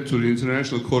present to the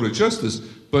International Court of Justice,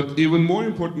 but even more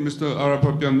important, Mr. Aρα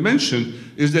Պապյանի mentioned,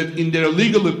 is that in their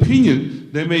legal opinion,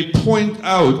 they may point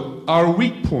out our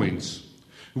weak points,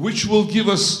 which will give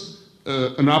us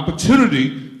an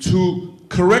opportunity to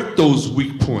correct those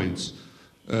weak points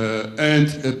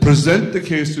and present the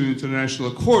case to the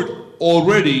International Court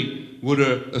already with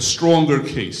a stronger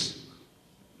case.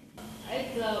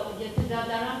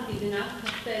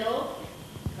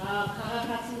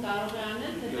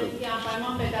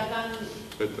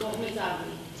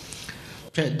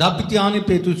 Դա պիտի անի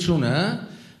պետությունը,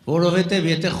 որովհետև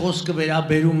եթե խոսքը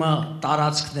վերաբերում է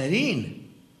տարածքներին,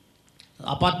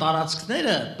 ապա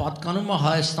տարածքները պատկանում է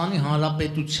Հայաստանի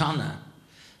Հանրապետությանը,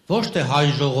 ոչ թե հայ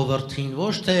ժողովրդին,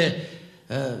 ոչ թե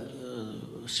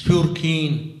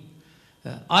սփյուռքին,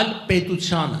 այլ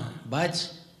պետությանը, բայց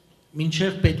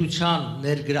մինչև պետության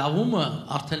ներգրավումը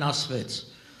արդեն ասվեց,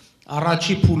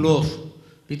 առաջի փուլով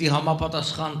պիտի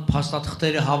համապատասխան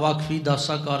փաստաթղթերը հավաքվի,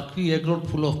 դասակարգվի, երկրորդ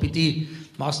փուլով պիտի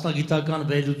մասնագիտական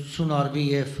վերլուծություն արվի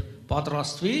եւ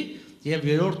պատրաստվի, եւ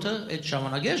երրորդը այդ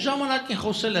ժամանակ։ Ես ժամանակին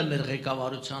խոսել եմ մեր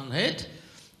ղեկավարության հետ,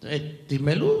 այդ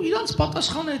դիմելու իրանց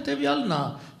պատասխանը հետեւյալն է։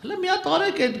 Հələ մի հատ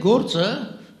արեք այդ գործը,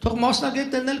 թող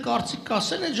մասնագետներն էլ կարծիք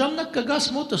կասեն, այդ ժամանակ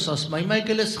կգաս մոտս ասում, հիմա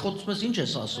եկել ես խոսում ես, ինչ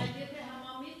ես ասում։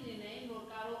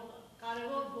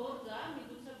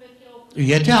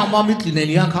 Եթե համամիտ լինեն,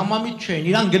 իրանք համամիտ չեն,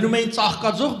 իրանք գնում էին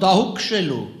ծաղկաձող դահուկ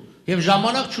քշելու եւ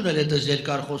ժամանակ չուներ այդպես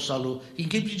երկար խոսալու,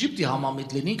 ինքը պիտի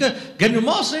համամիտ լինի, ինքը գնում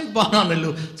է ասենք բան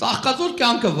անելու, ծաղկաձոր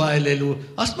կյանքը վայելելու,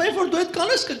 ասում եմ որ դու այդ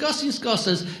կանես կգաս ինձ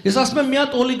կասես, ես ասում եմ մի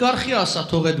հատ օլիգարխի ասա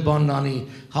թող այդ բանն անի,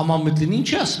 համամիտ լինի,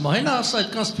 ինչի ասում է, հենա ասա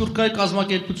այդքան սփյուռքայի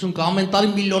կազմակերպություն կա, ամեն տարի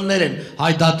միլիոններ են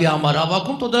հայդատի համար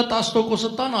հավաքում, թող դրա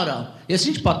 10%-ը տան արա, ես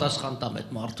ինչ պատասխան տամ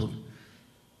այդ մարդուն։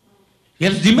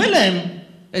 Ես դիմել եմ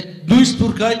այդ նույն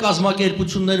սփյուռքայի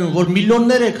կազմակերպություններում, որ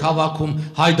միլիոններ եք հավաքում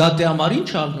հայդատի համար, ինչ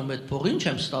ալնում այդ փողը, ինչ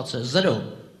եմ ստացել, 0։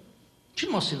 Չի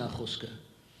մասին է խոսքը։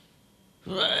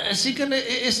 Այսինքն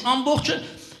այս ամբողջը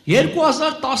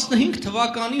 2015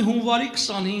 թվականի հունվարի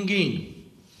 25-ին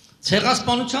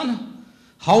ցեղասպանության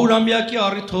 100-ամյակի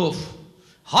առիթով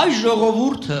հայ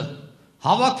ժողովուրդը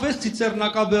հավաքվեց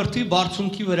Ծիծեռնակաբերդի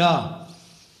բարձունքի վրա,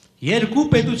 2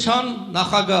 պետության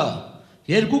նախագահ,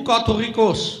 2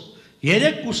 կաթողիկոս,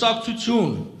 3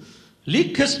 կուսակցություն,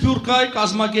 լիքը սփյուռքայի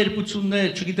կազմակերպություններ,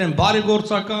 չգիտեմ,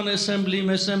 բարեգործական ասեմբլի,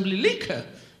 լիքը,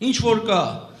 ինչ որ կա,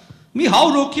 մի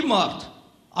 100 հոգի մարդ,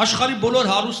 աշխարհի բոլոր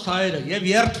հարուստ հայերը եւ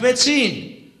երթվեցին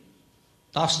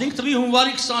 15 թվականի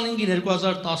հունվարի 25-ին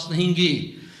 2015-ի,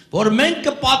 որ մենք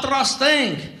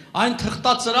կպատրաստենք այն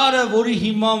թղթածրարը, որի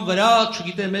հիման վրա,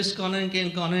 չգիտեմ, այս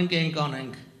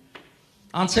կանենք,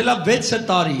 անցելա 6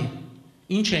 տարի,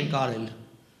 ինչ ենք արել,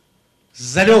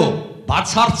 0,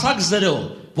 բացարձակ 0,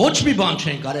 ոչ մի բան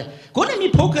չենք արել, գոնե մի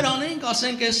փոքր անենք,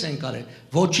 ասենք էս ենք արել,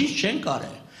 ոչինչ չենք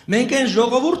արել, մենք այն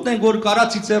ժողովուրդն ենք, որ կարա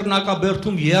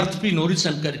Ծիծեռնակաբերդում երթվի, նորից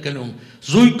եմ կրկնում,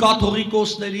 զույգ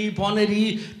կաթողիկոսների, բաների,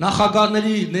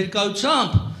 նախագահների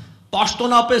ներկայությամբ,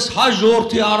 պաշտոնապես հայ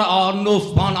ժողովրդի անունով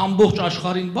բան ամբողջ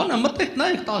աշխարհին բանը, մտեք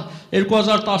նայեք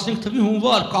 2015 թվականի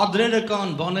հունվար, կադրերը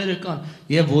կան, բաները կան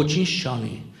եւ ոչինչ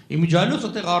չանի։ Իմիջիայլոց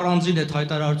այդտեղ առանձին այդ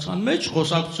հայտարարության մեջ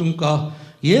խոսակցություն կա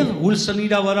եւ Ուիլսոնի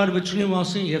իրավարար վճռի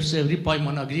մասին եւ Սևրի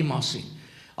պայմանագրի մասին։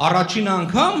 Առաջին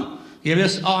անգամ եւ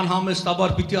ես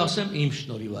անհամեստաբար պիտի ասեմ իմ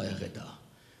շնորհիվ ա եղել դա։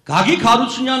 Գագիկ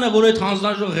Հարությունյանը, որ այդ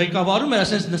հանձնաժողով ղեկավարում էր,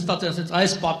 ասենց նստած է, ասենց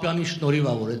այս Պապյանի շնորհիվ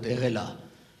ա, որ այդ եղել ա։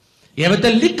 Եվ այդ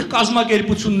լիք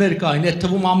կազմակերպություններ կային, այդ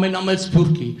թվում ամենամեծ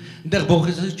սփյուռքի։ Այնտեղ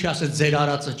բողոքեցի չի ասած ձեր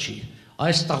արածը չի,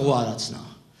 այս տաղու արածն է։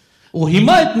 Ու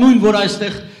հիմա այդ նույն որ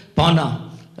այստեղ բանա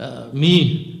մի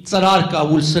ծրար կա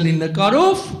Ուիլսոնի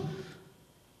նկարով,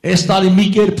 այս տարի մի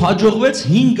կերպ հաջողվեց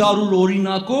 500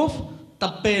 օրինակով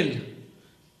տպել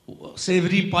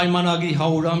Սևրի պայմանագրի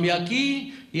 100-ամյակի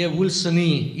եւ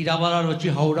Ուիլսոնի իրավարար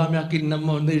վճռի 100-ամյակի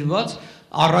նվիրված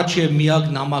առաջ եւ միակ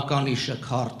նամականիշը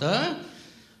քարտը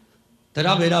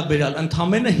դրա վերաբերյալ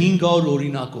ընդամենը 500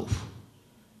 օրինակով։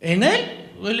 Էն էլ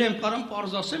ելի եմ կարամ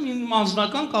պարզ ասեմ իմ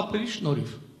անձնական կապերի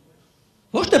շնորհիվ։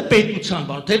 Ոչ թե պետության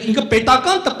բան, թե ինքը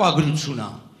պետական տպագրություն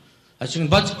է։ Այսինքն,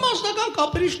 բայց իմ անձնական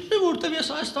կապերի շնորհիվ, որտեղ ես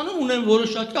Հայաստանում ունեմ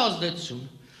որոշակի ազդեցություն։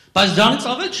 Բայց դրանից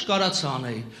ավել չկարացա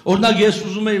անեի։ Օրինակ ես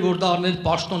ուզում էի, որ դա առներ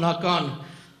պաշտոնական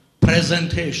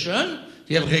presentation,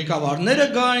 եւ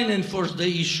ղեկավարները գային, enforce the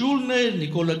issue-ներ,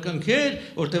 Նիկոլը կնքեր,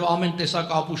 որտեղ ամեն տեսակ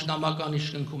ապուշնամական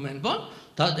իշխ կնքում են, բան,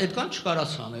 դա այդքան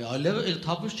չկարացան է, այլև էլ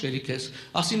թափուշ չերի քեզ։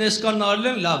 Ասին այսքան նարել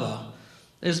են լավ է։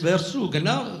 Այս վերցրու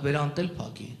գնա վերանտել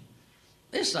փակի։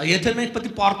 Էսա, եթե մենք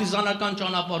պետք է պարտիզանական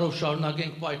ճանապարհով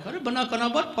շարունակենք պայքարը,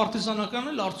 բնականաբար պարտիզանական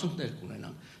էլ արդյունքներ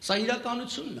կունենան։ Սա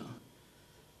իրականությունն է։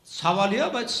 Ցավալի է,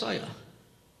 բայց սա է։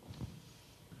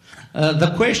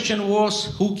 The question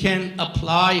was who can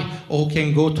apply or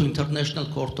can go to International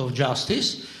Court of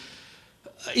Justice.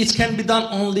 It can be done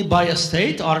only by a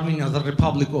state, Armenia, the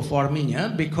Republic of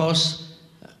Armenia, because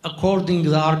according to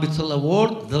the arbitral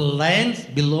award, the land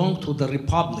belongs to the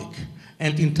Republic,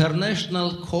 and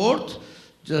International Court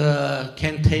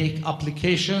can take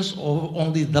applications of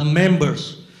only the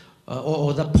members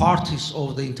or the parties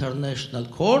of the International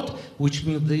Court, which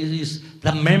means these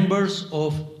the members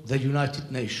of the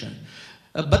United Nations.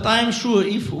 But I am sure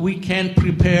if we can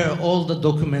prepare all the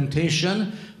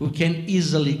documentation, we can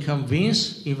easily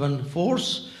convince, even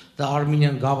force, the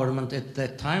Armenian government at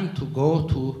that time to go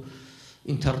to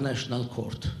International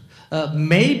Court.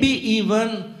 Maybe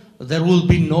even there will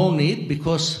be no need,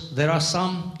 because there are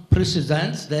some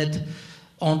precedents that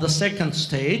on the second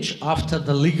stage, after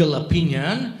the legal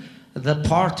opinion, the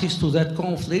parties to that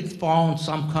conflict found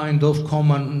some kind of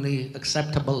commonly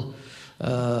acceptable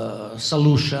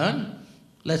solution.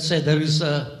 Let's say there is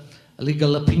a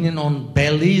legal opinion on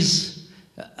Belize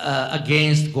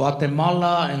against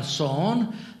Guatemala and so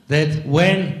on, that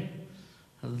when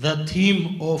the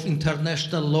team of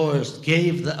international lawyers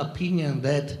gave the opinion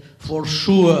that for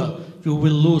sure you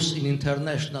will lose in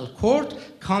international court,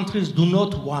 countries do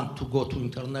not want to go to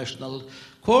international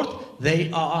court.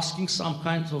 They are asking some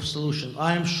kind of solution.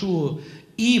 I am sure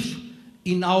if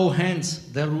in our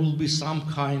hands there will be some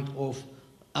kind of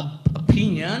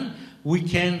opinion, we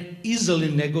can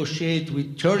easily negotiate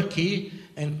with Turkey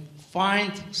and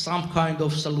find some kind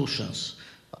of solutions.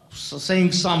 So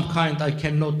saying some kind, I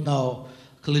cannot now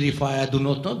clarify, I do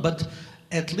not know, but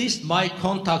at least my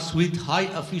contacts with high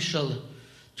official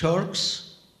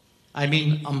Turks, I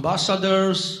mean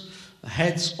ambassadors,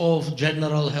 heads of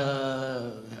general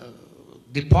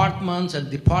departments and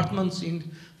departments in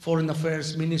Foreign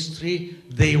Affairs Ministry,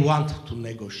 they want to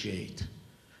negotiate.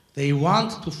 They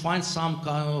want to find some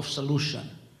kind of solution.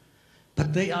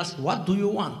 But they ask, what do you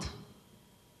want?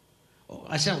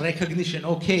 I said, recognition,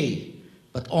 okay,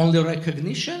 but only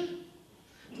recognition?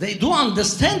 They do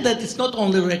understand that it's not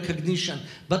only recognition,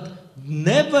 but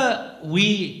never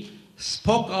we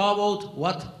spoke about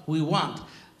what we want.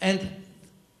 And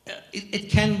it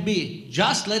can be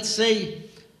just, let's say,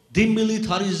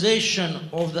 demilitarization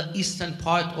of the eastern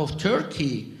part of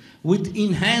Turkey with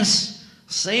enhanced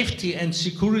safety and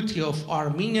security of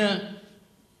Armenia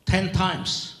 10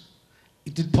 times.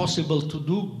 It is possible to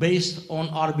do based on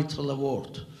arbitral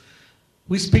award.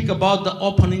 We speak about the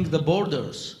opening the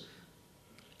borders.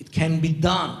 It can be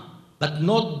done, but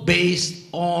not based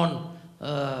on,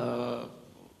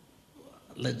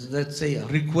 let's say, a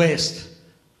request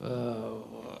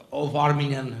of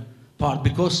Armenian part,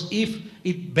 because if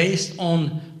it based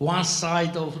on one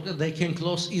side of, they can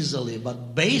close easily,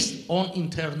 but based on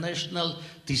international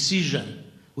decision,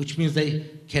 which means they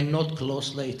cannot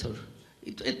close later,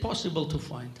 it's possible to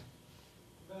find.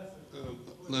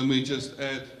 Let me just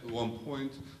add one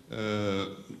point.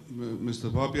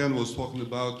 Mr. Papyan was talking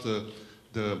about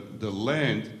the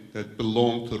land that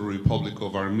belonged to the Republic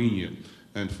of Armenia,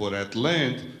 and for that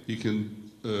land he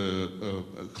can put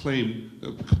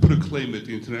a claim at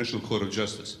the International Court of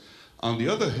Justice. On the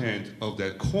other hand of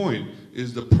that coin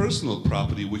is the personal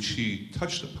property which he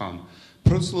touched upon,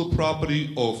 personal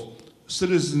property of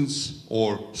citizens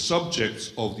or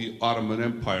subjects of the Ottoman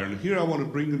Empire. And here I want to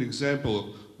bring an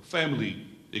example, a family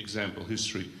example,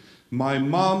 history. My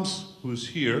mom's, who's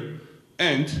here,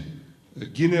 aunt,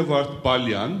 Ginevart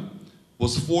Balyan,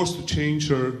 was forced to change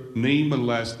her name and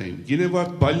last name.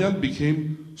 Ginevart Balyan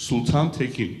became Sultan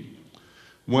Tekin.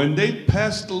 When they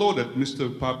passed the law that Mr.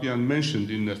 Papyan mentioned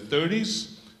in the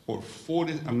 30s or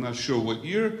 40s, I'm not sure what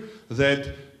year,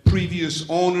 that previous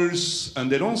owners,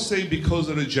 and they don't say because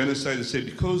of the genocide, they say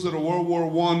because of the World War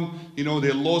I, you know,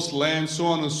 they lost land, so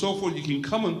on and so forth, you can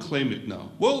come and claim it now.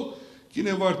 Well,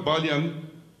 Ginevart Balyan,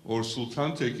 or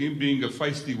Sultan Tekin, being a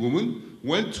feisty woman,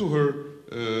 went to her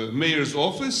mayor's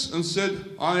office and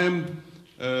said, I am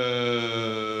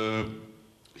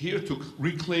here to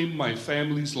reclaim my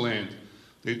family's land.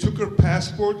 They took her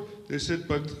passport. They said,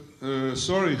 but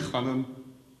sorry, Khanam,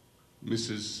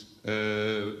 Mrs.,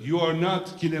 you are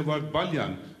not Ginevart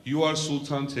Balyan. You are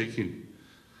Sultan Tekin.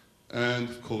 And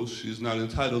of course, she's not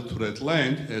entitled to that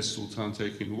land as Sultan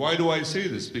Tekin. Why do I say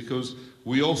this? Because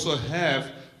we also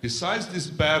have, besides this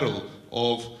battle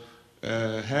of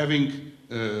having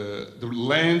the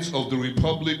lands of the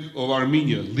Republic of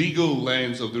Armenia, legal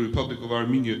lands of the Republic of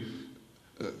Armenia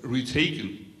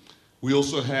retaken, we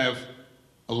also have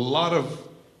a lot of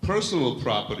personal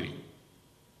property,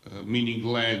 meaning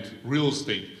land, real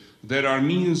estate, that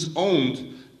Armenians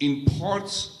owned in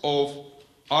parts of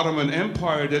Ottoman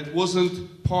Empire that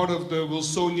wasn't part of the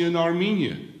Wilsonian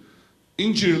Armenia.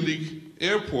 Incirlik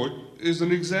Airport is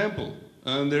an example.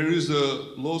 And there is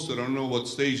a lawsuit, I don't know what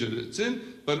stage it's in,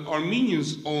 but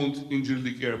Armenians owned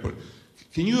Incirlik Airport.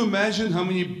 Can you imagine how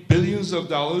many billions of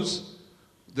dollars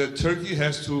that Turkey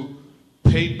has to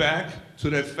pay back to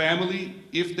that family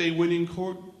if they win in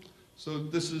court? So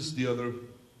this is the other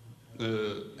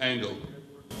angle.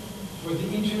 For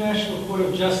the International Court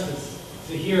of Justice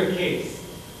to hear a case,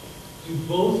 do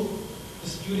both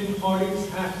disputing parties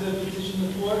have to petition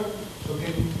the court, or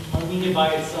can Armenia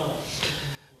by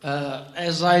itself?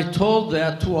 As I told, there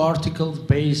are two articles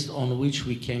based on which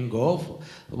we can go.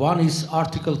 One is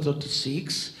Article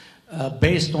 36.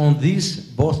 Based on this,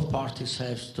 both parties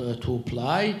have to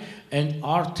apply. And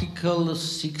Article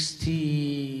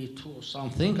 62 or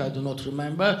something, I do not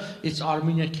remember, it's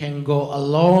Armenia can go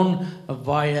alone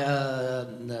via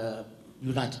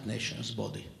United Nations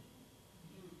body.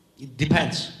 It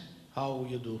depends how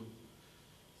you do.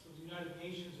 So the United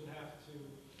Nations would have to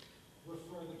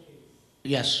refer the case?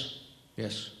 Yes,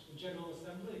 yes. The General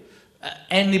Assembly?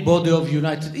 Any body of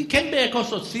United, it can be a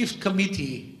consultative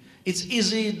committee. It's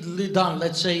easily done.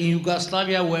 Let's say in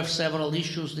Yugoslavia we have several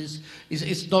issues.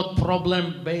 It's not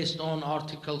problem based on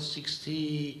Article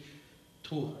 62,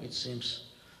 it seems.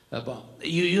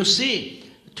 You see,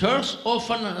 Turks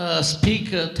often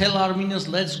tell Armenians,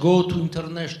 let's go to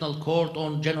international court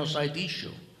on genocide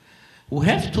issue. We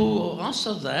have to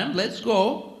answer them, let's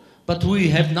go, but we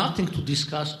have nothing to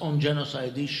discuss on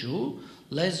genocide issue.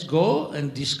 Let's go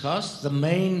and discuss the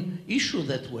main issue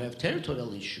that we have,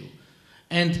 territorial issue.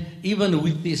 And even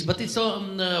with this, but it's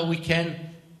we can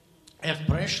have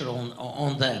pressure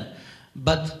on them.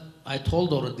 But I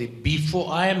told already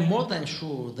before, I am more than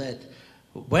sure that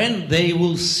when they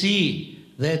will see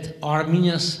that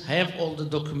Armenians have all the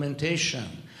documentation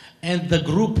and the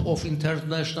group of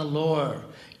international law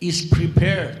is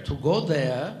prepared to go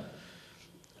there,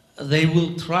 they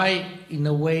will try in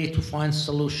a way to find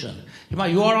solution.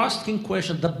 You are asking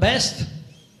question, the best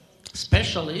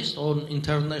specialist on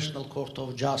International Court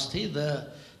of Justice, the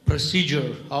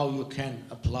procedure, how you can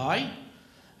apply.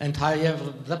 And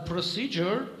however, the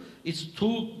procedure is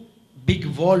 2 big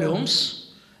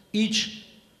volumes, each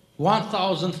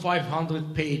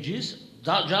 1,500 pages,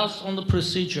 just on the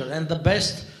procedure. And the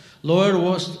best lawyer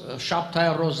was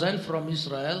Shabtai Rosen from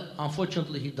Israel.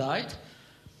 Unfortunately, he died.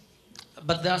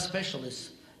 But they are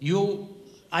specialists.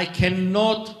 I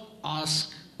cannot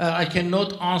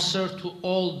answer to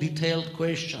all detailed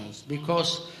questions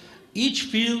because each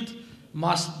field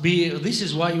must be, this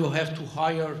is why you have to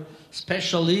hire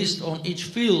specialists on each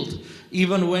field.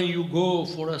 Even when you go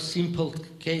for a simple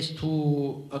case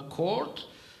to a court,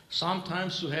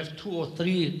 sometimes you have 2 or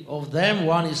 3 of them.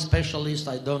 One is specialist,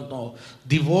 I don't know,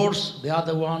 divorce, the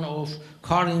other one of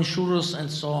car insurance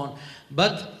and so on.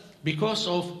 But because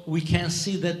of, we can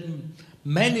see that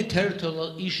many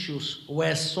territorial issues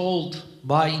were solved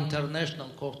by International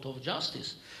Court of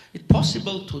Justice. It's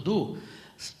possible to do.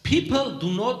 People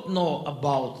do not know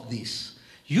about this.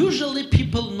 Usually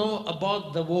people know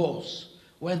about the wars,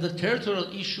 when the territorial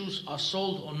issues are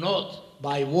solved or not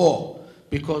by war.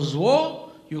 Because war,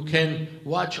 you can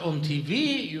watch on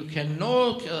TV, you can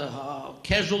know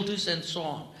casualties and so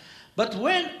on. But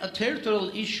when a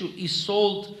territorial issue is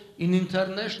solved in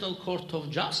International Court of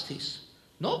Justice,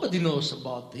 nobody knows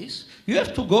about this. You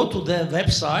have to go to their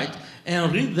website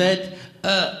and read that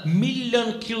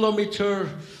 1,000,000-kilometer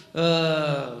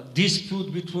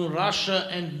dispute between Russia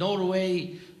and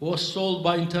Norway was solved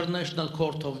by International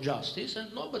Court of Justice,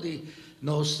 and nobody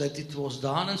knows that it was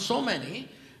done, and so many.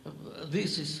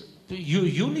 This is,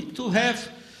 you need to have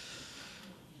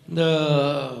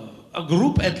a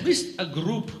group, at least a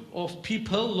group of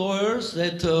people, lawyers,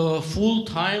 that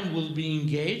full-time will be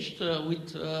engaged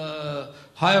with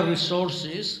higher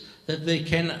resources, that they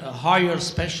can hire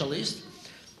specialists.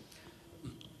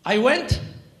 I went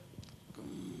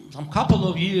some couple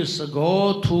of years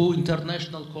ago to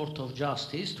International Court of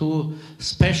Justice, to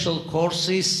special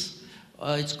courses.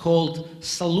 It's called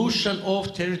Solution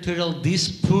of Territorial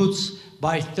Disputes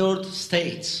by Third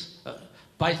States,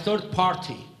 by third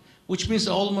party, which means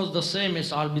almost the same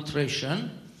as arbitration.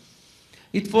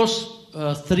 It was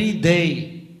a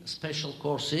 3-day special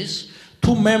courses.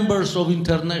 2 members of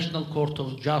International Court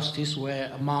of Justice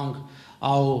were among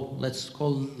our, let's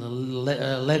call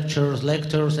lectors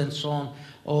and so on,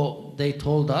 or they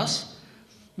told us,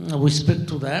 we speak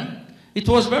to them. It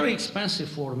was very expensive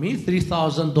for me,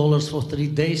 $3,000 for 3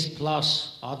 days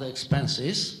plus other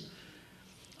expenses.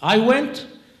 I went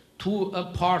to a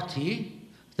party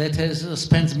that has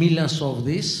spent millions of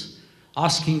this,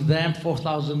 asking them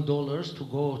 $4,000 to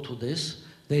go to this.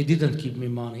 They didn't give me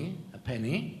money, a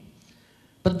penny.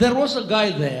 But there was a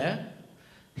guy there,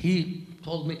 he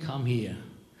told me, come here.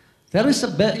 There is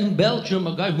in Belgium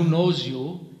a guy who knows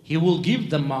you, he will give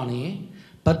the money,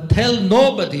 but tell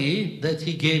nobody that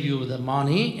he gave you the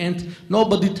money, and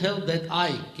nobody tell that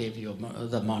I gave you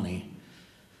the money.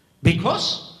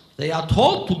 Because they are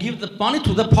told to give the money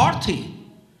to the party.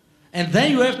 And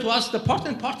then you have to ask the party,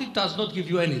 and party does not give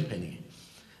you any penny.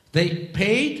 They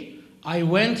paid, I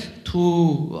went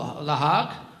to The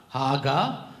Hague,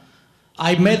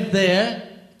 I met there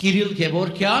Kirill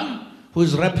Gevorkian, who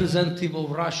is representative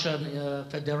of Russian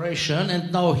Federation,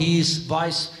 and now he is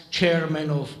vice chairman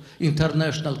of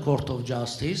International Court of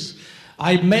Justice.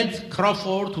 I met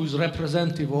Crawford, who is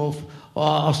representative of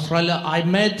Australia. I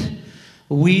met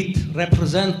with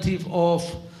representative of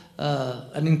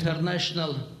an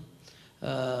international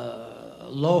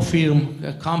law firm,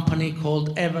 a company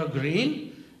called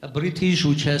Evergreen, a British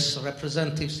which has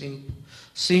representatives in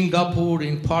Singapore,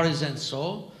 in Paris, and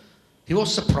so. He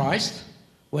was surprised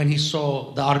when he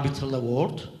saw the arbitral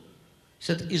award. He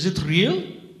said, is it real?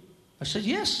 I said,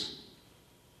 yes.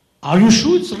 Are you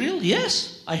sure it's real?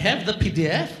 Yes. I have the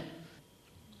PDF.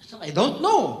 I said, I don't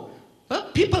know.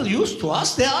 But people used to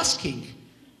ask, they're asking.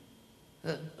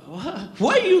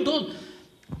 Why you don't?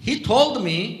 He told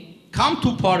me, come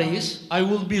to Paris, I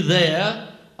will be there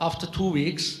after 2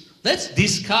 weeks. Let's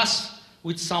discuss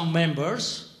with some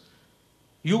members.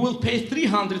 You will pay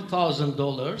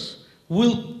 $300,000.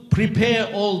 We'll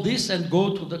prepare all this and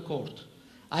go to the court.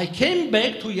 I came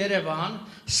back to Yerevan,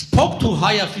 spoke to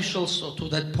high officials to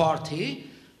that party,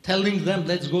 telling them,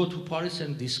 let's go to Paris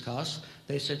and discuss.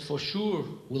 They said, for sure,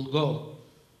 we'll go.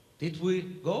 Did we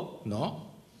go? No.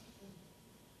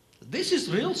 This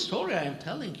is real story I am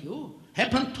telling you.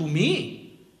 Happened to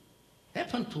me.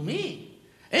 Happened to me.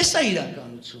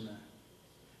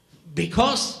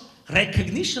 Because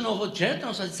recognition of a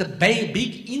genocide is a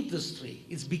big industry.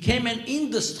 It's became an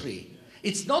industry.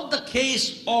 It's not the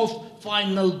case of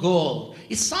final goal.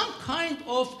 It's some kind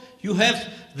of, you have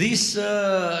this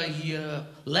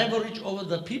leverage over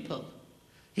the people.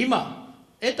 Հիմա,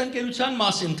 այդ ընկերության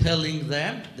մասին telling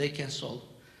them, they can solve.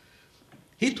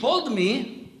 He told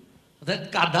me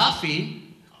that Gaddafi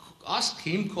asked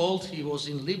him, called, he was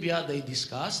in Libya, they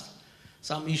discussed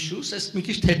some issues.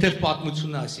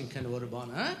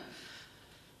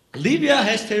 Libya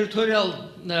has territorial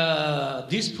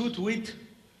dispute with, it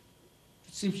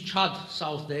seems Chad,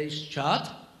 South there is Chad,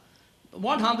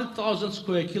 100,000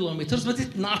 square kilometers, but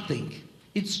it's nothing.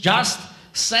 It's just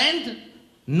sand,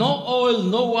 no oil,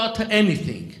 no water,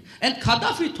 anything. And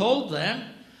Gaddafi told them,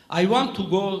 I want to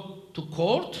go to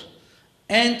court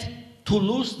and to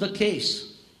lose the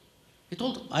case. He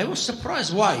told, I was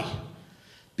surprised, why?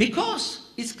 Because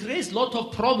it creates a lot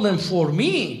of problem for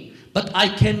me, but I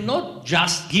cannot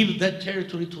just give that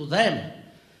territory to them,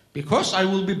 because I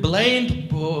will be blamed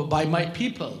by my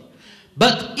people.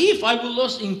 But if I will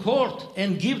lose in court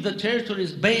and give the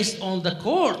territories based on the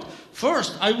court,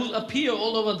 first I will appear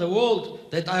all over the world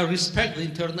that I respect the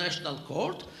international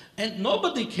court, and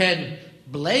nobody can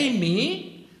blame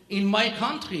me in my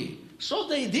country. So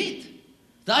they did.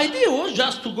 The idea was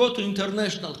just to go to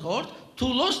international court, to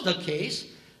lose the case,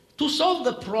 to solve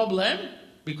the problem,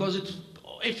 because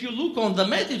if you look on the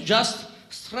map, it's just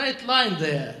straight line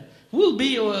there. Will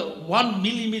be 1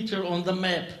 millimeter on the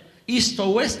map, east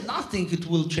or west, nothing it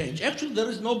will change. Actually, there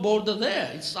is no border there.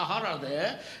 It's Sahara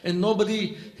there, and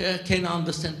nobody can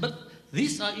understand. But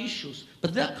these are issues.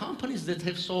 But there are companies that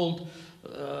have sold,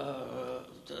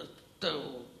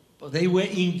 they were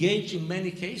engaged in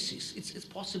many cases. It's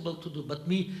possible to do, but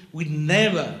we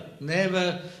never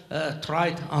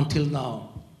tried until now.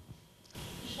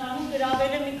 Շանում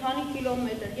գրավել է մի քանի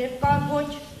կիլոմետր, եւ կա ոչ,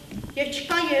 եւ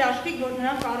չկան երաշխիք, որ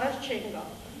նրանք առաջ չեն գա։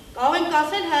 Կարող ենք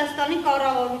ասել Հայաստանի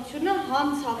կառավարությունը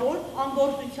հանցավոր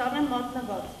անգործության է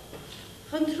մատնված։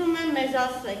 Խնդրում եմ մեզ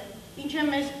ասեք, ինչ է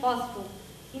մեզ սպասվում,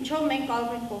 ինչով մենք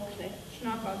կարող ենք օգնել։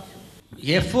 Շնորհակալություն։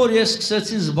 Երբ որ ես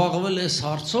սկսեցի զբաղվել այս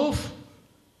հարցով,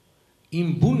 իմ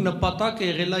բուն նպատակը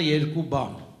եղել է երկու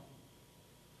բան։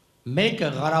 Մեկը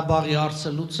Ղարաբաղի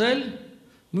հարցը լուծել,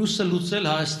 մյուսը լուծել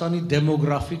Հայաստանի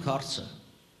դեմոգրաֆիկ հարցը։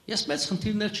 Ես մեծ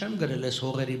խնդիրներ չեմ գրել այս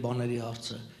հողերի բաների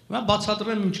հարցը։ Հիմա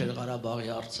բացատրեմ ինչ է Ղարաբաղի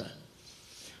հարցը։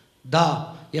 Դա,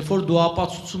 երբ որ դու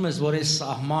ապացուցում ես, որ այս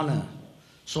սահմանը,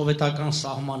 սովետական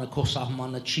սահմանը, քո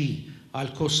սահմանը չի, այլ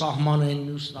քո սահմանը այն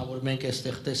մյուսն է, որ մենք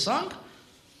այստեղ տեսանք,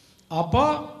 ապա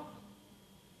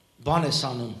բան ես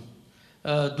անում։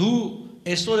 Դու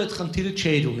այսօր այդ խնդիրը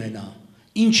չէիր ունենա։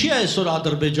 Ինչի է այսօր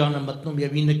Ադրբեջանը մտնում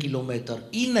եւ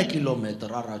 9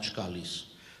 կիլոմետր առաջ գալիս,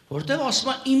 որտեղ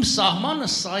ասում է իմ սահմանը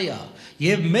սա է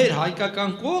եւ մեր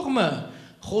հայկական կողմը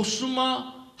խոսում է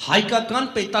հայկական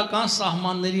պետական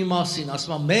սահմանների մասին,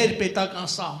 ասում է մեր պետական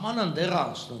սահմանը ընդեղ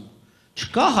անցնում։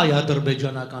 Չկա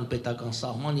հայ-ադրբեջանական պետական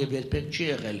սահման եւ երբեք չի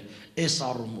եղել այս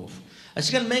առումով։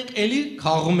 Այսինքն մենք էլի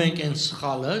քաղում ենք այն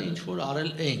սխալը, ինչ որ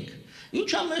արել ենք։ Ինչ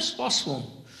է մեզ սպասվում։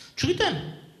 Չգիտեմ,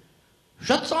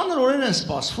 շատ ծանրորեն են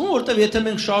սպասվում, որտեղ եթե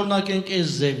մենք շարունակենք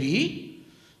այս ձևի,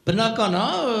 բնական է,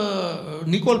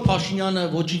 Նիկոլ Փաշինյանը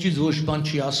ոչինչից ոչ բան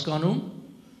չի հասկանում։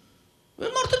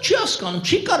 Մարդը չի հասկանում,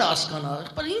 չի կարող հասկանալ,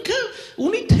 ինքը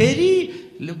ունի թերի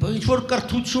ինչ-որ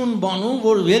կրթություն բանում,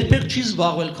 որ երբեք չի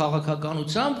զբաղվել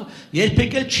քաղաքականությամբ,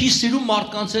 երբեք էլ չի սիրում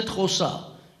մարդկանց հետ խոսա։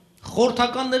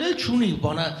 Խորհրդականներ էլ չունի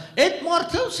բանը, այդ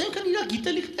մարդը ասենքն իր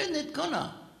գիտելիքներն այդքան է։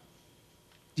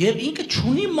 Եվ ինքը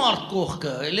չունի մարդ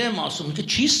կողքը, էլ եմ ասում, ինքը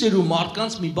չի սիրում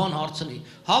մարդկանց մի բան հարցնի։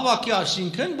 Հավաքի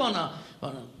այսինքն բանը։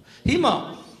 Հիմա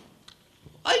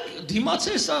այ դիմացի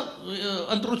հեսա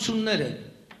ընտրություններ են։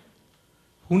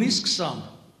 Հունիս 20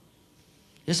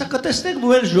 Հեսա կտեսնեք,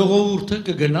 որ ժողովուրդը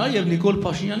կգնա եւ Նիկոլ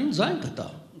Փաշինյանին ձայն կտա։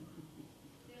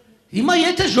 Հիմա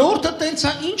եթե ժողովուրդը տենց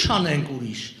է, ինչ անենք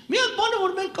ուրիշ։ Միակ բանը,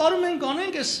 որ մենք կարող ենք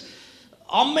անենք, էս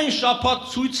ամեն շաբաթ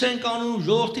ցույց ենք անում,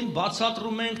 ժողովրդին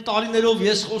բացատրում ենք, տարիներով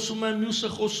ես խոսում եմ, մյուսը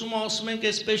խոսում է, ասում ենք,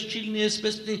 այսպես չի լինի,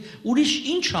 այսպես լինի, ուրիշ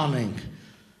ինչ անենք։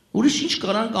 Ուրիշ ինչ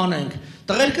կարանք անենք։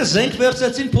 Տղերքը զենք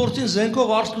վերցեցին, փորձին զենքով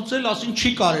արսլուծել, ասին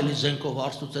չի կարելի զենքով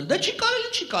արսլուծել։ Դե չի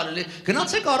կարելի։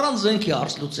 Գնացեք առանց զենքի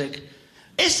արսլուծեք։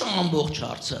 Այս ամբողջ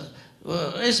հարցը,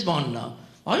 այս բանն է։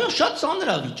 Այո, շատ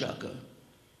ծանր է վիճակը։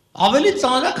 Ավելի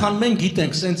ծանր է, քան մենք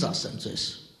գիտենք, սենց ասեմ ձեզ։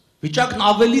 Վիճակն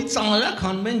ավելի ծանր է,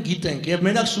 քան մենք գիտենք, եւ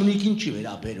մենակ Սյունիքին չի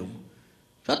վերաբերում։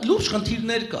 Շատ լուրջ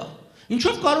խնդիրներ կա։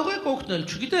 Ինչով կարող եք օգնել,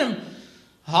 չգիտեմ,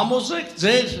 համոզեք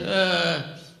ձեր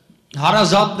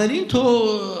հարազատներին, թո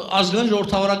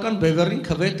Ազգային-Ժողովրդավարական Բևեռին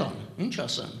քվետան, ինչ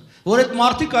ասեմ, որ այդ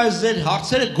մարդիկ այս ձեր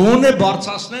հարցերը գոնե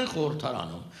բարձրացնեն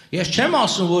խորհրդարանում։ Ես չեմ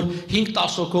ասում, որ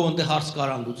 5-10 հոգով ընդ հարց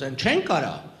կարան լուծեն, չեն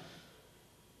կարա։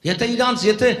 Եթե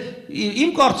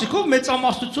իմ կարծիքով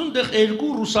մեծամասնություն դեղ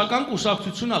երկու ռուսական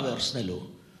կուսակցություն է վերցնելու։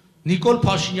 Նիկոլ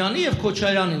Փաշինյանի եւ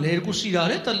Քոչարյանին երկուսը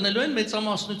իրար հետ ելնելու են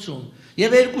մեծամասնություն։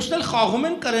 Եվ երկուսն էլ խաղում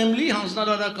են Կրեմլի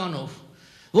հանձնարարականով։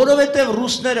 Որովհետև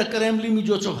ռուսները Կրեմլի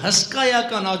միջոցով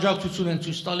հսկայական աջակցություն են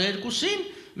ցույց տալ երկուսին,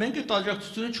 մենք այդ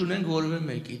աջակցությունը չունենք որևէ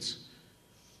մեկից։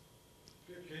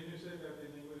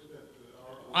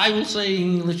 I will say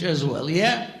in English as well,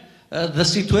 yeah. The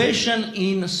situation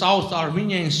in South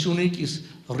Armenia in Syunik is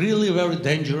really very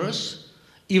dangerous,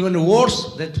 even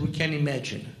worse than we can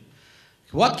imagine.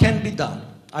 What can be done?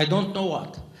 I don't know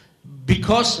what.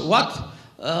 Because what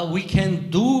we can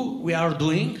do, we are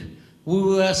doing. We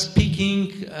were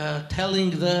speaking,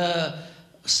 telling the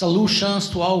solutions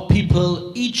to our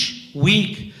people each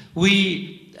week.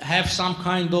 We have some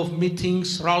kind of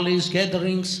meetings, rallies,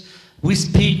 gatherings. We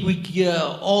speak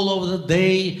all over the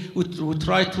day. We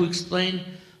try to explain.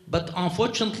 But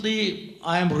unfortunately,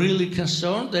 I am really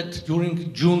concerned that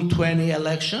during June 20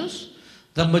 elections,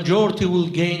 the majority will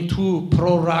gain two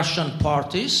pro-Russian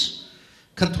parties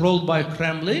controlled by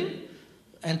Kremlin,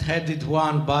 and headed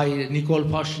one by Nikol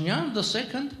Pashinyan, the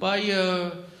second by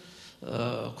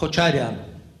Kocharyan.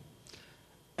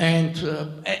 And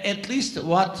at least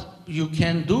what you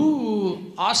can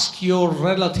do, ask your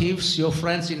relatives, your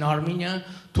friends in Armenia,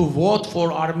 to vote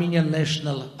for Armenian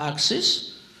National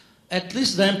Axis, at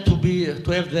least them to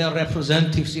have their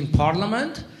representatives in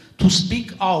parliament, to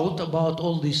speak out about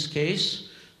all this case,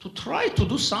 to try to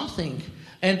do something.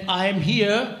 And I am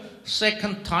here,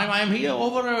 second time, I am here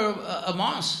over a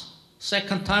month,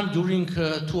 second time during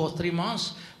 2 or 3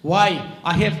 months. Why?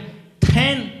 I have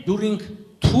 10 during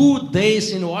 2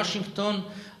 days in Washington.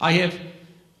 I have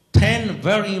 10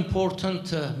 very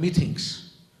important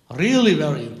meetings, really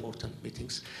very important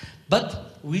meetings.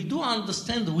 But we do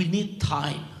understand we need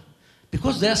time,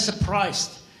 because they are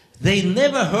surprised. They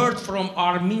never heard from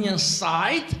Armenian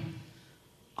side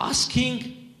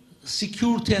asking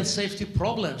security and safety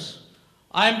problems.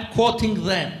 I'm quoting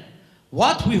them.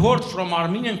 What we heard from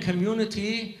Armenian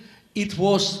community, it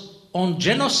was on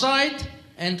genocide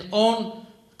and on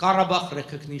Karabakh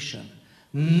recognition.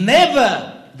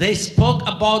 Never they spoke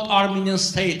about Armenian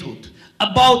statehood,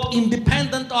 about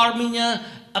independent Armenia,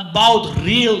 about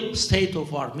real state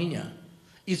of Armenia.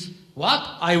 It's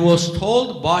what I was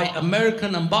told by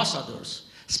American ambassadors,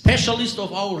 specialists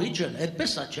of our region.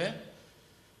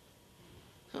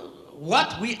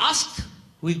 What we asked,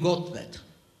 we got that.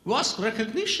 We asked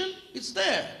recognition, it's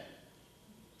there.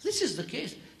 This is the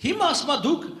case.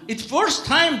 It's first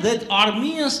time that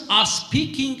Armenians are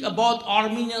speaking about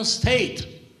Armenian state.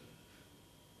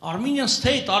 Armenian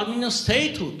state, Armenian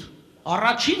statehood.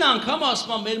 Առաջին անգամ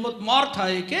ասма մեր մոտ մարդ է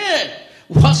եկել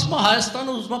ու ասма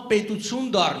Հայաստանը ուզում է պետություն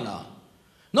դառնա.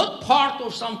 Not part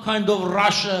of some kind of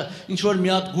Russia, ինչ որ մի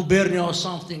հատ gubernia or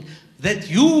something. That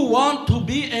you want to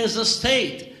be as a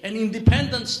state, an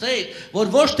independent state, որ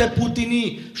ոչ թե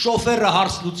Պուտինի շոֆերը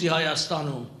հարց լուծի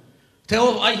Հայաստանում. Թե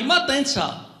ով հիմա տենց է.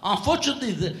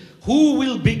 Unfortunately, who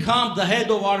will become the head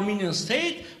of Armenian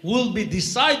state will be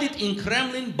decided in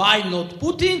Kremlin by not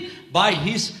Putin, by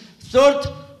his third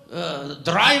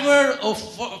driver or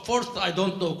fourth, I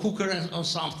don't know, cooker or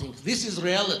something. This is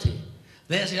reality.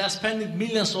 They are spending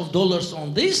millions of dollars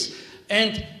on this,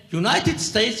 and United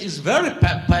States is very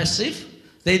passive.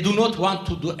 They do not want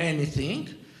to do anything.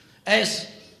 As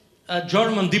a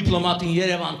German diplomat in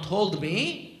Yerevan told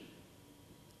me,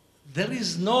 there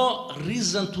is no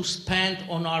reason to spend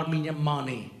on Armenian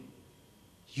money.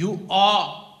 You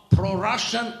are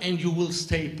pro-Russian and you will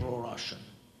stay pro-Russian.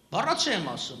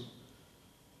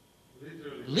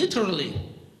 Literally.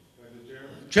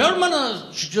 German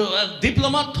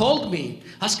diplomat told me,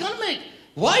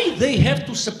 why they have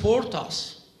to support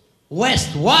us?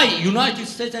 West, why United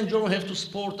States and Germany have to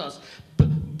support us?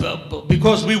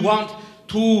 Because we want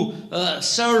to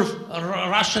serve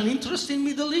Russian interests in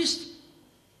Middle East?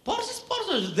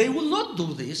 They will not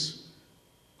do this.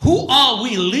 Who are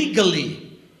we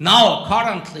legally now,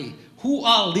 currently? Who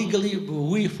are legally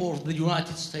we for the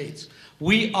United States?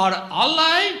 We are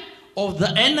ally of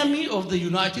the enemy of the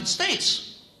United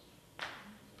States.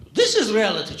 This is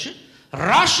reality.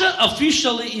 Russia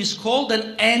officially is called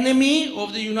an enemy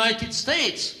of the United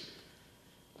States.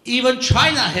 Even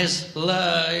China has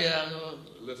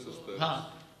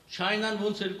China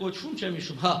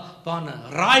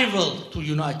rival to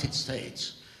United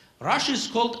States. Russia is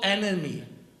called enemy.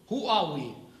 Who are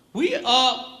we? We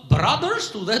are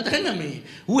brothers to that enemy.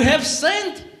 We have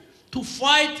sent to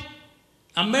fight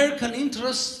American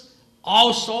interests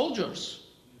our soldiers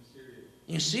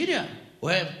in Syria.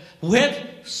 We have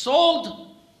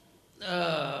sold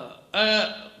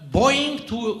Boeing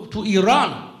to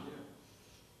Iran.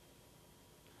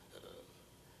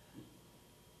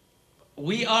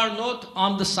 We are not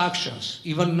under sanctions,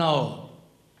 even now.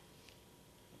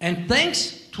 And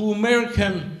thanks to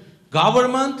American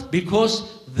government,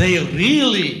 because they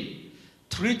really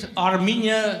treat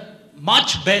Armenia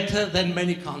much better than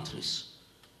many countries.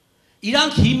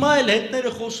 Իրանք հիմա էլ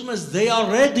հետները խոսում են, they are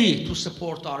ready to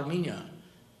support Armenia.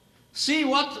 See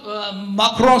what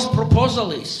Macron's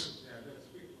proposal is.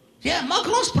 Yeah,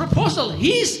 Macron's proposal.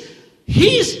 He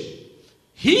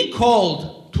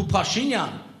called to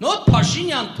Pashinyan, not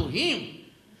Pashinyan to him,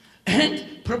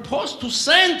 and proposed to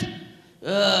send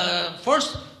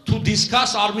first to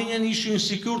discuss Armenian issue in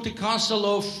Security Council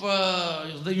of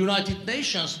the United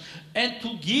Nations and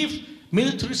to give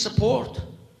military support.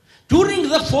 During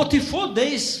the 44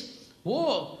 days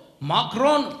war,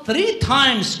 Macron 3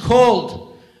 times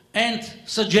called and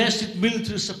suggested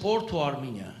military support to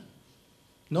Armenia.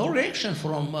 No reaction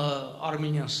from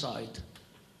Armenian side.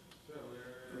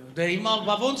 Դե հիմա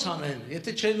ոնց անեն,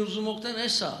 եթե չեն ուզում օգտեն,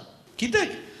 էսա։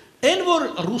 Գիտեք, այն որ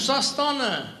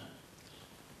Ռուսաստանը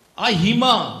այ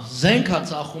հիմա զենք է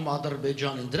ծախում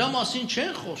Ադրբեջանին, դրա մասին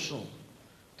չեն խոսում։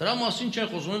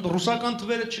 Ռուսական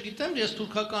թվերը չգիտեմ, ես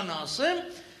թուրքականը ասեմ,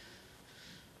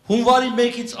 հունվարի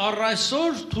 1-ից առ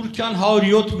այսօր Թուրքիան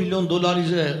 $107 միլիոն,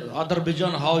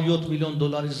 Ադրբեջանը $107 միլիոն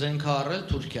զենք է առել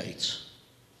Թուրքիայից։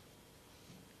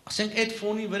 Ասենք այդ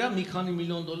ֆոնի վրա մի քանի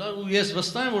միլիոն դոլար ու ես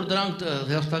վստահ եմ որ դրանք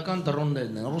հերթական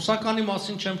դրոններն են։ Ռուսականի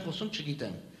մասին չեմ խոսում,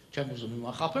 չգիտեմ, չեմ ուզում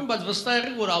հիմա խաբեմ, բայց վստահ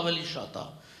եղեք որ ավելի շատ է։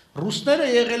 Ռուսները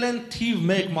եղել են թիվ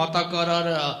 1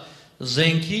 մատակարարը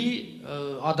զենքի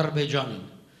Ադրբեջանին։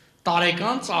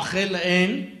 Տարեկան ծախել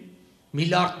են $1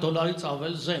 միլիարդ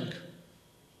ավել զենք։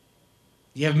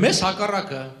 Եվ մեզ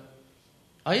հակառակը,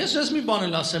 այս մի բան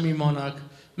էլ ասեմ իմանաք,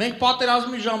 մենք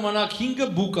պատերազմի ժամանակ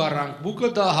 5 բուկ առանք, բուկը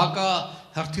դա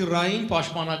հրթիռային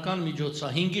պաշտպանական միջոց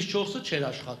է, 5-ից 4-ը չէր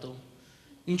աշխատում։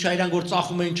 Ինչ այրանք որ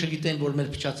ծախում էին չգիտեն, որ մեր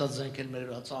փչացած զենք են մեր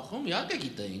վրա ծախում, իհարկե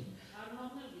գիտեին։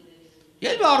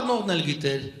 Եվ առնողն էլ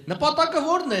գիտեր, նպատակը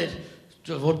որն էր,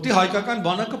 որտի հայկական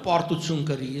բանակը պարտություն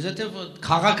կրի, եթե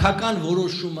քաղաքական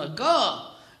որոշումը կա,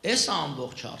 էս է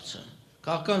ամբողջ հարցը։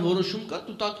 Քաղաքական որոշում կա,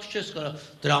 դու տակից չես կարա։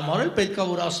 Դրա համար էլ պետքա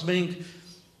որ ասում ենք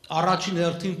առաջին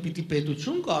հերթին պիտի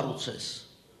պետություն կառուցես,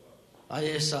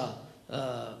 այսա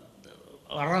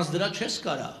առանց դրա չես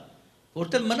կարա,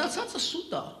 որտեղ մնացածը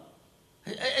սուտ է։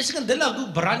 Այսինքն դե լավ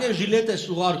դու բրաներ ժիլետ ես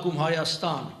ուղարկում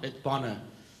Հայաստան, այդ բանը,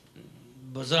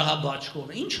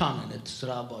 զրահաբաճկոնը, ինչ անեն այդ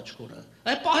զրահաբաճկոնը։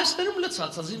 Այ պահեստներում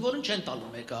լցած է, զինվորին չեն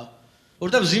տալու մեկա,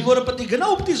 որտեղ զինվորը պետք է գնա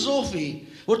ու պետք է զոհվի,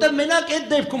 որտեղ մենակ այդ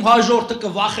դեպքում հաջորդը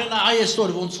կվախենա, այսօր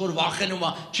ոնց որ վախենում է,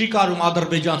 չի կարում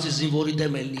ադրբեջանցի զինվորի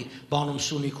դեմ ելնի բանում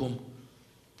Սյունիքում։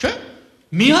 Չէ՞։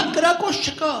 Մի հատ կրակոց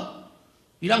չկա։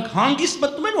 Իրանք հանգիստ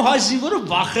մտնում են ու հայ զինվորը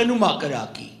վախենում է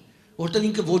կրակի, որտեղ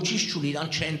ինքը ոչինչ չունի, իրան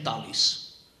չեն տալիս։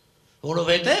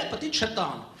 Որովհետև պետք է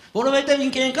չտան, որովհետև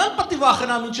ինքը ենքան պետք է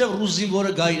վախենա մինչև ռուս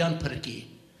զինվորը գա իրան փրկի,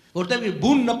 որտեղ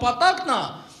բուն նպատակն է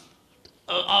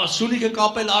Սյունիքը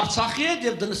կապել Արցախի հետ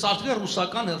եւ դնսարկել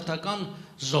ռուսական հերթական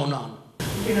զոնան։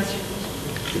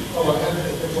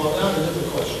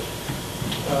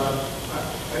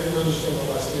 I didn't understand the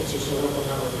last answer, so I hope I'm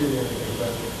not repeating anything.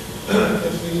 But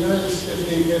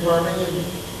if Armenia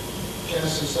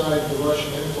casts aside the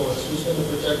Russian influence, who's going to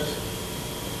protect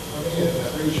Armenia in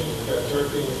that region? We've got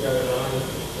Turkey, we've got Iran,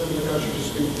 the country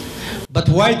just be. But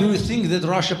why do you think that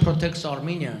Russia protects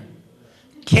Armenia?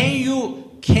 Can you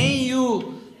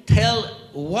tell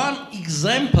one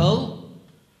example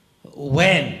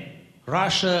when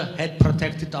Russia had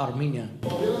protected Armenia?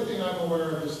 Well, the only thing I'm aware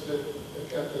of is that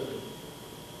they've got the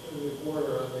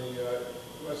border on the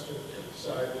western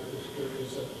side of the Turkey.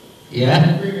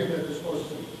 Yeah. Agreement that they're supposed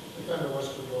to defend the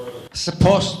western border.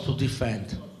 Supposed to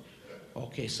defend.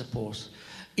 Okay, suppose.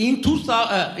 In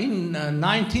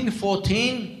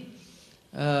 1914,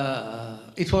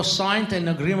 it was signed an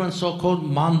agreement, so-called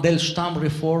Mandelstam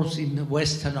reforms in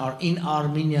in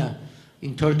Armenia,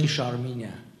 in Turkish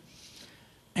Armenia.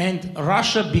 And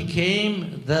Russia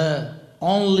became the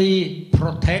only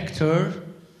protector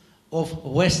of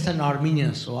Western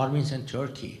Armenians, so Armenians and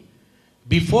Turkey.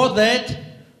 Before that,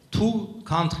 two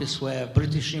countries were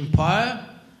British Empire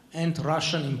and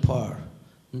Russian Empire,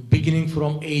 beginning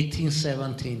from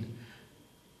 1817.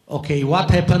 Okay, what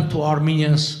happened to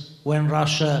Armenians when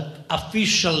Russia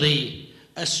officially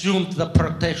assumed the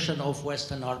protection of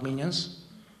Western Armenians?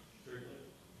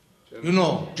 You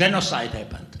know, genocide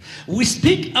happened. We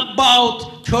speak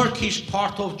about Turkish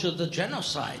part of the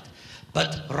genocide,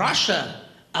 but Russia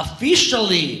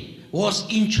officially was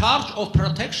in charge of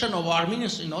protection of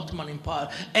Armenians in Ottoman Empire.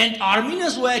 And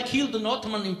Armenians were killed in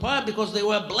Ottoman Empire because they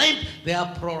were blamed they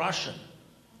are pro-Russian.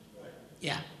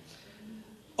 Yeah.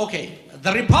 Okay,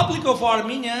 the Republic of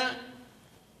Armenia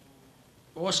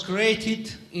was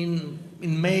created in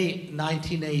May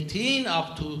 1918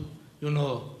 up to,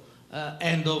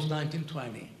 end of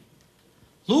 1920.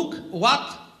 Look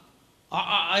what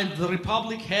the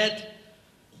Republic had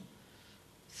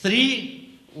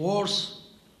 3 wars.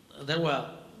 There were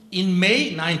in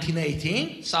May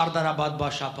 1918, Sardarabad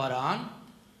Bashaparan.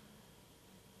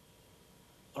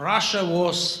 Russia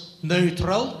was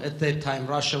neutral at that time.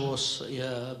 Russia was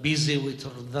busy with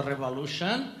the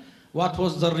revolution. What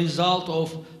was the result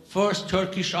of first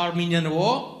Turkish-Armenian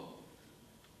war?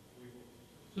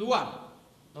 We won.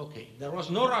 Okay, there was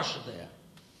no Russia there.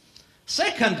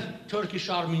 Second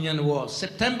Turkish-Armenian war,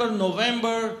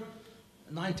 September-November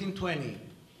 1920.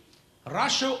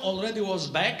 Russia already was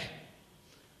back.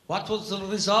 What was the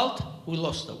result? We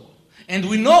lost the war. And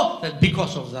we know that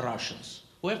because of the Russians.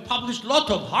 We have published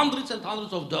hundreds and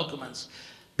hundreds of documents.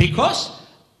 Because,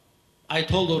 I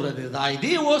told already, the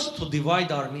idea was to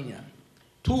divide Armenia.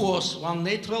 2 wars, one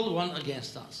neutral, one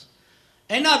against us.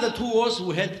 Another 2 wars,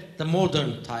 we had the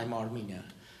modern time Armenia.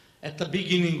 At the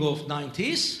beginning of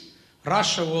 90s,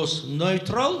 Russia was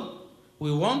neutral.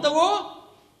 We won the war.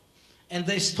 And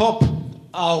they stopped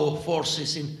our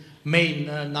forces in May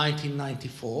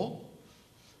 1994.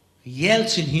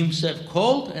 Yeltsin himself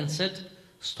called and said,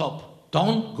 stop,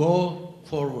 don't go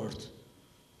forward.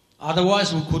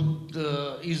 Otherwise we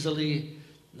could easily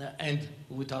end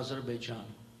with Azerbaijan.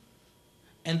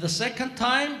 And the second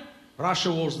time,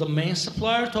 Russia was the main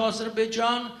supplier to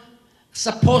Azerbaijan,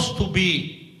 supposed to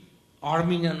be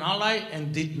Armenian ally,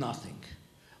 and did nothing.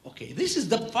 Okay, this is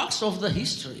the facts of the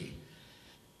history.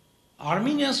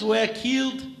 Armenians were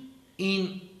killed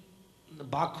in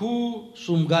Baku,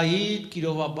 Sumgait,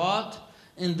 Kirovabad,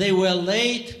 and they were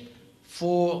laid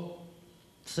for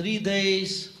 3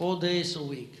 days, 4 days a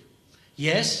week.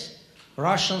 Yes,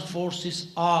 Russian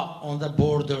forces are on the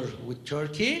border with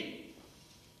Turkey.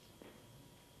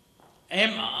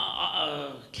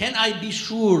 Can I be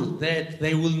sure that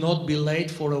they will not be laid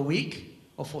for a week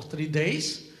or for 3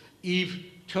 days if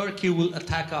Turkey will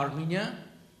attack Armenia?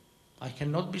 I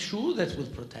cannot be sure that will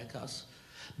protect us.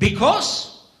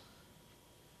 Because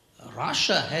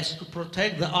Russia has to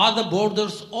protect the other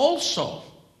borders also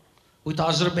with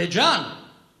Azerbaijan.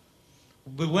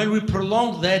 But when we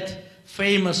prolonged that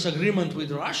famous agreement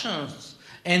with Russians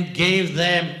and gave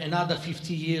them another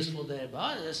 50 years for their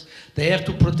borders, they have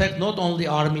to protect not only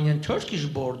Armenian-Turkish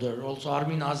border, also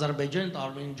Armenian-Azerbaijan,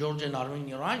 Armenian-Georgian,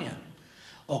 Armenian-Iranian.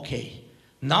 Okay,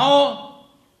 now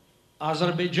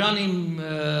Azerbaijani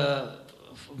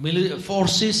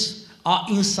forces are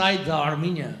inside the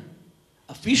Armenia.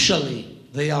 Officially,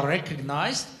 they are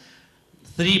recognized.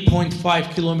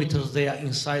 3.5 kilometers they are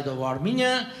inside of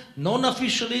Armenia.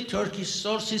 Non-officially, Turkish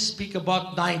sources speak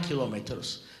about 9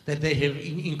 kilometers that they have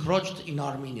encroached in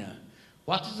Armenia.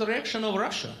 What is the reaction of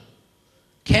Russia?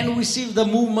 Can we see the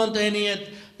movement any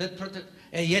that protect?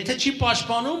 They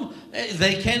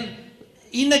can,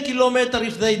 in a kilometer,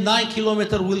 if they 9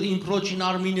 kilometers will encroach in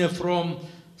Armenia from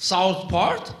south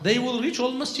part, they will reach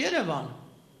almost Yerevan.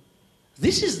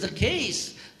 This is the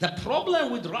case. The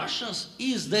problem with Russians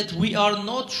is that we are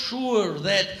not sure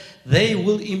that they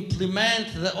will implement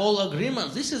all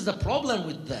agreements. This is the problem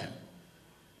with them.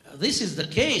 This is the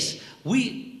case.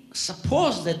 We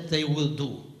suppose that they will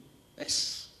do.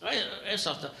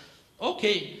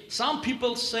 Okay, some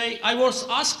people say, I was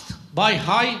asked by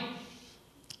high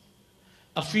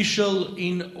official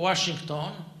in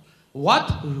Washington,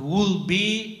 what will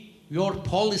be your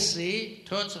policy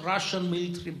towards Russian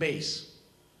military base?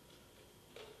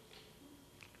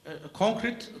 A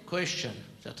concrete question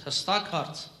that has stuck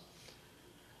hearts.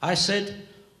 I said,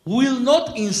 we will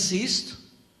not insist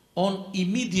on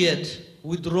immediate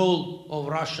withdrawal of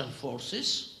Russian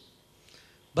forces,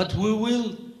 but we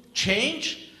will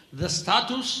change the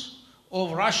status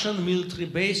of Russian military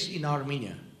base in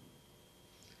Armenia.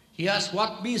 He asked,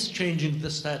 what means changing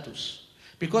the status?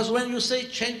 Because when you say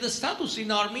change the status in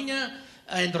Armenia,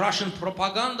 and Russian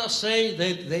propaganda say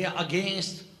that they are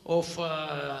against of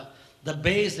the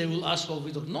base, they will ask for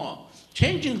withdrawal. No,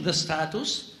 changing the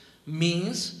status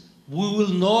means we will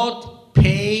not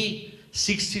pay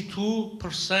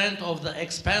 62% of the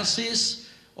expenses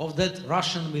of that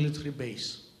Russian military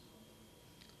base.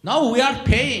 Now we are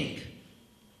paying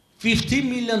 $50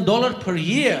 million per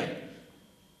year.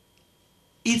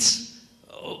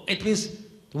 It means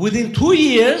within 2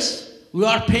 years we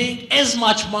are paying as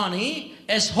much money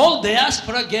as whole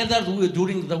diaspora gathered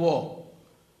during the war.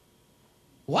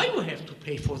 Why do we have to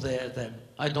pay for them?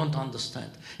 I don't understand.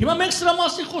 They are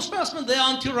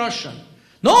anti-Russian.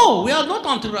 No, we are not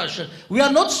anti-Russian. We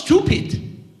are not stupid.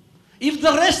 If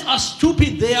the rest are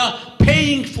stupid, they are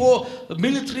paying for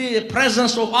military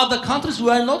presence of other countries. We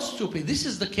are not stupid. This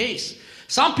is the case.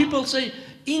 Some people say,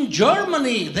 in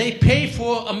Germany, they pay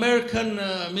for American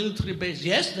military base.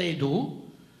 Yes, they do.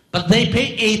 But they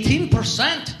pay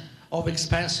 18% of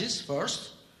expenses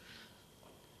first.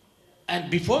 And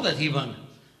before that even,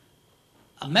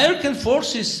 American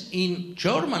forces in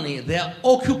Germany, they are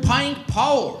occupying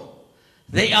power.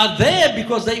 They are there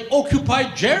because they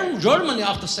occupied Germany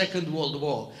after Second World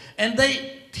War. And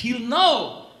they, till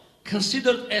now,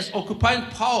 considered as occupying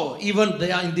power, even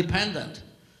they are independent.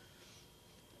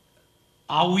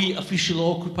 Are we officially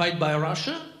occupied by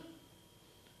Russia?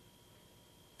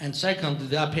 And second,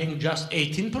 they are paying just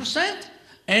 18%.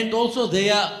 And also they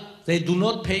do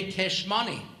not pay cash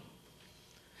money.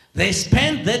 They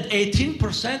spend that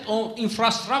 18% on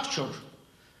infrastructure.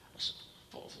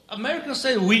 Americans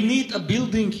say, we need a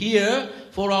building here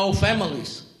for our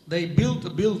families. They build a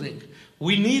building.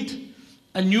 We need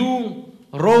a new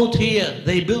road here.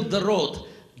 They build the road.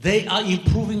 They are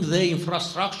improving their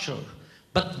infrastructure.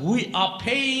 But we are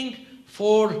paying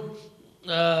for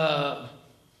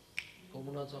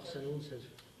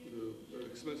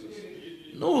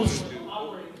Expenses. No,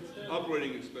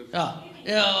 Operating expenses.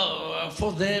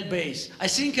 for their base. I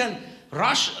think in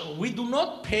Russia, we do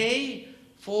not pay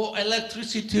for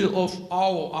electricity of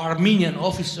our Armenian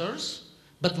officers,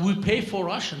 but we pay for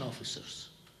Russian officers.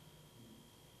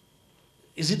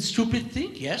 Is it a stupid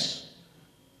thing? Yes.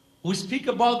 We speak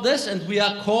about this and we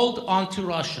are called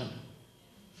anti-Russian.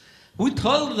 We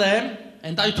told them,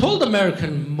 and I told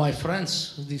my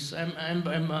friends, these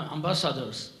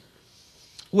ambassadors,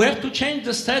 we have to change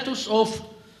the status of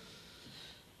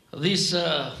these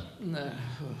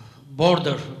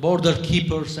border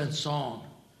keepers and so on.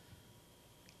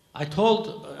 I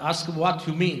asked what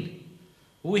you mean.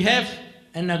 We have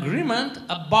an agreement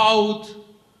about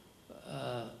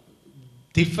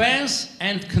defense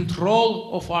and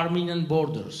control of Armenian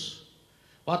borders.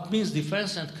 What means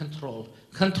defense and control?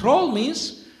 Control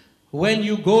means when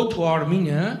you go to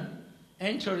Armenia,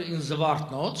 enter in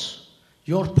Zvartnots,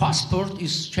 your passport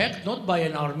is checked not by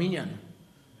an Armenian,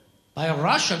 by a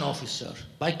Russian officer,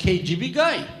 by KGB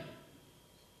guy.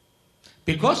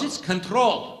 because it's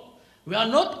control. We are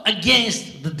not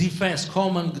against the defense,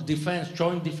 common defense,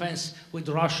 joint defense with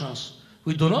Russians.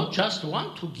 We do not just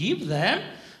want to give them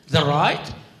the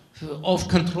right of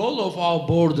control of our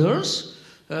borders,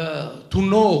 to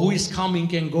know who is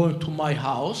coming and going to my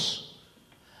house.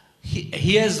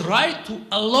 He has right to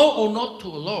allow or not to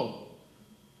allow.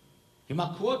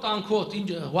 Quote unquote,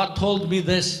 what told me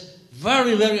this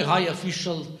very, very high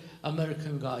official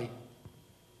American guy.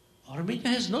 Armenia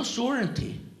has no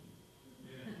sovereignty.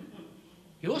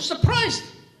 He was surprised.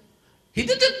 He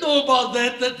didn't know about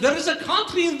that there is a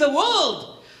country in the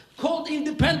world called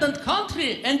independent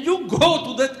country, and you go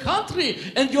to that country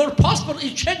and your passport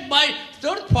is checked by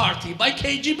third party, by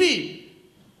KGB.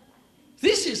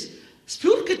 This is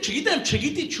Սփյուռքը չգիտեմ,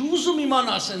 չգիտի չուզում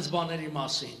իմանա ասենց բաների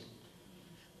մասին։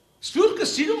 Սփյուռքը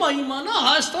սիրում է իմանա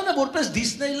Հայաստանը որպես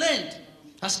Disneyland։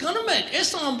 Հասկանում եք, այս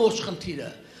է ամբողջ խնդիրը։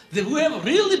 We have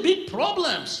really big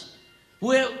problems.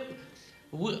 You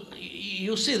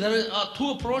see, there are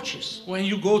two approaches when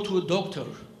you go to a doctor.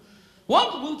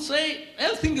 One will say,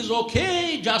 everything is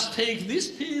okay, just take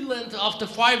this pill and after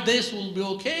 5 days will be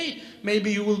okay,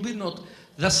 maybe you will be not.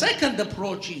 The second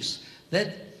approach is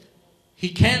that he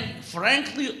can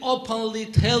frankly, openly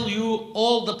tell you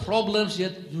all the problems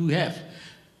that you have.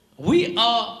 We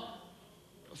are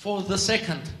for the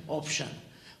second option.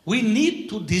 We need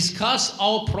to discuss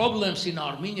our problems in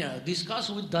Armenia, discuss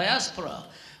with diaspora,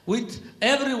 with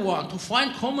everyone to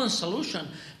find common solution.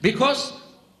 Because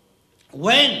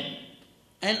when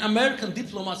an American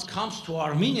diplomat comes to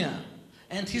Armenia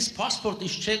and his passport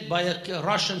is checked by a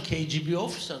Russian KGB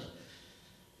officer,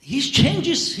 he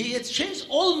has changed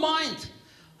all mind.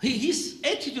 His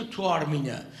attitude to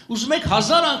Armenia. Ուզում եք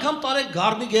 1000 անգամ տարեք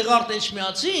գառնի գեղարդ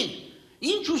էջմիածին,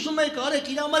 ինչ ուզում եք արեք,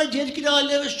 իր համար այդ երկիրը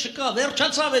այլևս չկա,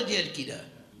 վերջացավ այդ երկիրը.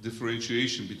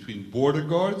 Differentiation between border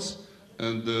guards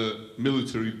and the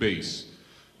military base.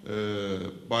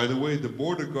 By the way, the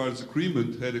border guards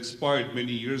agreement had expired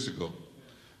many years ago.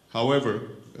 However,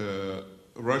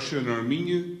 Russia and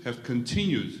Armenia have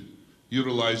continued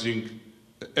utilizing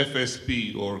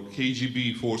FSB or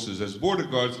KGB forces as border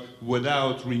guards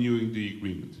without renewing the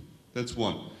agreement. That's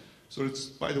one. So it's,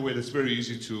 by the way, that's very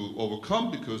easy to overcome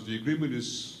because the agreement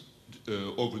is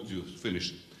overdue,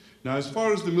 finished. Now, as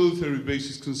far as the military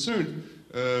base is concerned,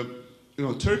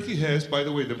 Turkey has, by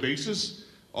the way, the bases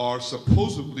are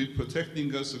supposedly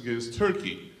protecting us against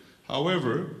Turkey.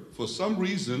 However, for some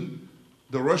reason,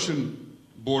 the Russian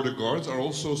border guards are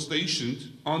also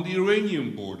stationed on the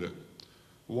Iranian border.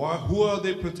 Who are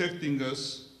they protecting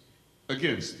us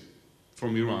against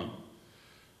from Iran?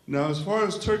 Now, as far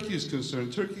as Turkey is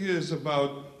concerned, Turkey is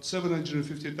about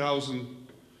 750,000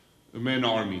 man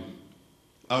army,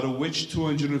 out of which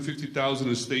 250,000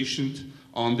 is stationed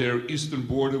on their eastern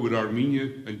border with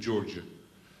Armenia and Georgia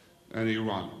and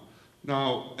Iran.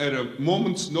 Now, at a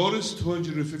moment's notice,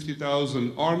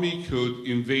 250,000 army could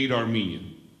invade Armenia.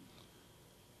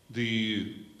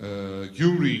 The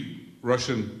Gyumri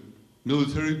Russian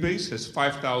military base has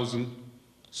 5,000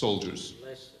 soldiers.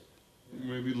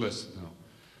 Maybe less now.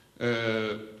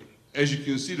 As you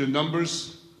can see, the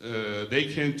numbers, they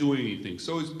can't do anything.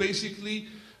 So it's basically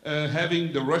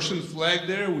having the Russian flag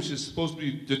there, which is supposed to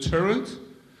be deterrent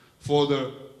for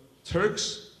the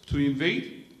Turks to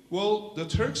invade. Well, the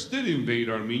Turks did invade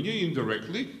Armenia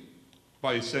indirectly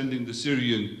by sending the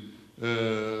Syrian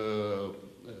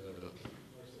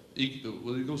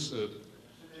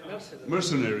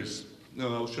mercenaries.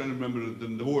 No, I was trying to remember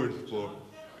the word for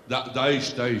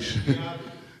Daesh,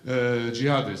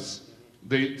 jihadists.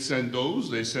 They send those,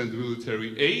 they send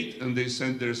military aid, and they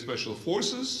send their special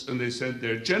forces, and they send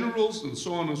their generals, and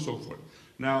so on and so forth.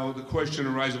 Now, the question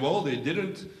arises, well, they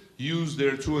didn't use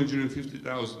their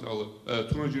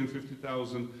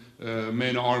 250,000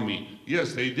 man army.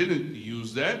 Yes, they didn't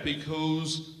use that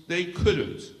because they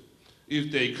couldn't.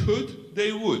 If they could,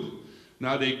 they would.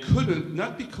 Now, they couldn't,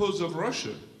 not because of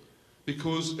Russia,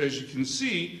 because, as you can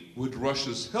see, with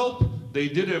Russia's help, they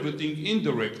did everything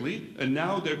indirectly, and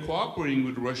now they're cooperating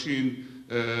with Russia in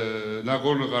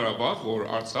Nagorno-Karabakh or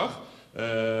Artsakh,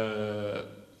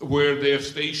 where they have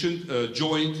stationed a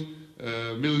joint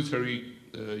military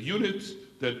unit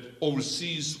that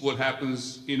oversees what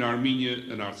happens in Armenia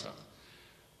and Artsakh.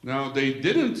 Now, they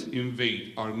didn't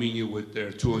invade Armenia with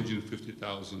their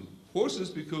 250,000 forces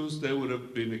because they would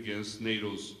have been against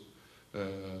NATO's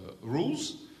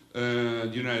rules. The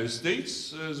United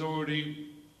States has already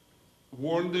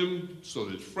warned them, so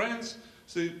did France.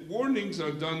 So warnings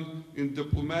are done in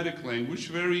diplomatic language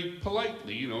very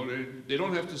politely. They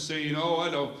don't have to say,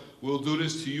 we'll do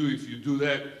this to you if you do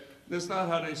that. That's not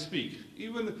how they speak.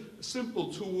 Even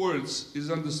simple 2 words is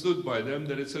understood by them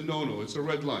that it's a no-no, it's a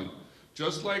red line.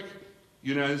 Just like the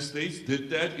United States did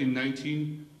that in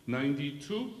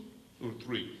 1992 or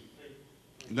 3.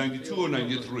 92 or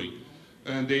 93.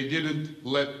 And they didn't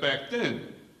let back then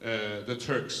the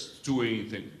Turks do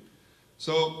anything.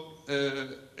 So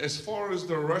as far as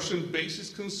the Russian base is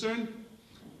concerned,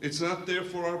 it's not there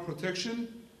for our protection.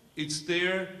 It's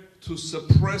there to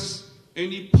suppress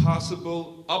any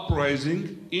possible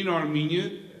uprising in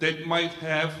Armenia that might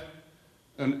have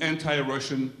an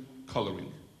anti-Russian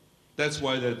coloring. That's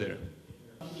why they're there.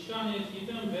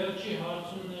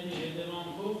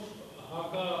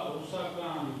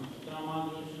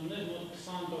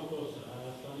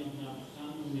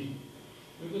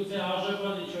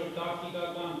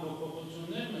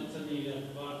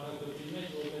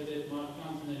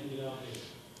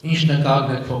 Ինչ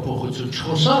նկատակ փոփոխություն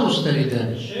չխոսար ուստերի դեմ։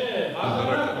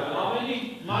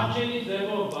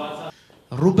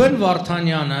 Ռուբեն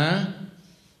Վարդանյանը,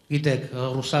 գիտեք,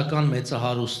 ռուսական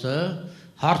մեծահարուստը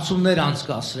հարցումներ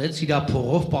անցկացրեց, իր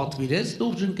փողով պատվիրեց,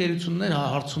 լուրջ ընկերություններ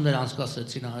հարցումներ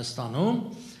անցկացրեցին Հայաստանում,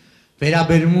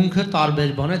 վերաբերմունքը տարբեր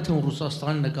բան է թե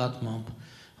Ռուսաստանի նկատմամբ։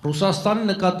 Ռուսաստանի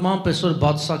նկատմամբ այսօր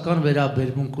բացասական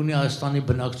վերաբերմունք ունի Հայաստանի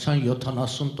բնակչության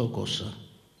 70%-ը։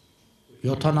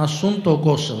 70%-ը,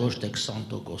 ոչ թե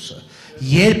 20%-ը։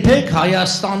 Երբեք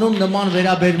Հայաստանում նման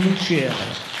վերաբերմունք չի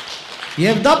եղել։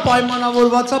 Եվ դա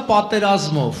պայմանավորված է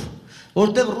պատերազմով,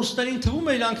 որտեղ ռուսներին թվում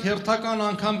է իրանք հերթական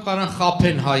անգամ կարան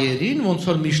խաբեն հայերին, ոնց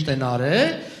որ միշտ են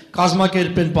արել,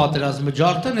 կազմակերպեն պատերազմը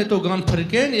ջարդեն, հետո գան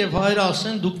փրկեն եւ հայերը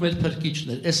ասեն դուք մեր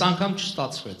փրկիչներ։ Այս անգամ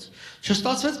չստացվեց։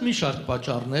 Չստացվեց մի շարք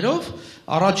պատճառներով,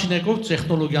 առաջին եկով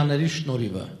տեխնոլոգիաների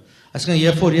շնորհիվ։ Այսինքն,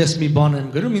 երբ որ ես մի բան եմ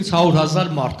գրում, ինձ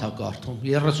 100,000 մարդ է կարդում,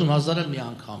 30,000-ը մի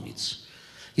անգամից։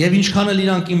 Եվ ինչքան էլ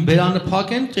իրանք իմ բերանը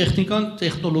փակեն,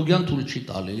 տեխնոլոգիան թույլ չի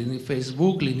տալի, լինի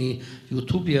Facebook, լինի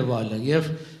YouTube եւ այլն, եւ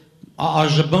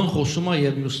ԱԺԲ-ն խոսում է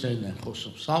եւ մյուսներն են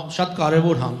խոսում։ Սա շատ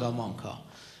կարեւոր հանգամանք է։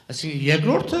 Այսինքն,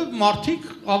 երկրորդը մարդիկ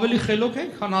ավելի խելոք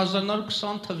են, քան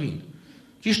 1920 թվին։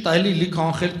 Ճիշտ է, էլի լիք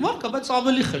անխելք մարդ կա, բայց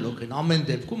ավելի խելոք են, ամեն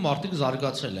դեպքում մարդիկ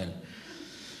զարգացել են։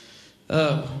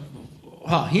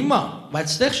 Հա, հիմա, բայց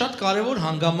այդտեղ շատ կարևոր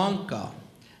հանգամանք կա։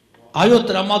 Այո,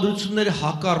 տրամադրությունները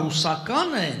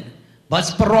հակառուսական են,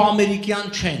 բայց պրոամերիկյան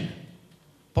չեն,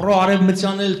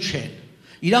 պրոարևմտյան էլ չեն։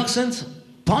 Իրանք սենց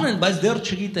բան են, բայց դեռ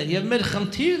չգիտեն։ Եվ մեր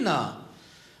խնդիրն է,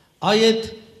 այդ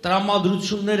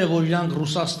տրամադրությունները, որ իրանք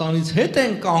Ռուսաստանից հետ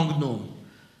են կանգնում,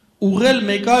 ուղղել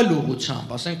մեկ այլ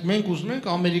ուղղությամբ, ասենք մենք ուզում ենք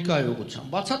Ամերիկայի ուղղությամբ։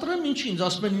 Բացատրեմ ինչի, ինձ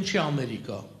ասում են ինչի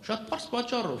Ամերիկա։ Շատ պարզ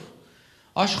պատճառով։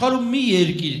 Աշխարհում մի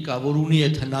երկիր կա, որ ունի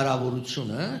այդ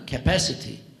հնարավորությունը,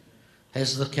 capacity,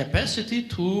 has the capacity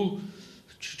to,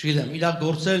 չգիտեմ, իր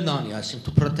գործերն անի, այսինքն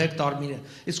to protect Armenia.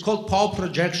 It's called power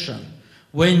projection.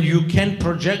 When you can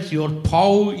project your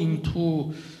power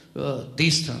into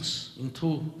distance,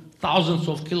 into thousands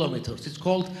of kilometers. It's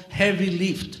called heavy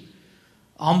lift.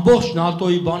 Ամբողջ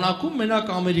ՆԱՏՕ-ի բանակում մենակ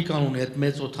Ամերիկան ունի այդ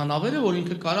մեծ օդանավերը, որ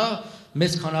ինքը կարա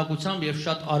մեծ քանակությամբ եւ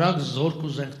շատ արագ զորք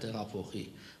ու զենք տեղափոխի։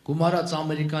 Գումարած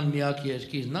Ամերիկան միակ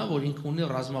երկիրն է, որ ինքը ունի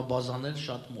ռազմաբազաներ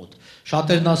շատ մոտ։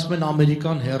 Շատերն ասում են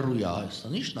Ամերիկան հեռու է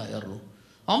Հայաստան, ի՞նչն է հեռու։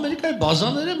 Ամերիկայի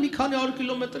բազաները մի քանի 100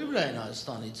 կիլոմետրի վրա են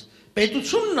Հայաստանից։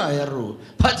 Պետությունն է հեռու,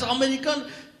 բայց Ամերիկան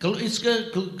is a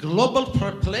global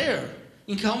player.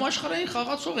 Ինքը համաշխարհային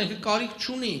խաղացող է, ինքը կարիք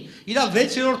չունի։ Իր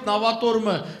 6-րդ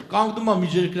նավատորմը կանգնում է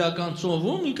միջերկրական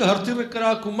ծովում, ինքը հրթիռը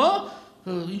կրակում է,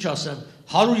 ինչ ասեմ,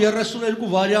 132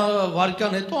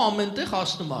 վայրկյան հետո ամենտեղ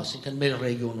հասնում է, ասինքն մեր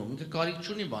ռեգիոնում, ինքը կարիք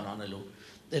չունի բան անելու,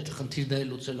 այդ խնդիրները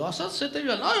լուծելու։ Ասած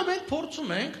հետևյալն, այո, մենք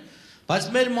փորձում ենք, բայց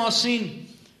մեր մասին,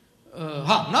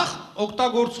 հա, նախ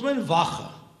օգտագործում են վախը։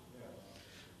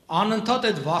 Անընդհատ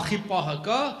այդ վախի պահը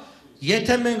կա,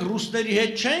 եթե մենք ռուսների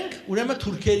հետ չենք, ուրեմն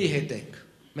թուրքերի հետ ենք։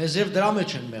 Մեզ եւ դրա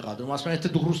մեջ են մեղադրում, ասում են, եթե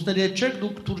դուք ռուսների հետ չեք,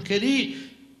 դուք թուրքերի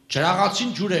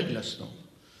ջրաղացին ջուր եք լցնում։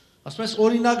 Ասում ես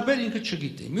օրինակ բեր, ինքը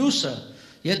չգիտի։ Մյուսը,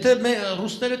 եթե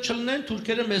ռուսները չլնեն,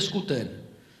 թուրքերը մեզ կուտեն։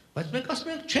 Բայց մենք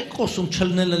ասում ենք, չենք խոսում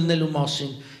չլնելու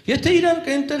մասին։ Եթե իրանք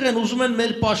այնտեղ են ուզում են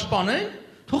մեր պաշտպանեն,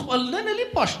 թող լնեն էլի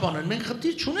պաշտպանեն, մենք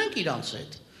խնդիր չունենք իրանց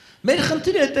հետ։ Մեր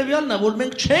խնդիրը հետևյալն է, որ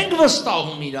մենք չենք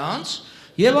վստահում իրանց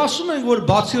եւ ասում ենք, որ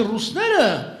բացի ռուսները,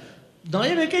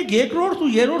 նաեւ եկեք երկրորդ ու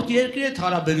երրորդ երկրի հետ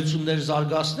հարաբերություններ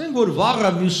զարգացնենք, որ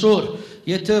վաղը մյուսօր,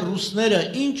 եթե ռուսները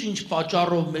ինչ-ինչ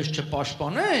պատճառով մեզ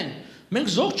չպաշտպանեն,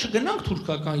 մենք զոհ չգնանք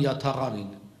թուրքական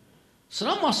յաթաղանին։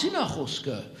 Սրա մասին է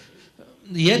խոսքը։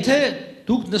 Եթե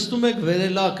դուք նստում եք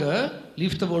վերելակը,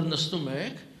 լիֆտը որ նստում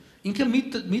եք, ինքը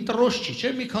մի տրոս չի,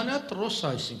 չէ՞, մի քանի հատ տրոս,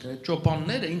 այսինքն այդ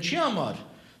ճոպանները ինչի համար,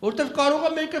 որտեվ կարող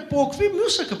է մեկը փոկվի,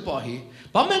 մյուսը կպահի։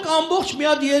 Բա մենք ամբողջ մի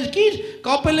հատ երկիր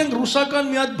կապել ենք ռուսական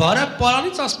մի հատ բարակ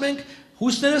պարանից, ասում ենք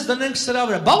հույսներս դնենք սրա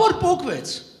վրա։ Բա որ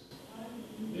փոկվեց։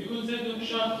 Միգուցե դուք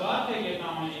շատ բարդ եք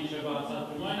ամեն ինչը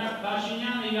բացատրում։ Օրինակ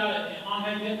Փաշինյանը իր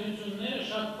անհետեւությունները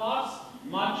շատ պարզ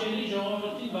մատչելի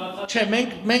ժողովրդին բացատրում։ Չէ,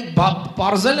 մենք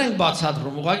պարզել ենք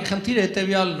բացատրում, ուղղակի խնդիրը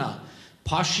հետևյալն է։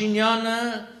 Փաշինյանը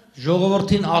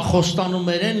ժողովրդին ախոստանում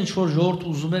էր այն, ինչ որ ժողովուրդ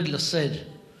ուզում էր լսեր։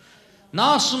 Նա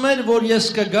ասում էր, որ ես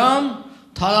կգամ,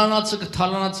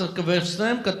 թալանացը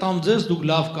կվերցնեմ, կտամ ձեզ, դուք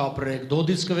լավ կապրեք,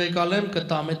 դոդից կվեկալեմ,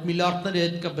 կտամ, այդ միլիարդները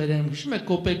հետ կբերեմ, հիշում եք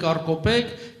կոպեկ առ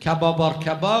կոպեկ, քյաբաբ առ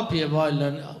քյաբաբ եւ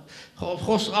այլն։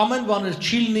 Ամեն բաներ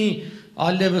չիլնի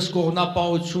այլևս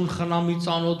կողնապահություն, խնամի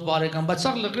ծանոթ բարեկամ, բայց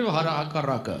սա լրիվ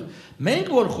հակառակը։ Մենք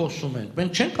որ խոսում ենք,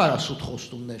 մենք չենք կարող սուտ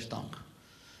խոստումներ տանք։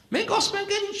 Մենք ասում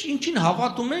ենք այն ինչին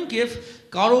հավատում ենք եւ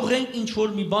կարող ենք ինչ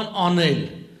որ մի բան անել։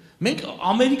 Մենք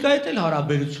Ամերիկայի հետ էլ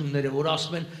հարաբերությունները, որ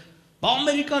ասում են, բա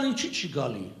Ամերիկան ինչի չի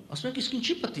գալի։ Ասում ենք, իսկ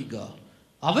ինչի պետք է գա։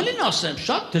 Ավելին ասեմ,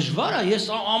 շատ դժվար է, ես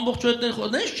ամբողջ այդտեղ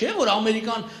խոսնես չէ, որ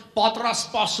Ամերիկան պատրաստ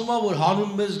սպասում է, որ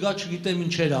հանուն մեզ գա, չգիտեմ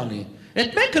ինչեր անի։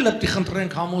 Այդ մեկը լպտի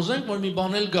խնդրենք համոզենք, որ մի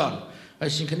բան էլ գան։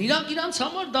 Այսինքն իրանց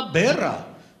համար դա բեռ է։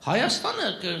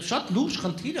 Հայաստանը շատ լուրջ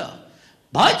խնդիր է,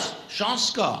 բայց շանս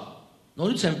կա։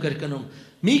 Նորից եմ կրկնում,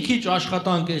 մի քիչ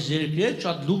աշխատանք այս երկրի հետ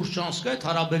շատ լուրջ շանս կա այդ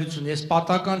հարաբերությունը։ Ես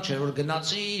պատական չէ, որ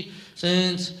գնացի,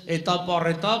 սենց էտապ առ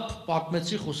էտապ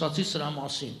պատմեցի, խոսացի սրա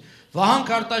մասին։ Վահան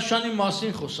Քարտաշյանի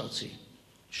մասին խոսացի։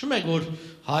 Հիշում եք, որ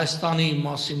Հայաստանի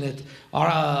մասին այդ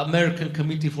American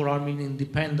Committee for Armenian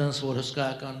Independence, որ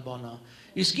հսկայական բան է։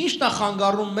 Իսկ ի՞նչն է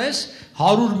խանգարում մեզ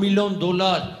 $100 միլիոն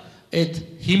այդ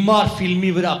հիմար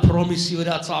ֆիլմի վրա, պրոմիսի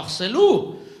վրա ծախսելու,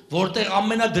 որտեղ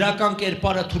ամենադրական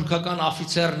կերպարը թուրքական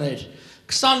աֆիցերն էր։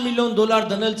 $20 միլիոն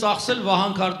դնել ծախսել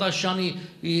Վահան Քարտաշյանի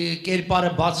կերպարը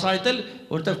բացահայտել,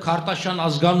 որտեղ Քարտաշյան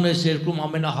ազգանունն այս երկրում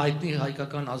ամենահայտնի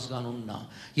հայկական ազգանունն է։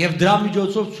 Եվ դրա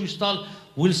միջոցով ցույց տալ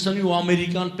Ուիլսոնի ու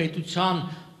ամերիկյան պետության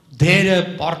դերը,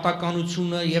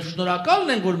 պարտականությունը եւ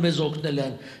շնորհակալն ենք, որ մեզ օգնել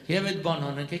են։ Եվ այդ բան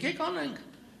անենք, եկեք անենք։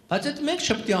 Բայց այդ մենք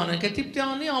չպետք է անենք, այդ պիտի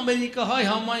անի ամերիկահայ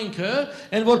համայնքը,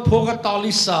 այն որ փողը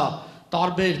տալիս է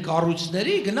տարբեր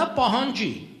կառույցների, գնա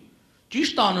պահանջի։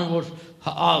 Ճիշտ անում, որ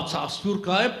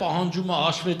Սփյուռքահայ պահանջում է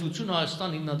հաշվետվություն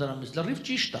Հայաստան հիմնադրամից, լրիվ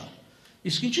ճիշտ է։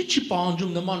 Իսկ ինչի՞ չի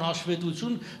պահանջում նման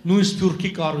հաշվետվություն նույն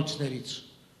Սփյուռքի կառույցներից,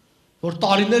 որ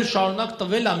տարիներ շարունակ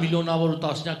տվել է միլիոնավոր ու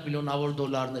տասնյակ միլիոնավոր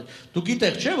դոլարներ։ Դուք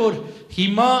գիտեք, չէ՞, որ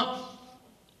հիմա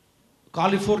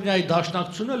Կալիֆոռնիայի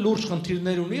դաշնակցությունը լուրջ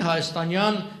խնդիրներ ունի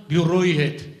հայաստանյան բյուրոյի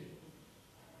հետ։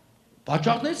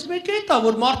 Պատճառներից մեկը դա է,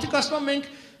 որ մարդիկ ասում են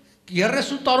մենք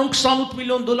 30 տարում $28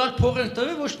 միլիոն փող են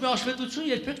տվել, ոչ մի հաշվետվություն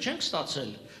երբեք չենք ստացել։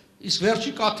 Իսկ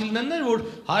վերջի կաթիլներն էր, որ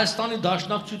Հայաստանի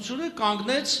դաշնակցությունը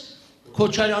կանգնեց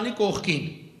Քոչարյանի կողքին։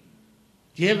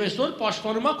 Եվ այսօր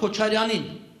պաշտպանում է Քոչարյանին։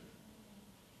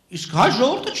 Իսկ հայ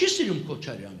ժողովուրդը չի սիրում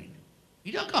Քոչարյանին։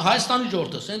 Իրական Հայաստանի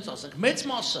ժողովուրդը, ասենք ասենք, մեծ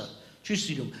մասը չի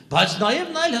սիրում, բայց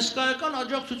նաև նա էլ հսկայական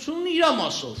աջակցություն ունի իր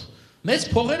մասով։ Մեծ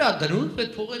փողեր է դրում,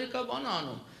 այդ փողերը կա բան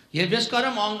անում։ Եվ ես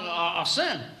կարամ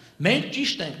ասեմ, մենք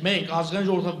ճիշտ ենք, մենք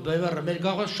Ազգային-Ժողովրդավարական Բևեռը, մեր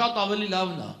գաղափարը շատ ավելի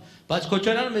լավն է, բայց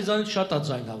Քոչարյանը մեզանից շատ է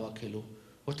ձայն հավաքելու,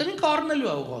 որտեղ ինքը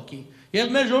առնելու է ուղղակի։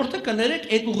 Եվ մեր ժողովուրդը կներեք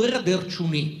այդ ուղեղը դեռ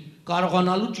չունի,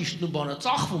 կարողանալու ճիշտն ու բանը,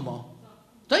 ծախվում է։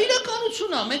 Դա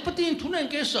իրականություն է, մենք պետք է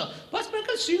ընդունենք էսը, բայց մենք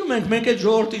էլ սիրում ենք, մենք այդ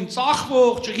ժողովրդին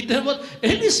ծախվող, չգիտեմ what,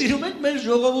 էլի սիրում ենք մեր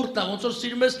ժողովուրդն, ոնց որ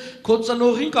սիրում ես քո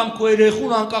ծնողին կամ քո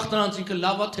երեխուն, անկախ նրանց ինքը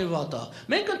լավ է թե վատ է։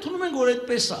 Մենք ընդունում ենք, որ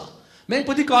այդպես է։ Մենք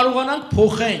պետք է կարողանանք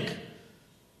փոխենք։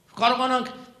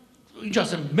 Կարողանանք, ինչ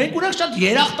ասեմ, մենք ունենք շատ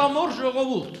երախտամոռ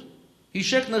ժողովուրդ։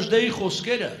 Հիշեք Նժդեի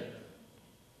խոսքերը։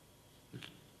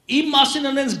 Իմ մասին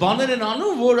այնպես բաներ են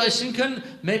անում, որ այսինքն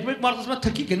մեկ-մեկ մարդը ասում է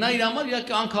թքի գնա իր համար, իր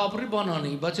կյանքը ապրի բան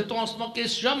անի, բայց հետո ասում է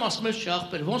կես ժամ, ասում ես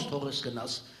շախպեր, ոնց թողես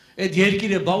գնաս։ Այդ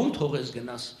երկիրը բա ում թողես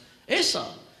գնաս։ Էսա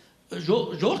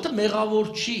ժողովուրդը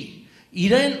մեղավոր չի։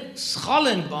 Իրեն սխալ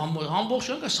են ամբողջ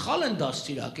ժամանակ սխալ են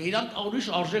դաստիարակել, իրանք ուրիշ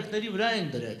արժեքների վրա են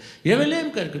դրել։ Եվ էլ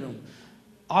եմ կրկնում,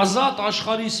 ազատ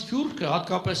աշխարհի սփյուռքը,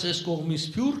 հատկապես այս կողմի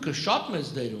սփյուռքը շատ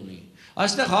մեծ դեր ունի։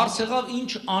 Այստեղ հարց եղավ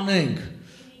ինչ անենք։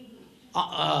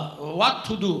 What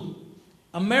to do?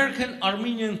 American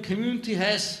Armenian community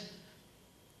has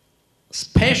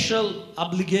special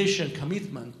obligation,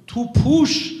 commitment to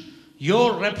push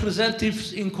your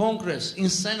representatives in Congress, in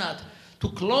Senate, to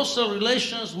closer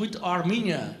relations with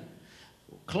Armenia,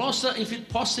 closer, if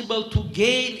it's possible, to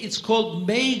gain, it's called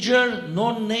major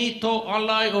non-NATO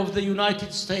ally of the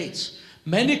United States.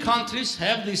 Many countries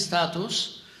have this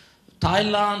status.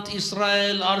 Thailand,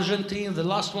 Israel, Argentina, the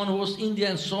last one was India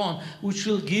and so on, which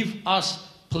will give us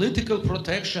political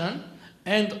protection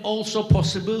and also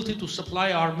possibility to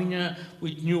supply Armenia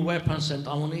with new weapons and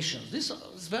ammunition. This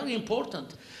is very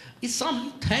important. It's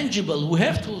something tangible. We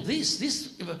have to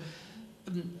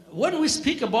when we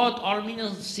speak about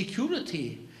Armenian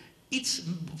security, it's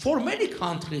for many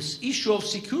countries, issue of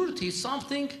security is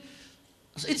something,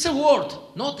 it's a word,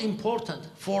 not important.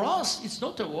 For us, it's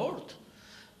not a word.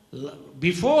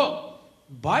 Before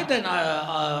Biden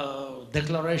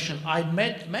declaration, I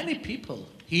met many people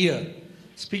here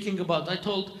speaking about, I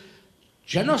told,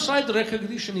 genocide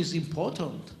recognition is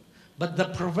important, but the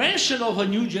prevention of a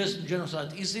new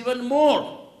genocide is even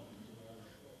more.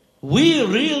 We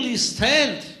really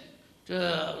stand, we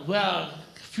are a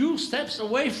few steps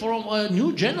away from a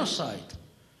new genocide.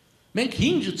 And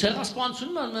genocide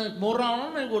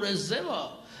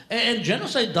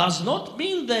does not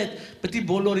mean that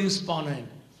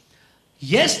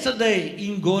yesterday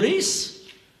in Goris,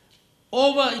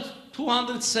 over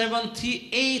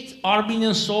 278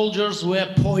 Armenian soldiers were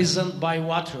poisoned by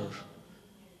water.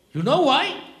 You know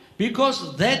why?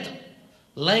 Because that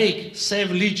lake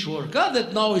Sevlichvorka,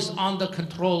 that now is under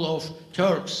control of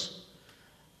Turks,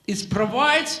 it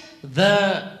provides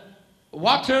the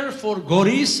water for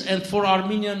Goris and for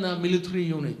Armenian military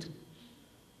unit.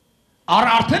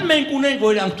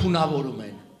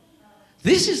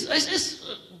 This is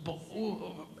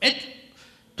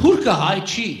Turka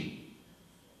Haichi.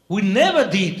 We never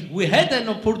did. We had an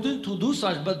opportunity to do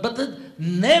such, but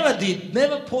never did.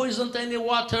 Never poisoned any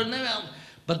water. Never.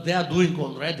 But they are doing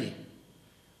already.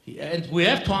 And we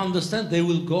have to understand they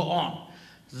will go on.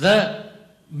 The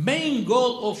main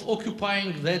goal of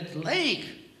occupying that lake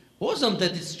wasn't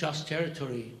that it's just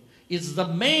territory. It's the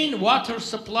main water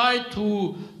supply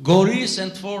to Goris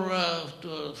and for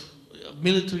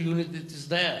military unit that is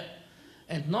there.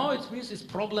 And now it means it's a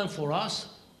problem for us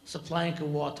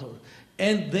supplying water.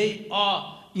 And they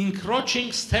are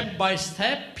encroaching step by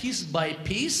step, piece by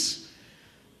piece.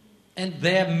 And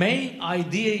their main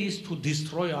idea is to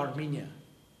destroy Armenia.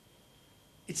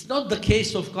 It's not the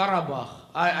case of Karabakh.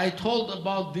 I told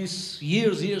about this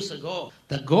years ago.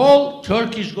 The goal,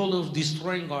 Turkish goal of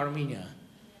destroying Armenia.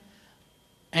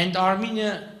 And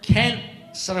Armenia can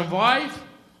survive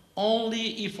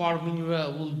only if Armenia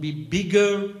will be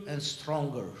bigger and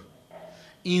stronger.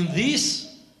 In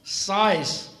this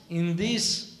size, in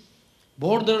these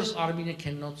borders, Armenia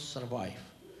cannot survive.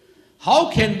 How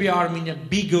can be Armenia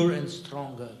bigger and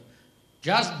stronger?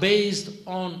 Just based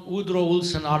on Woodrow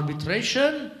Wilson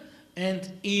arbitration and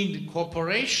in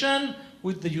cooperation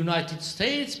with the United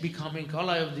States, becoming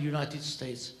ally of the United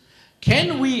States.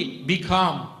 Can we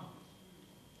become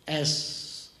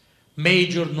as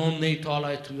major non-NATO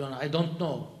ally to United States? I don't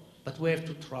know, but we have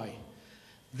to try.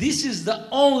 This is the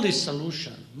only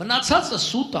solution. Մնացածը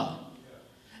սուտ է.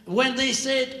 When they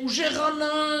said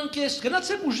ուժեղանանք,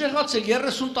 գնացեք ուժեղացեք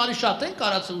 30 տարի շատ են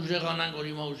կարացել ուժեղանանք, որ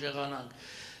հիմա ուժեղանանք.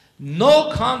 No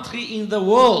country in the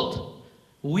world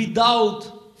without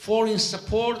foreign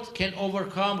support can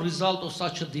overcome the result of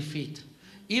such a defeat.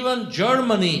 Even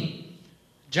Germany,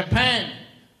 Japan,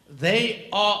 they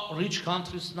are rich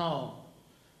countries now,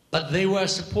 but they were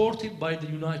supported by the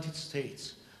United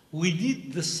States. We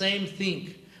need the same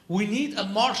thing. We need a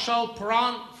Marshall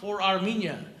Plan for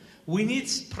Armenia. We need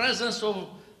presence of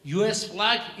US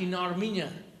flag in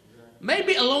Armenia,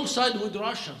 maybe alongside with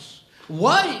Russians.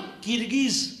 Why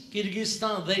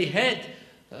Kyrgyzstan, they had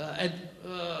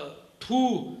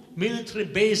two military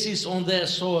bases on their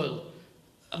soil,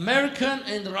 American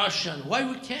and Russian. Why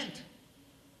we can't?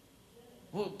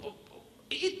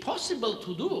 It's possible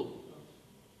to do.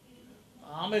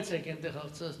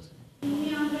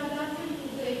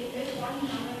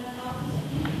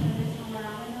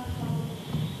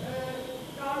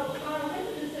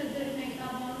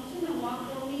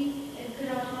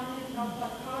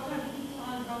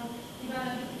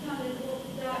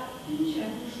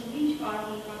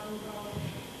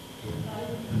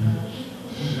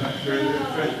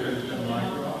 President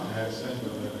Macron has sent a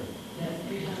letter.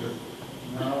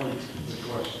 Now it's the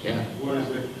question. What is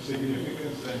the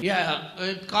significance?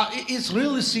 It's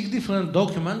really significant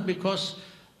document because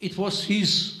it was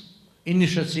his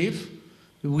initiative.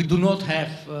 We do not have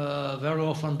very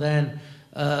often then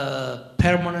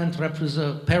permanent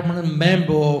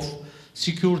member of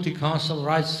Security Council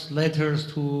writes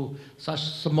letters to such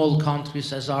small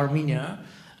countries as Armenia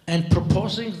and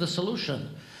proposing the solution.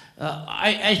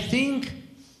 I think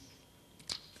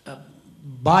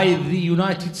by the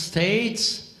United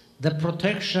States, the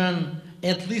protection,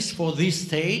 at least for this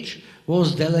stage,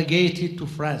 was delegated to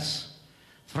France.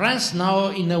 France now,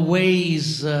 in a way,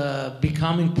 is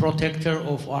becoming protector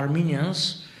of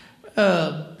Armenians.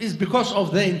 Is because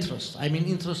of their interest. I mean,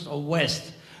 interest of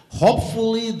West.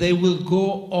 hopefully they will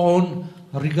go on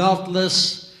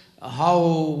regardless how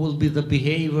will be the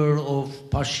behavior of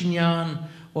Pashinyan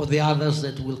or the others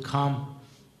that will come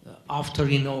after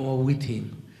him or with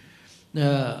him.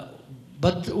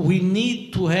 But we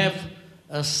need to have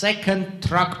a second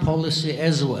track policy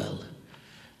as well.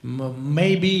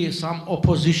 Maybe some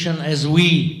opposition as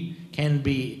we can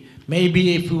be.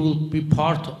 Maybe if we will be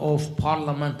part of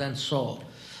parliament and so.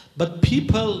 But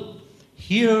people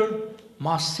here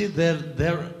must see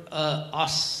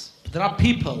us. There are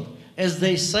people, as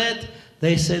they said,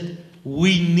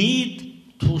 we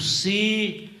need to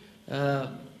see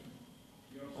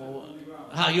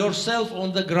yourself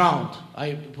on the ground.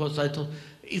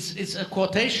 It's a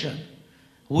quotation.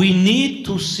 We need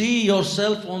to see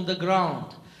yourself on the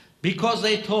ground. Because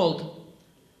they told,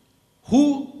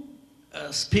 who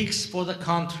speaks for the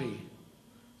country?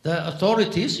 The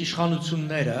authorities,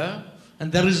 ishkhanutshunnere,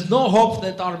 and there is no hope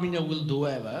that Armenia will do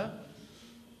ever.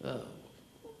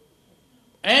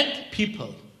 And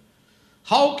people.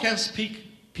 How can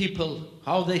speak people,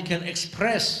 how they can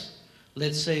express,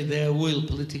 let's say, their will,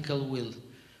 political will?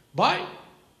 By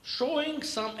showing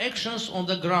some actions on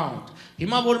the ground.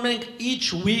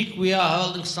 Each week we are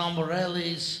holding some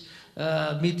rallies,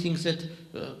 meetings at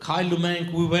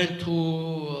Kailumenk. We went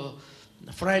to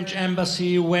French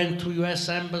embassy, went to US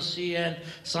embassy, and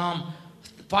some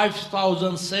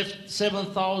 5,000,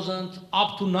 7,000,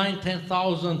 up to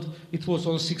 10,000. It was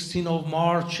on 16th of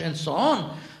March and so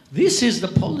on. This is the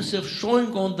policy of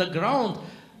showing on the ground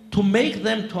to make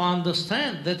them to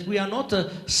understand that we are not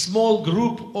a small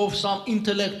group of some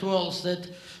intellectuals that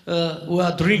who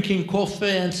are drinking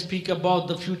coffee and speak about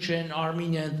the future in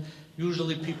Armenia, and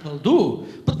usually people do.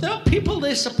 But there are people,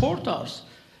 they support us.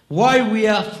 Why we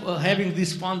are having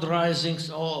these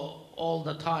fundraisings all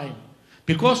the time?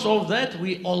 Because of that,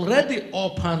 we already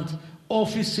opened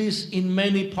offices in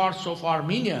many parts of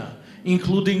Armenia,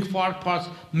 including far parts,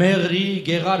 Meri,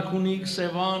 Gegarkunik,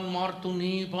 Sevan,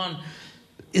 Martuni, Van.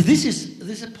 This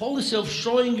is a policy of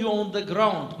showing you on the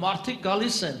ground. Martik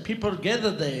Galisen, people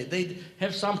gather there, they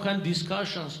have some kind of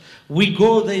discussions. We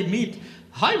go, they meet.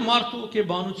 Hi, Martu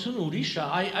Kebanutsun Urisha.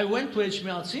 I went to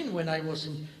Echmiatsin when I was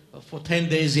for 10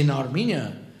 days in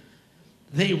Armenia.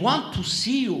 They want to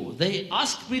see you. They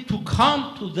asked me to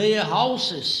come to their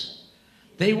houses.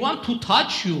 They want to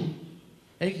touch you.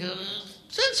 But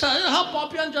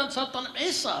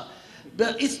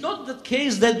it's not the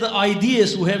case that the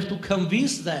ideas we have to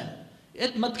convince them.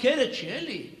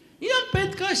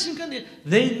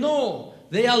 They know.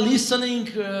 They are listening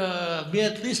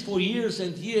at least for years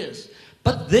and years.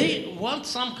 But they want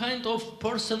some kind of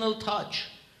personal touch.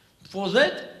 For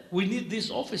that, we need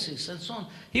these offices and so on.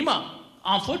 Hima,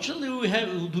 unfortunately, we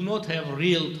do not have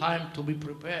real time to be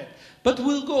prepared. But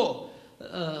we'll go.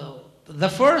 The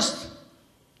first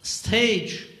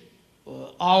stage,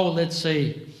 our, let's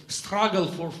say, struggle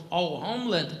for our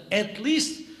homeland, at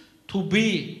least to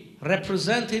be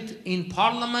represented in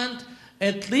parliament,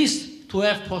 at least to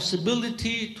have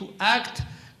possibility to act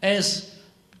as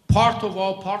part of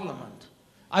our parliament.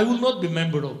 I will not be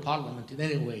member of parliament in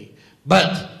any way,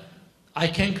 but I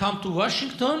can come to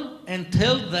Washington and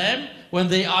tell them when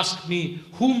they ask me,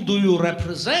 whom do you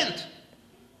represent?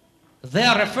 They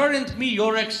are referring to me,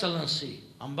 Your Excellency,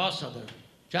 Ambassador,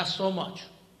 just so much.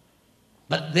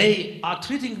 But they are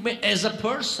treating me as a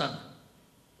person,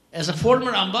 as a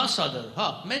former ambassador.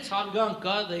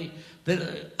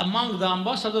 Among the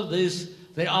ambassadors,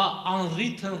 there are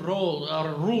unwritten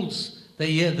rules.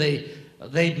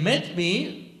 They met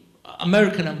me,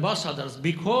 American ambassadors,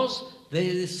 because there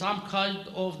is some kind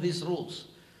of these rules.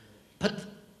 But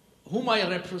whom I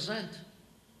represent?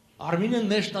 Armenian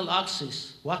National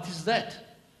Axis. What is that?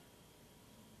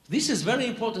 This is very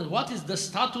important. What is the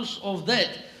status of that?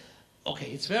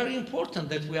 Okay, it's very important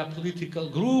that we are a political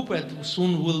group and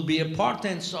soon will be a party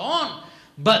and so on.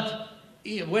 But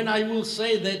when I will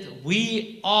say that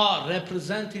we are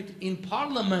represented in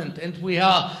parliament and we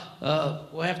have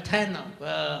 10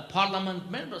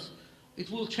 parliament members, it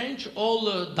will change all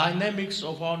the dynamics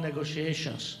of our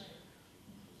negotiations.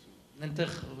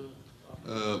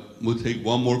 We'll take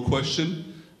one more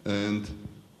question, and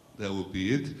that will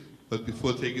be it. But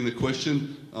before taking the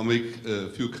question, I'll make a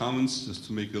few comments just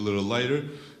to make it a little lighter.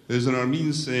 There's an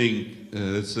Armenian saying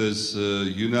that says,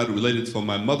 you're not related from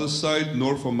my mother's side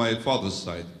nor from my father's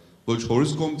side. Now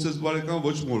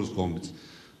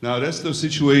that's the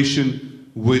situation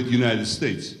with the United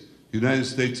States. The United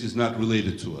States is not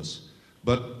related to us.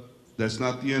 But that's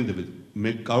not the end of it.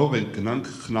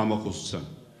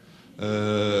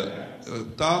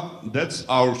 That's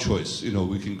our choice. You know,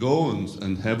 we can go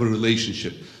and have a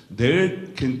relationship. They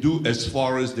can do as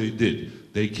far as they did.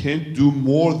 They can't do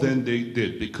more than they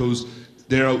did because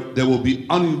there will be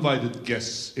uninvited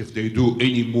guests if they do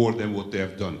any more than what they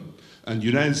have done. And the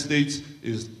United States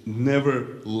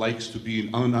never likes to be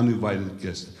an uninvited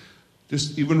guest.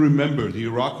 Just even remember the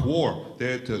Iraq War.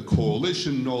 They had a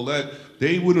coalition and all that.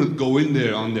 They wouldn't go in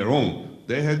there on their own.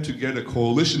 They had to get a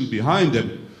coalition behind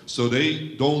them so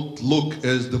they don't look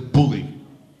as the bully,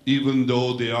 even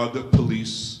though they are the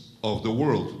police of the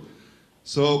world.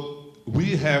 So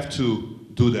we have to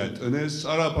do that. And as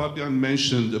Aρα Պապյանի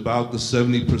mentioned about the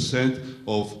 70%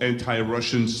 of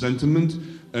anti-Russian sentiment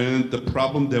and the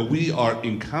problem that we are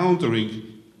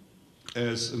encountering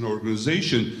as an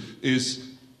organization is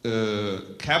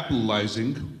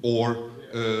capitalizing or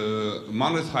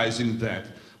monetizing that,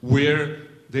 where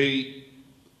they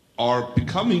are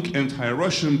becoming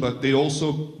anti-Russian, but they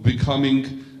also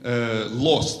becoming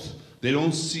lost. They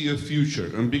don't see a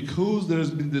future. And because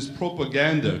there's been this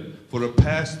propaganda for the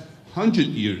past 100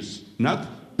 years, not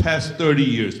past 30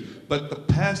 years, but the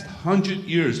past 100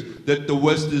 years that the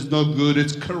West is not good,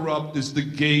 it's corrupt, it's the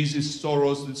gays, it's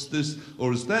Soros, it's this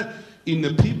or it's that, in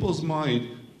the people's mind,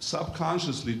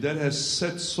 subconsciously, that has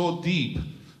set so deep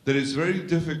that it's very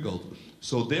difficult.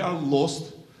 So they are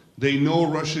lost. They know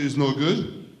Russia is no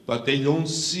good, but they don't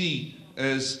see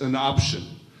as an option.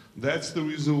 That's the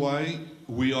reason why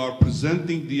we are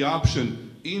presenting the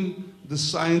option in the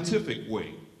scientific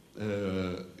way.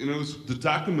 The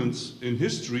documents in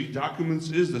history,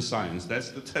 documents is the science. That's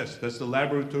the test. That's the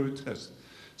laboratory test.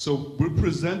 So we're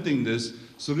presenting this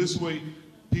so this way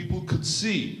people could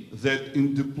see that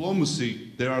in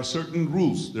diplomacy there are certain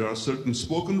rules. There are certain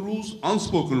spoken rules,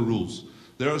 unspoken rules.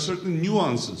 There are certain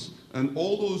nuances. And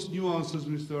all those nuances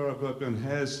Mr. Aρα Պապյանի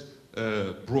has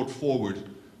brought forward.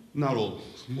 Not all,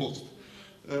 most.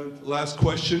 Last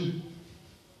question.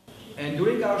 And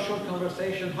during our short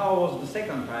conversation, how was the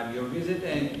second time your visit?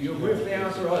 And you briefly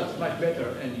answered, oh, it's much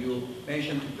better, and you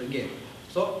mentioned it again.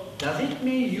 So does it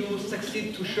mean you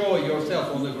succeed to show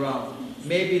yourself on the ground?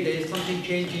 Maybe there is something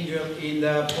changing in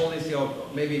the policy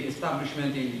of maybe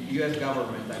establishment in the U.S.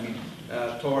 government,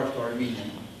 towards Armenia?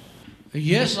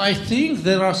 Yes, I think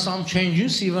there are some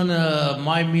changes. Even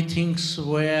my meetings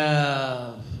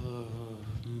were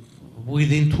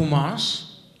within 2 months.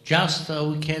 Just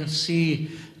we can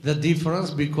see the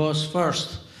difference because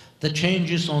first, the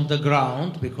changes on the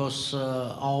ground, because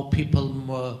our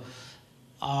people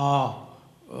are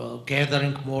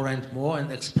gathering more and more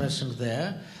and expressing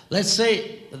there. Let's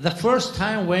say the first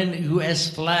time when US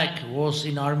flag was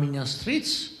in Armenian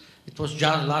streets, it was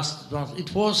just last month.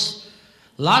 It was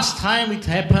last time it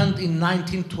happened in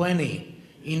 1920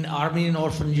 in Armenian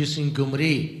orphanages in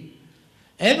Gyumri.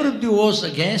 Everybody was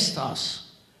against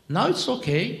us. Now it's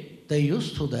okay. They're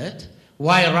used to that.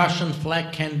 Why Russian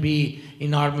flag can be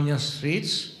in Armenian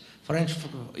streets?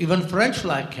 Even French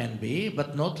flag can be,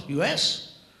 but not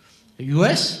US.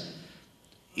 US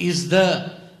is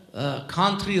the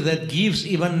country that gives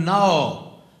even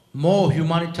now more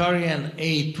humanitarian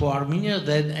aid to Armenia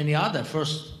than any other.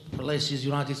 First place is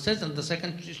United States and the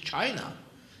second is China.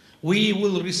 We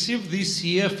will receive this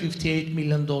year $58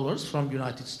 million from the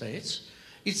United States.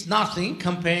 It's nothing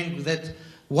comparing with that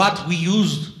what we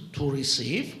used to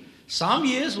receive. Some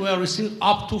years we have received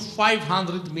up to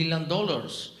 $500 million,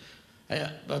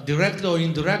 directly or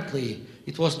indirectly.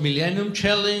 It was Millennium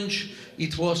Challenge,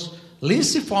 it was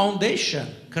Lindsay Foundation,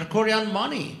 Kerkorian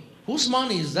money. Whose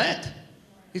money is that?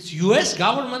 It's US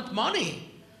government money,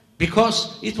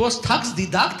 because it was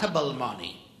tax-deductible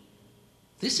money.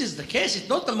 This is the case. It's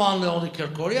not the money only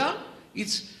Kerkorian,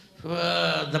 it's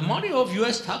the money of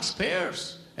US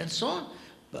taxpayers and so on.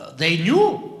 They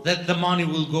knew that the money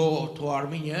will go to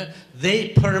Armenia. They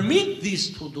permit this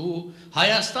to do.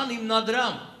 Hayastan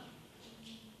Imnadram.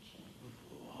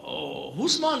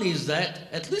 Whose money is that?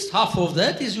 At least half of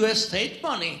that is US state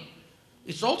money.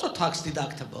 It's also tax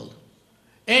deductible.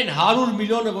 And 100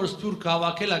 million was Turk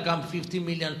Havakela, 50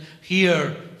 million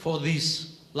here for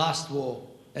this last war.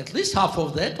 At least half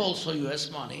of that also US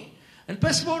money. And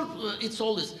passport, it's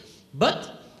all this.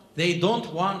 But they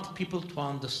don't want people to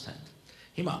understand.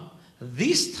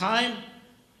 This time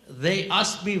they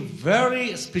asked me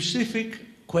very specific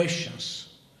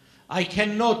questions. I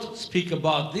cannot speak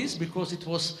about this because it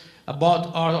was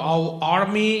about our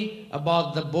army,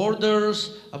 about the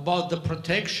borders, about the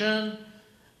protection.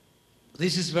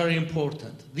 This is very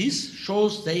important. This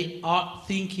shows they are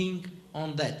thinking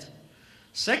on that.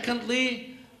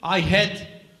 Secondly, I had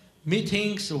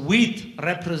meetings with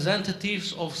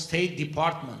representatives of State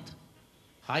Department,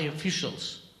 high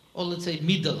officials, or let's say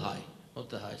middle high, not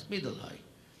the highest, middle high,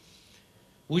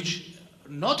 which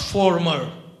not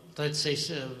former, let's say,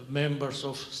 members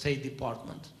of State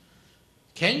Department.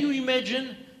 Can you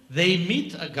imagine they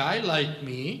meet a guy like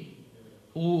me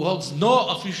who holds no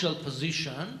official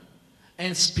position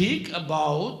and speak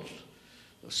about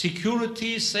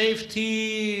security,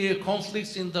 safety,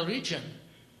 conflicts in the region?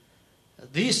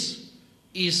 This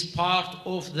is part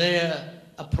of their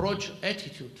approach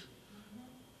attitude.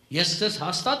 Ես դες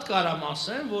հաստատ կարամ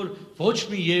ասեմ, որ ոչ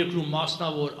մի երկրում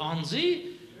մասնավոր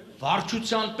անձի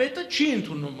վարչության պետը չի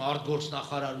ընդունում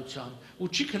արտգործնախարարության ու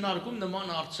չի քննարկում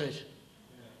նման հարցեր.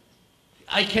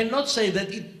 I cannot say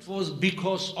that it was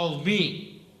because of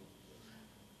me,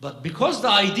 but because the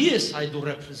ideas I do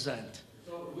represent.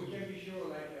 So we can be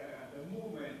sure, like the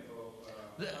movement of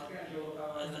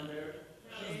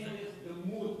changes the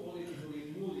mood,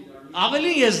 politically mood in our.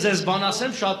 Ավելի ես ձեզ բան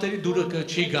ասեմ, շատերի դուրը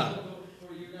չի գա.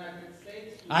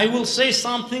 I will say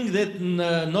something that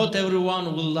not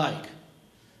everyone will like.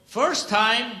 First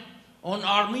time on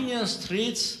Armenian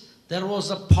streets, there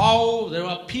was a pow, there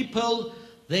were people,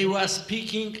 they were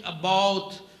speaking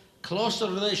about closer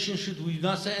relationship with the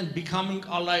United States and becoming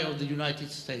ally of the United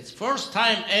States. First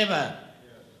time ever.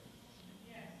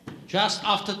 Just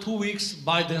after 2 weeks,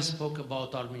 Biden spoke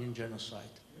about Armenian genocide.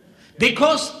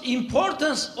 Because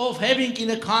importance of having in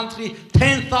a country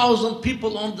 10,000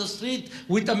 people on the street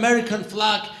with American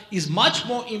flag is much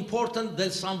more important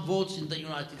than some votes in the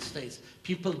United States.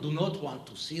 People do not want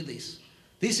to see this.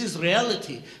 This is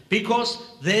reality because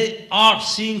they are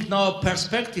seeing now a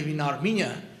perspective in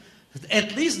Armenia.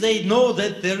 At least they know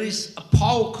that there is a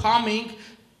power coming,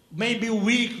 maybe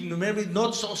weak, maybe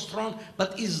not so strong,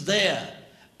 but is there.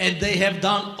 And they have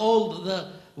done all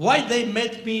the... Why they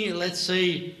met me, let's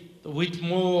say, with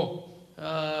more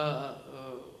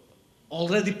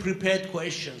already prepared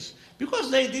questions?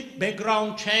 Because they did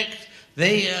background check,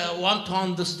 they want to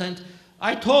understand.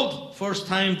 I told first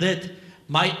time that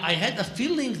I had a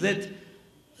feeling that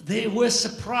they were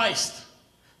surprised.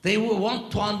 They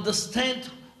want to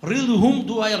understand really whom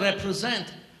do I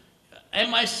represent.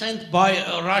 Am I sent by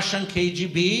a Russian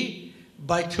KGB,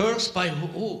 by Turks, by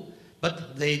who?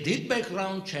 But they did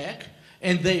background check.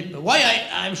 And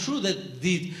I'm sure that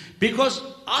did, because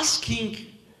asking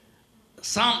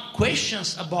some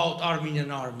questions about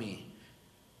Armenian army,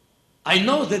 I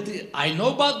know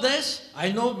about this,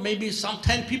 I know maybe some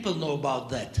 10 people know about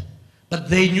that, but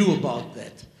they knew about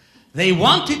that. They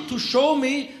wanted to show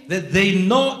me that they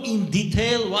know in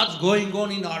detail what's going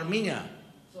on in Armenia.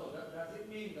 So does it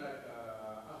mean that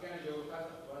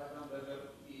Azgային-Ժողովրդավարական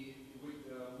Բևեռին with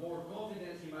more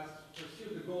confidence he must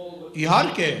pursue the goal?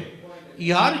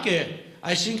 Իհարկե,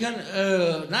 այսինքն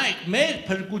նայեք, մեր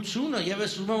փրկությունը, եւ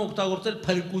ես ուզում եմ օգտագործել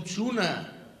փրկությունը,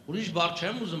 ուրիշ բառ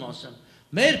չեմ ուզում ասեմ,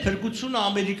 մեր փրկությունը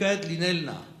Ամերիկայի հետ լինելն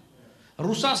է։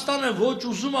 Ռուսաստանը ոչ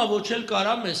ուզում է, ոչ էլ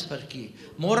կարա մեզ փրկի։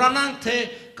 Մոռանանք, թե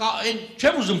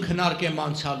չեմ ուզում քննարկեմ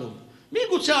անցյալում։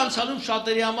 Միգուցե անցյալում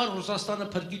շատերի համար Ռուսաստանը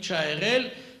փրկիչ է եղել,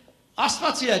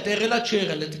 Աստվածի հետ եղել է, չի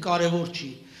եղել, դա կարևոր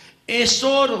չի։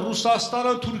 Այսօր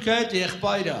Ռուսաստանը Թուրքիայի հետ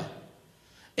եղբայր է։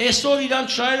 Այսօր իրանք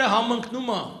շահերը համընկնում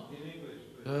է։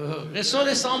 Այսօր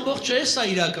այս ամբողջը էս է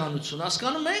իրականություն,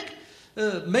 հասկանում եք։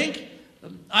 Մենք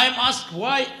I am asked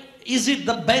why is it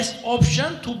the best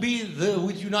option to be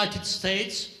with United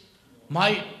States?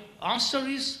 My answer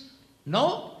is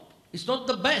no, it's not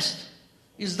the best.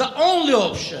 It's the only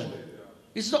option.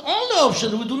 It's the only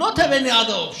option. We do not have any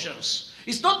other options.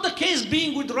 It's not the case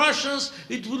being with Russians,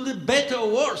 it will be better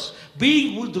or worse.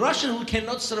 Being with Russians, we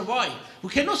cannot survive. We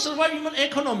cannot survive even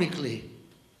economically.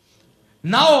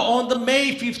 Now on the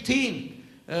May 15,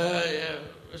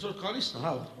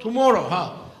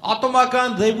 tomorrow,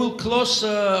 Atomakan, they will close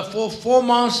for 4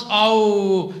 months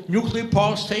our nuclear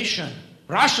power station.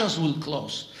 Russians will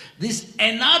close. This is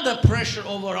another pressure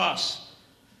over us.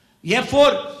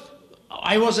 Therefore,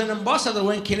 I was an ambassador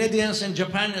when Canadians and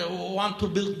Japan want to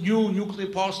build new nuclear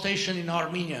power station in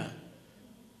Armenia.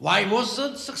 Why was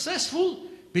it successful?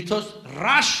 Because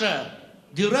Russia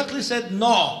directly said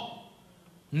no.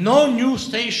 No new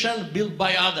station built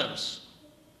by others.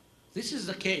 This is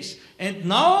the case. And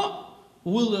now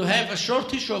we'll have a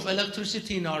shortage of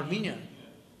electricity in Armenia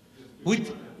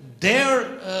with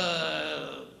their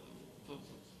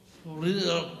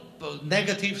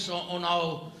negatives on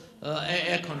our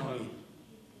economy.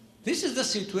 This is the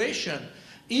situation.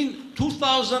 In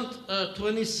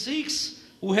 2026,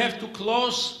 we have to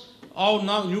close our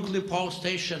now nuclear power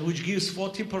station, which gives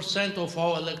 40% of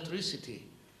our electricity.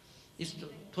 It's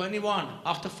 21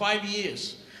 after 5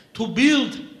 years. To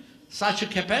build such a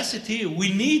capacity,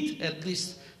 we need at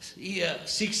least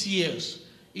 6 years.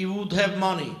 If we would have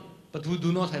money, but we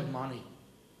do not have money.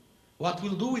 What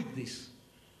we'll do with this?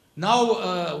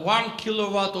 Now, 1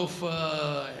 kilowatt of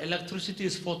electricity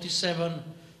is 47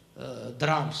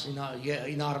 drams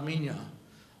in Armenia.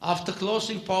 After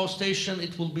closing power station,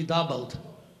 it will be doubled.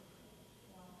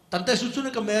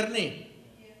 Տնտեսությունը կմեռնի.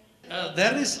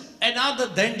 There is another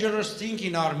dangerous thing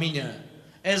in Armenia,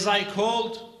 as I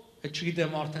called,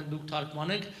 չգիտեմ արդեն դուք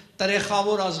թարգմանեք,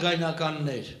 տրեխավոր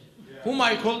ազգայնականներ. Whom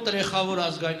I call տրեխավոր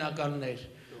ազգայնականներ.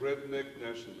 Redneck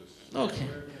nationalists. Okay.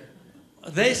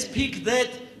 They speak that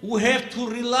we have to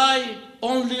rely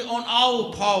only on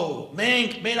our power.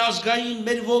 Մենք, մեր ազգային,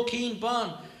 մեր ոգին,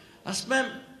 բան. Ասում եմ,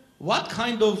 what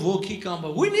kind of ոգի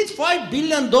կամ? We need $5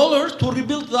 billion to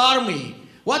rebuild the army.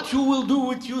 What you will do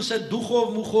with you said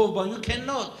Dukhov, Mukhov, but you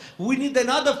cannot. We need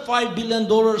another $5 billion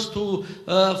to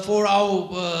for our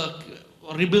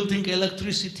rebuilding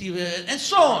electricity and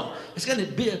so on. It's going to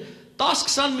be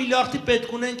 10-20 միլիարդի պետք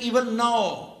ունենք even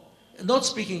now. Not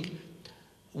speaking.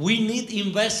 We need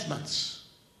investments.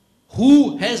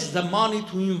 Who has the money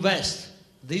to invest?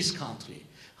 This country.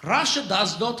 Russia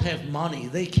does not have money.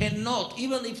 They cannot,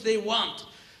 even if they want.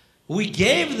 We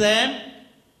gave them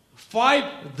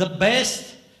 5 the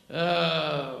best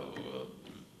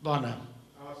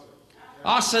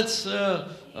assets,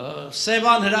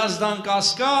 Sevan Hrazdan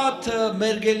Cascade,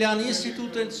 Mergelian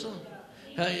Institute and so on.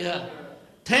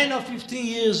 10 or 15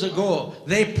 years ago,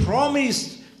 they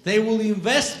promised they will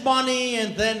invest money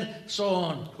and then so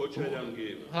on. Coach Adam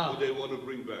gave. Who they want to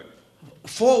bring back?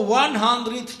 For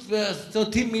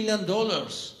 $130 million,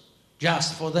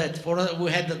 just for that.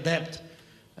 We had the debt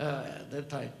at that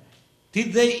time.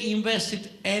 Did they invest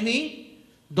any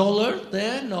dollar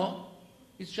there? No.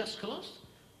 It's just closed.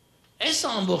 Այս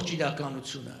ամբողջ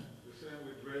իրականությունը. The same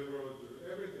with railroads,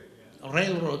 everything.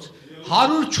 Railroads.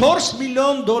 $104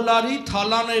 million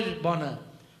թալաներ բանը.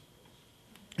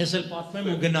 Ես էլ պատմեմ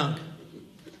ու գնանք.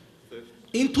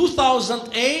 In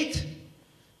 2008,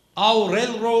 our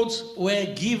railroads were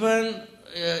given,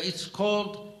 it's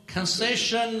called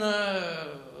concession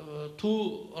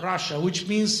to Russia, which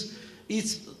means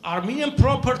it's Armenian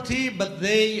property, but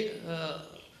they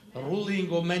ruling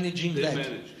or managing that.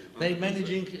 They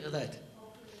managing that.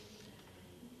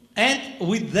 And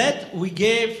with that, we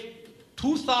gave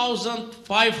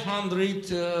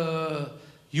 2,500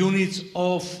 units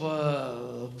of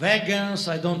wagons,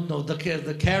 I don't know, the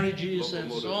carriages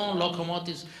and so on,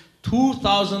 locomotives,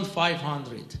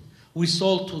 2,500. We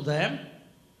sold to them.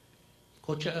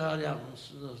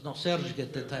 No, Serge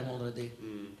at that time already.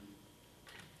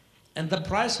 And the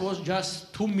price was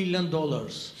just $2 million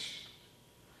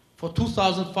for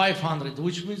 2,500,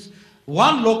 which means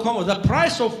the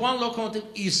price of one locomotive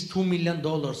is $2 million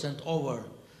and over.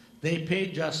 They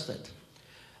paid just that.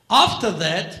 After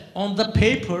that, on the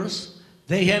papers,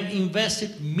 they have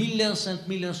invested millions and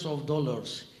millions of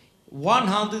dollars.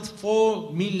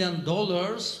 $104 million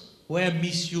were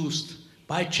misused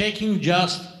by checking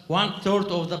just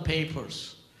 1/3 of the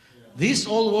papers. This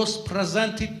all was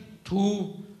presented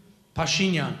to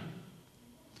Pashinyan.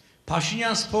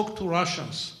 Pashinyan spoke to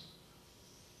Russians.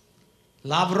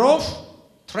 Lavrov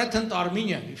threatened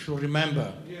Armenia, if you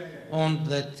remember, on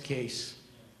that case.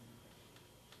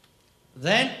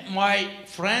 Then my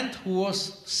friend, who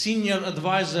was senior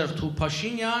advisor to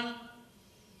Pashinyan,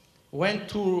 went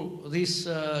to this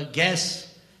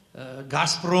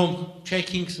Gazprom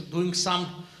checkings, doing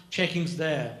some checkings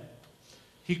there.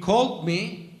 He called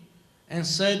me and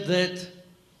said that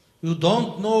you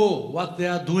don't know what they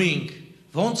are doing.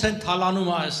 Ոնց են թալանում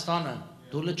Հայաստանը,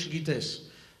 դու լը չգիտես։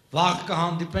 Վաղ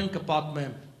կհանդիպեն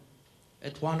կպատմեմ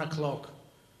at 1 o'clock.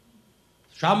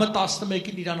 Ժամը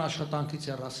 11-ին իրան աշխատանքից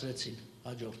հեռացրեցին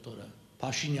հաջորդ օրը։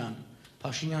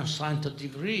 Pashinyan signed a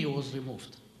degree, he was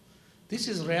removed. This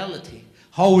is reality.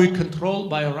 How we controlled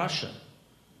by Russia.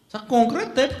 Սա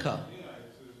կոնկրետ դեպք է։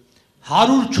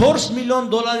 $104 million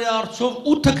արծով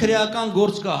 8 քրեական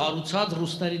գործ կա հարուցած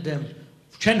ռուսների դեմ։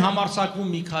 Չեն համարձակվում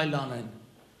մի քայլ անեն։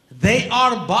 They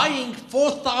are buying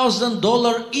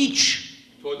 $4,000 each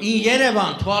in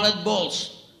Yerevan, toilet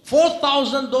bowls.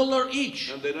 $4,000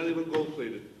 each. And they're not even gold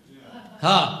plated.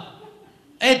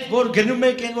 Այդ որ գնում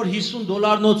եք այն որ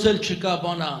 $50 էլ չկա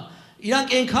բանա։ Իրանք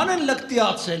այնքան են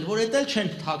լկտիացել, որ այդ էլ չեն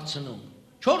թաքցնում։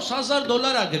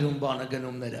 $4,000 է գնում բանը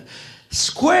գնումները։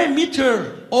 Square meter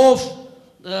of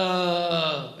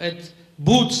at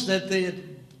boots that they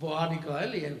բանի կա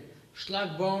էլի են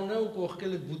շլագբաունը ու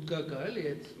կողքել այդ բուտկա կա էլի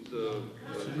այդ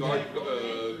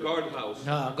guardhouse.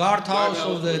 Guardhouse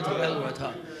of the railroad,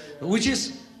 which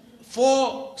is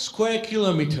 4 square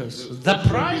kilometers. The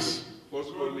price 4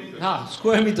 square meters.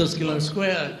 Square meters,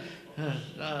 square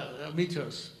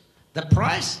meters. The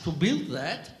price to build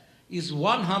that is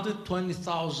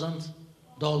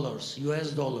 $120,000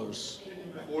 US dollars.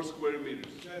 4 square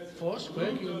meters. 4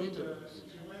 square kilometers.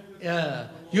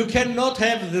 You cannot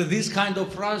have this kind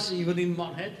of price even in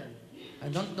Manhattan. I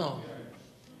don't know.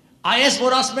 Այս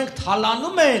որ ասում ենք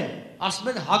թալանում են, ասում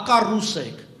են հակառուս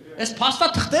եք։ Այս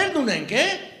փաստաթղթերն ունենք,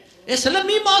 Այս հələ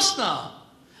մի մասն է։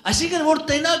 Այսինքն որ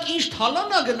տենակ ինչ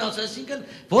թալանա գնաց, այսինքն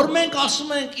որ մենք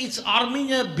ասում ենք it's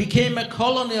Armenia became a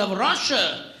colony of Russia,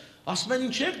 ասում են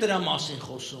ինչ եք դրա մասին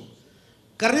խոսում։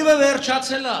 Կռիվը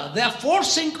վերջացել է. They are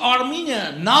forcing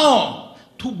Armenia now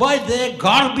to buy their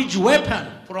garbage weapon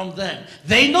from them.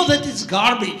 They know that it's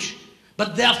garbage,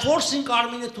 but they are forcing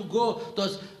Armenia to go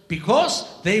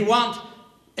because they want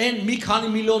and մի քանի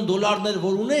միլիոն դոլարներ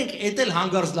որ ունենք, էդ էլ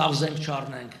հանգարց լավ զենք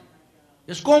չառնենք։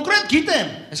 Ես կոնկրետ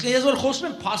գիտեմ, այսինքն ես որ խոսում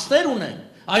եմ, փաստեր ունեմ։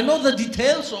 I know the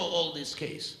details of all this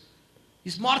case.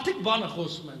 Իսկ մարդիկ բանը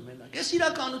խոսում են մենակ։ Այս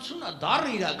իրականությունն է,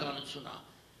 դառը իրականություն է։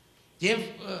 Եվ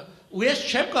ու ես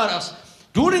չեմ կարաս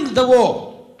during the war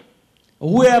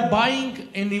we are buying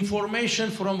an information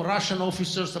from Russian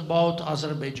officers about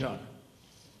Azerbaijan.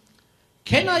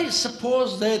 Can I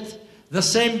suppose that the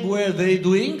same were they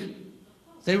doing?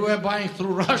 They were buying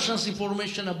through Russians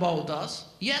information about us.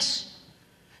 Yes.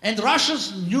 And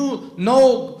Russians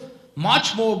know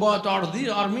much more about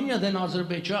Armenia than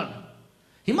Azerbaijan.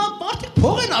 Հիմա մարդիկ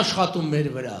փող են աշխատում մեր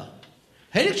վրա։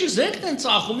 Հերիք չի զենքն են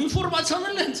ծախում,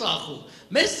 ինֆորմացիաներն են ծախում։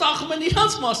 Մեզ ծախում են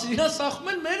իրանց մասին, իրանց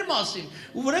ծախում են մեր մասին։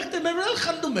 Ու վրեքտը մեր վրա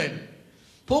խնդում են։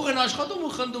 Փող են աշխատում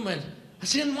ու խնդում են։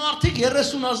 Այսինքն մարդիկ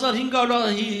 30,500,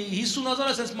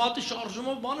 50,000 այսպես մատի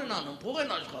շարժումով բան են անում, փող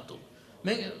են աշխատում։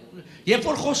 Երբ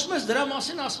որ խոսում ես դրա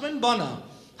մասին, ասում են բանա,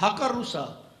 հակառուսա։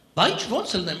 Բա ինչ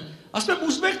ոնց լնեմ։ Ասում եմ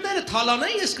ուզբեկները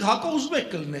թալանեն, ես հակաուզբեկ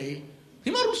կլնեի։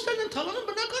 Հիմա ռուսներն են թալանում,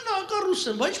 բնական է հակառուս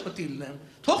են, բա ինչ պետք է լինեմ։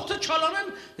 Թող թե չալանեն,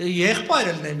 եղբայր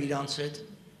լինեմ իրանց հետ։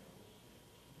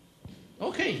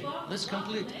 Okay, let's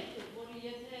complete.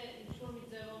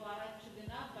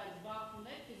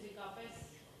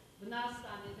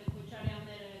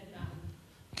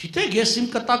 Գիտեք, ես իմ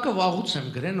կտակը վաղուց եմ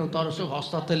գրել, նոտարոսով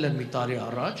հաստատել եմ մի տարի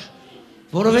առաջ,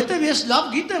 որովհետև ես լավ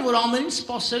գիտեմ, որ ամեն ինչ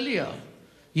սպասելի է։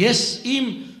 Ես իմ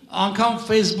անգամ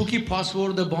Facebook-ի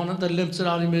password-ը բանը դրել եմ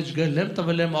ծրարի մեջ գրել եմ,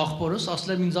 տվել եմ աղբորս,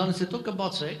 ասել եմ ինձանից հետո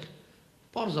կբացեք։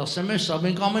 Պարզ ասեմ, սա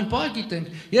մենք ամեն բան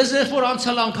գիտենք։ Ես երբ որ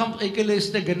անցյալ անգամ եկել եմ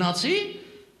այստեղ գնացի,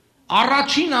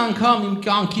 առաջին անգամ իմ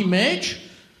կյանքի մեջ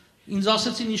ինձ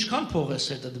ասեցին ինչքան փող ես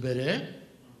հետդ բերե։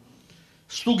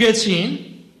 Ստուգեցին։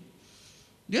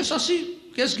 Ես ասի,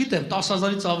 ես գիտեմ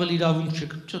 10,000-ից ավել իրավունք չի,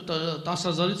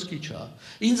 10,000-ից քիչ է։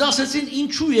 Ինձ ասեցին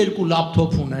ինչու երկու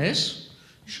լապտոպ ունես։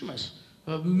 Հիշում ես։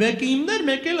 Մեկը իմներ,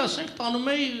 մեկը էլ ասենք տանում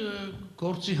էի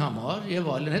գործի համար եւ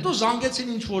այլն։ Հետո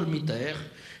զանգեցին ինչ որ միտեղ,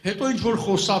 հետո ինչ որ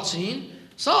խոսացին։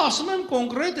 Սա ասում եմ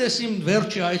կոնկրետ էս իմ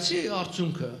վերջի այցի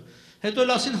արդյունքը։ Հետո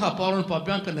էլ ասին, հա, պարոն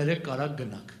Պապյան կներեք կարակ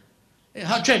գնաք։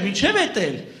 Հա չէ, միջև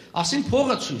էտել, ասին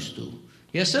փողը ցույց տու։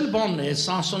 Ես էլ բանն է,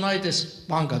 Samsung-ից էս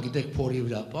բան կա, գիտեք, փորի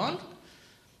վրա բան,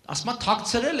 ասում է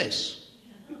թաքցրել ես։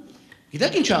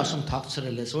 Գիտեք ինչ ասում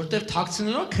թաքցրել ես, որտեղ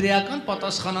թաքցնելով քրեական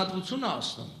պատասխանատվություն է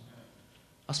ասում։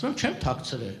 Ասում եմ չեմ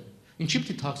թաքցրել։ Ինչի՞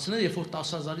 պիտի թաքցնել, երբ որ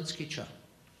 10,000-ից քիչ է։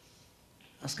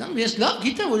 Հասկանում, ես լավ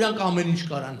գիտեմ, որ իրանք ամեն ինչ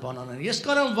կարան բան անեն։ Ես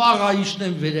կարամ վաղ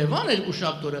այիշնեմ Երևան երկու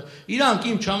շաբթ օրը, իրանք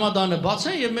իմ չամադանը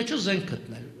բացեն եւ մեջը զենք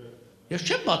գտնեն։ Ես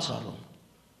չեմ բացառում։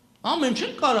 Ամեն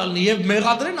ինչ կարա լինի եւ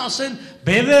մեղադրեն ասեն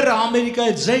Բևերը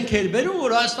Ամերիկայից զենք էր բերում,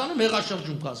 որ Հայաստանը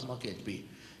մեղաշրջում կազմակերպի։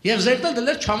 Եվ զենքն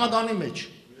դեռ չամադանի մեջ։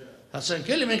 Ասենք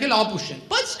էլի մենք էլ ապուշ ենք։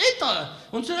 Բայց այդ է,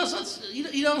 ոնց որ ասած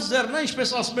իրանց ձեռն է, ինչպես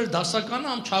ասում էր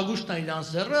դասականը, ամ չագուշտն է իրանց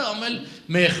ձեռը, ամ էլ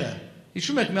մեխը։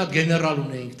 Հիշում եք մի հատ գեներալ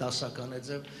ունեինք դասական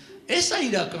այդպես։ Էս է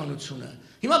իրականությունը։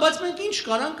 Հիմա բայց մենք ինչ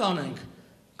կարանք անենք։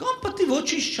 Կամ պետք է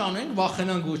ոչինչ չանենք,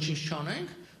 վախենանք ոչինչ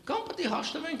չանենք, կամ պետք է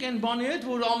հաշտվենք այն բանի հետ,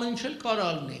 որ ամեն ինչ էլ կարա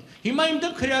լինի։ Հիմա իմ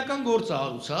դեպ քրեական գործ է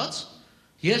հարուցած։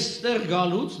 Ես ստեղ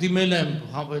գալուց դիմել եմ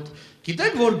հավետ։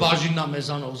 Գիտեք որ բաժինն է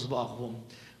մեզանով զբաղվում։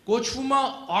 Կոչվում է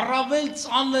առավել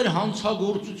ծանր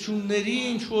հանցագործությունների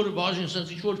ինչ որ բաժին,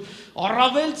 ասած ինչ որ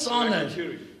առավել ծանր։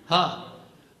 Հա։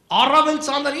 Առավել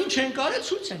ծանր ինչ են կարել,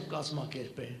 ցույց են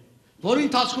կազմակերպել։ Որի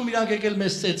ընթացքում իրանք եկել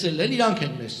մեզ ծեծել են, իրանք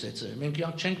են մեզ ծեծել։ Մենք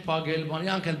իրանք չենք փագել, բան,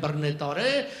 իրանք են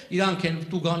բռնետարել, իրանք են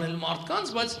տուգանել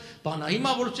մարդկանց, բայց բանա,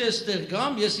 հիմա որ ես այստեղ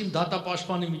գամ, ես իմ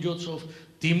դատապաշտպանի միջոցով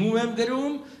դիմում եմ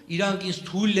գրում, իրանք ինձ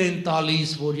թույլ են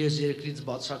տալիս, որ ես երկրից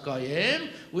բացակայեմ,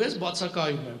 ու ես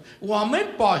բացակայում եմ։ Ու ամեն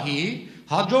պահի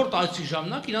հաջորդ այցի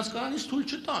ժամանակ իրանք կարան ինձ թույլ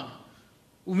չտան։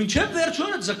 Ու մինչև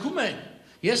վերջը ձգում են։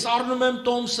 Ես առնում եմ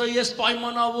տոմսը, ես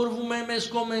պայմանավորվում եմ այս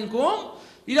կողմ այն կողմ,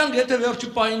 իրանք եթե վերջի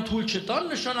պահին թույլ չտան,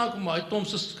 նշանակում է այդ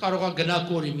տոմսը կարող է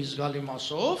գնակորի մի զգալի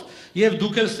մասով, եւ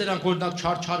դուք էլ ստերանք օրինակ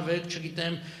չարչարվեք,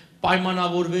 չգիտեմ,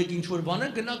 պայմանավորվեք ինչ որ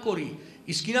բաներ գնակորի։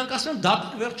 Իսկ իրանք ասում են դա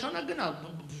վերջանա գնա,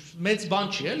 մեծ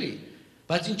բան չի էլի,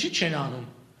 բայց ինչի չեն անում։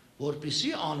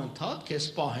 որպեսզի անընդհատ քեզ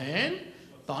պահեն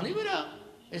տանի վրա,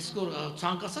 այս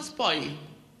ցանկացած պայի։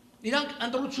 Իրանք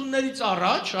ընտրություններից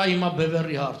առաջ, հիմա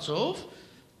Բևեռի հարցով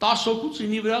 10 հոգուց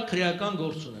 9-ի վրա քրեական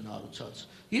գործ ունեն հարուցած։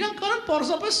 Իրանք կարող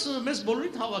պարզապես մեզ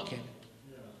բոլորին հավաքեն։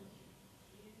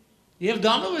 Եվ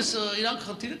դանով էս իրանք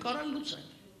խնդիրը կարան լուծեն։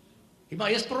 Հիմա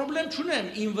ես պրոբլեմ չունեմ,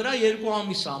 իմ վրա 2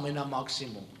 ամիս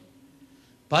ամենամաքսիմում։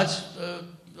 Բայց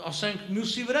ասենք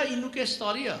մյուսի վրա 9.5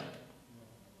 տարի է։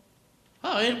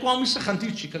 Հա, 2 ամիսը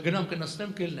խնդիր չի, կգնամ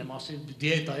կնստեմ կելնեմ, ասեմ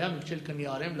դիետա է, միքչել կնի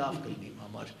արեմ, լավ կլինի իմ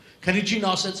համար։ Քնիչին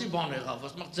ասեցի, բան եղավ,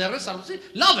 ասում ձեռես արեցի,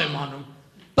 լավ եմ անում։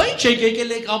 Բա ինչ եք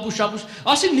եկել եք ապուշ,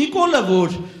 ասի Նիկոլը, որ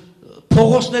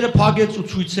փողոցները փակեց ու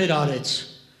ցույցեր արեց։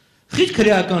 Խիտ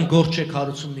քրեական գործ չեք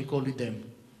հարուցում Նիկոլի դեմ։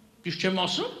 Ճիշտ չեմ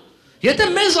ասում։ Եթե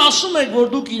մեզ ասում եք, որ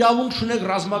դուք իրավունք չունեք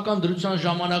ռազմական դրության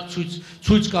ժամանակ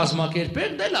ցույց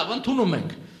կազմակերպեք, դե լավ, ընդունում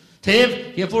ենք։ Թեև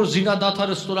երբ որ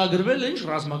զինադադարը ստորագրվել է, ինչ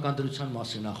ռազմական դրության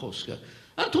մասին է խոսքը։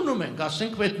 Ընդունում ենք,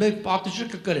 ասենք մեկ պատիժը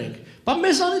կկրենք։ Բա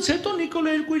մեզանից հետո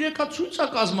Նիկոլը 2-3 հատ ցույց է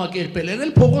կազմակերպել, են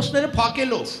էլ փողոցները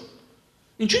փակելով։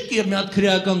 Ինչու՞ մի հատ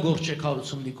քրեական գործ չեք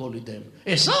հարուցում Նիկոլի դեմ։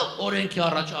 Էսա օրենքի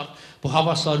առաջ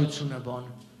հավասարությունը բան։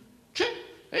 Չէ,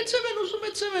 այդպես են ուզում,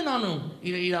 այդպես են անում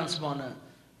իրանց բանը։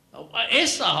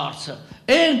 Էս է հարցը։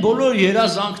 Այն բոլոր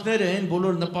երազանքները, այն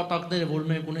բոլոր նպատակները, որ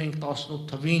մենք ունենք 18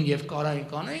 թվին եւ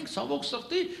կարայինք անենք, ցավոք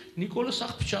սրտի Նիկոլը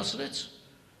սաղ փչացրեց։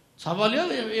 Ցավալիա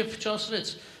եւ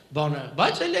փչացրեց բանը,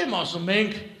 բայց էլ եմ ասում,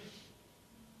 մենք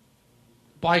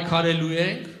պայքարելու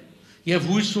ենք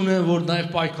եւ հույս ունեմ, որ նաեւ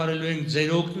պայքարելու ենք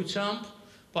ձեր օգնությամբ,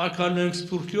 պայքարելու ենք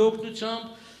Սփյուռքի օգնությամբ,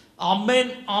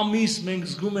 ամեն ամիս մենք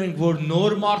զգում ենք, որ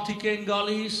նոր մարդիկ են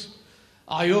գալիս,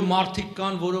 այո, մարդիկ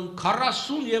կան, որոնք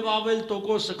 40 եւ ավել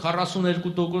տոկոսը,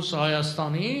 42%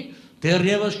 Հայաստանի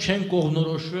դեռևս չեն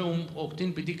կողմնորոշվել, ում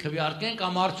օգտին պիտի քվեարկեն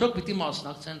կամ արդյոք պիտի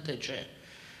մասնակցեն թե չէ։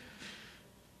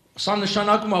 Սա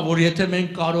նշանակում է, որ եթե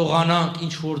մենք կարողանանք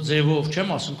ինչ-որ ձևով, չեմ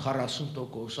ասում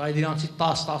 40%, այդ իրանցի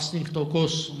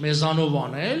 10-15% մեզանով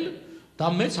անել, դա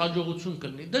մեծ հաջողություն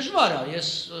կլինի։ Դժվար է, ես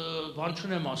բան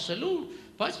չունեմ ասելու,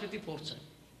 բայց պիտի փորձեմ։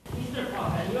 Mr.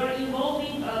 Pavel, you are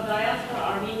involving diaspora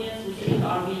Armenians who speak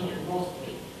Armenian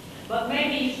mostly, but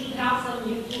maybe you should have some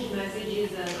YouTube messages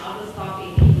and other stuff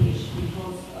in English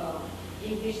because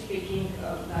English-speaking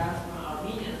diaspora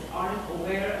Armenians aren't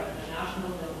aware of the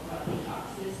national democratic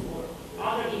axis or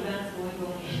other events going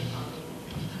on in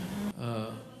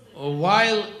Armenia.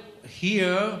 While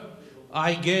here,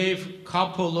 I gave a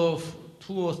couple of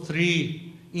 2 or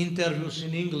 3 interviews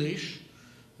in English.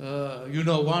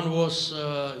 One was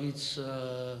it's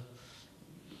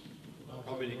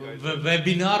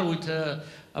webinar with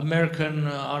American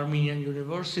Armenian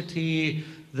University.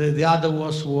 The other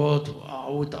was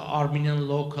with Armenian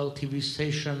local TV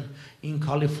station in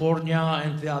California,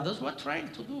 and the others were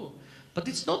trying to do. But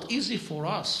it's not easy for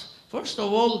us. First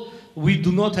of all, we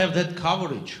do not have that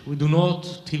coverage. We do not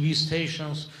TV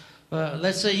stations.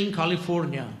 Let's say in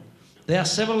California, there are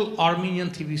several Armenian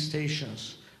TV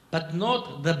stations, but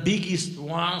not the biggest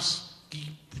ones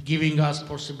giving us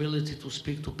possibility to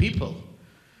speak to people.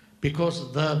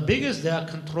 Because the biggest, they are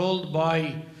controlled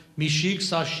by Mishik,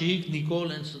 Sashik,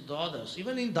 Nicole, and the others.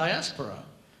 Even in diaspora,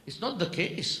 it's not the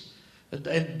case.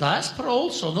 And diaspora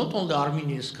also, not only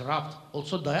Armenia is corrupt,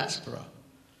 also diaspora.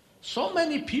 So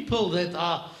many people that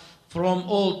are from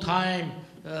all time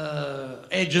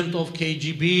agent of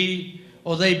KGB,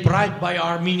 or they bribed by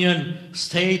Armenian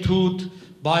statehood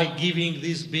by giving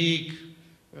these big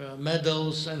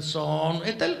medals and so on.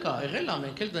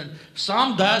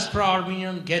 Some diaspora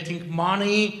Armenian getting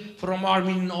money from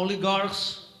Armenian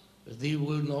oligarchs. They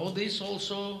will know this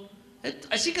also.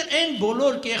 Այսինքն այն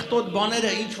բոլոր կեղտոտ բաները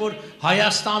ինչ որ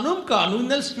Հայաստանում կա,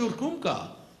 նույնն էլ Սփյուռքում կա։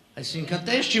 Այսինքն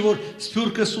տես չի որ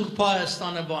Սփյուռքը Սուրբ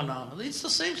Հայաստանը բանա։ It's the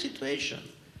same situation.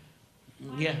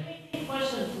 Yeah.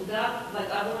 Question to that, like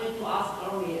I wanted to ask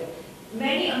earlier.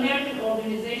 Many American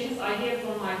organizations, I hear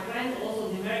from my friends,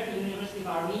 also the American University of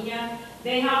Armenia,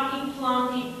 they have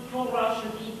implanted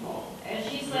pro-Russian people. And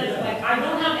she says, like, I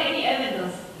don't have any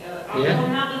evidence, I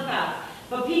don't have the facts.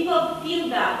 But people feel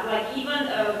that, like even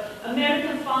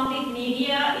American-funded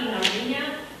media in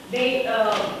Armenia, they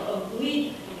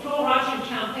lead pro-Russian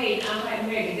campaign,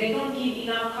 anti-American. They don't give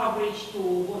enough coverage to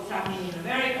what's happening in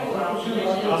America.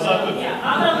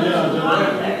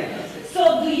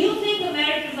 So do you think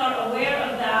Americans are aware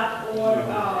of that, or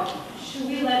should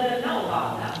we let them know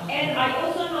about that? And I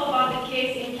also know about the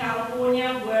case in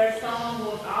California where someone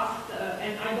was asked,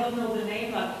 and I don't know the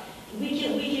name, but we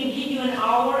can give you an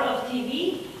hour of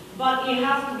TV, but it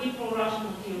has to be pro-Russian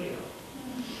material.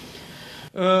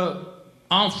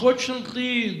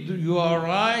 Unfortunately, you are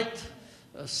right.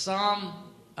 Some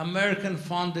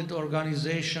American-funded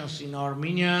organizations in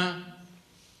Armenia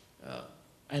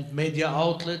and media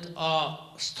outlets are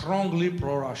strongly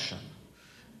pro-Russian.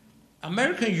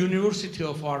 American University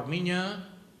of Armenia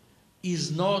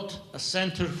is not a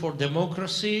center for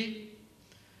democracy.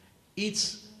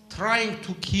 It's trying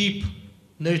to keep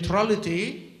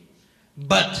neutrality,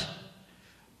 but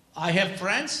I have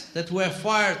friends that were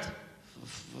fired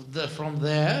from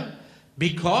there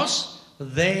because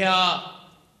they are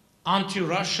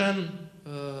anti-Russian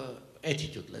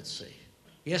attitude, let's say.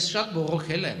 Yes, շատ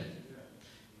բողոքել են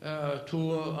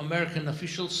to American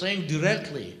officials saying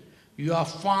directly, you are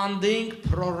funding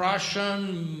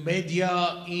pro-Russian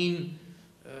media in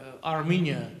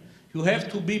Armenia. You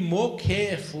have to be more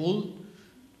careful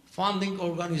funding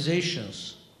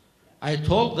organizations. I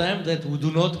told them that we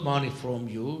do not money from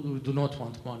you. We do not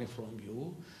want money from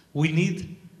you. We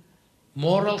need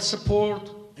moral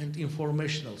support and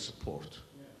informational support.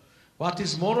 What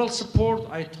is moral support?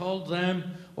 I told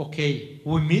them, okay,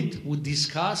 we meet, we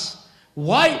discuss.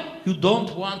 Why you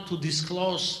don't want to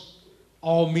disclose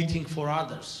our meeting for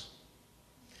others?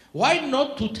 Why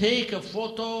not to take a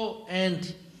photo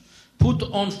and put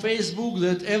on Facebook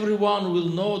that everyone will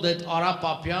know that Արա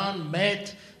Պապյան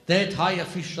met that high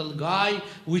official guy,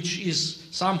 which is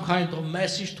some kind of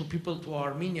message to people to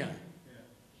Armenia?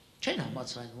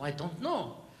 I don't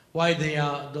know why they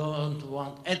don't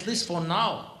want, at least for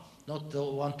now, not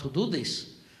want to do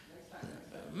this.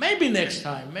 Maybe next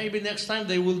time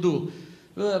they will do.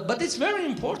 But it's very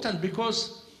important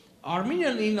because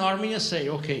in Armenia say,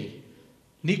 okay,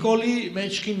 Nikoli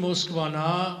Mechkin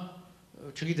Moskvana,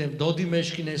 չգիտեմ, Դոդի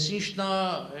մեջքին ես ինչնա,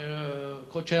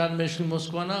 Քոչարյան մեջքին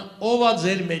Մոսկվանա, ով է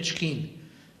ձեր մեջքին?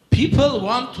 People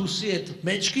want to see it,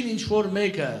 մեջքին ինչ որ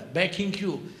մեկը, backing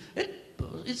you.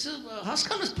 It's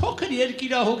հասկանես փոքր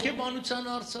երկիր է, հոգեբանության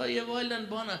արծա եւ այլն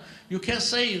բանը. You can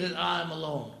say that I'm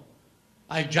alone.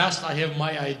 I have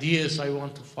my ideas, I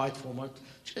want to fight for my...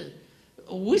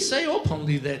 We say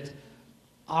openly that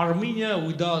Armenia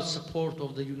without support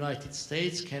of the United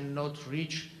States cannot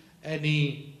reach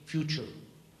any future.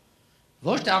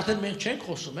 Ոչ թե արդեն մենք չենք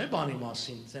խոսում բանի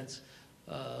մասին, sense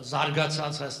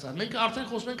զարգացած Հայաստան, մենք արդեն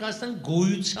խոսում ենք Հայաստան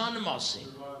գոյության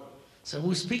մասին. So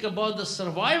we speak about the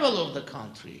survival of the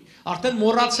country. Արդեն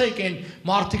մոռացեք են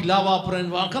մարդիկ լավ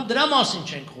ապրեն, անգամ դրա մասին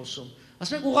չենք խոսում.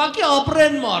 Ասում ենք ուղղակի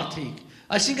ապրեն մարդիկ.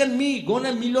 Այսինքն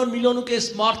գոնե միլիոն ու կես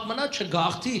մարդ մնա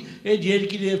չգաղթի այդ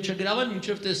երկիրը եւ չգրավեն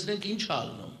մինչեւ տեսնենք ինչ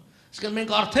ալնում. Իսկ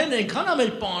մենք արդեն այնքան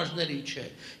ամեր պահանջների չէ։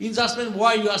 Ինձ ասում են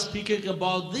why you are speaking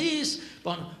about this,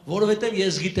 որովհետեւ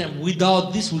ես գիտեմ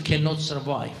without this we cannot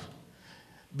survive.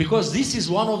 Because this is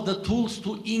one of the tools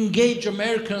to engage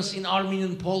Americans in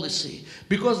Armenian policy.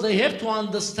 Because they have to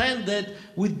understand that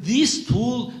with this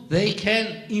tool they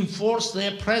can enforce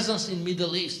their presence in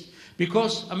Middle East.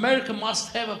 Because America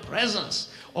must have a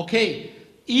presence. Okay,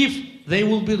 if they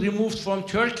will be removed from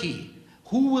Turkey,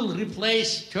 who will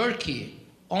replace Turkey?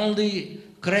 Only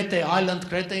Crete, island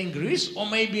Crete in Greece, or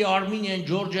maybe Armenia and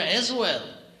Georgia as well?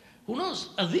 Who knows?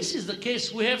 This is the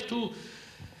case. We have to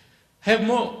have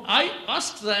more. I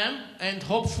asked them, and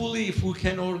hopefully if we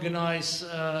can organize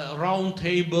a round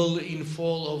table in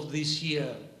fall of this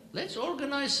year. Let's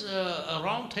organize a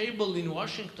round table in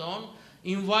Washington,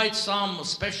 invite some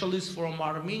specialists from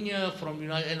Armenia, from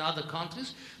United and other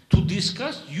countries to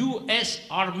discuss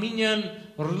US-Armenian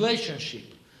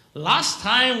relationship. Last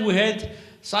time we had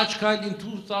such kind in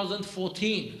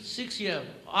 2014, 6 years.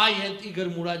 I and Igor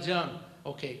Muradyan,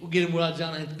 okay, Igor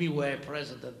Muradyan and me were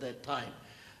present at that time.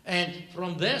 And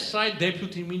from their side,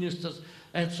 deputy ministers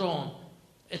and so on.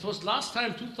 It was last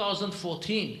time,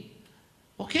 2014.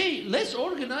 Okay, let's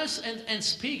organize and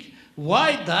speak.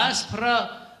 Why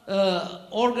diaspora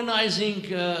organizing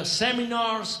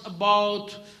seminars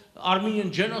about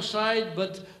Armenian genocide,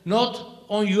 but not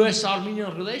on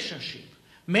US-Armenian relationship?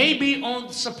 Maybe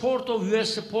on support of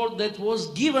US support that was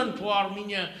given to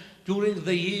Armenia during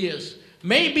the years.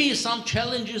 Maybe some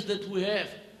challenges that we have.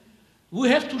 We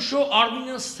have to show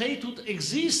Armenian statehood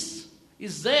exists,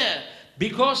 is there,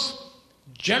 because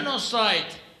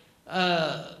genocide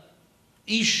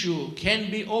issue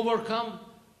can be overcome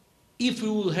if we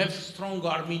will have strong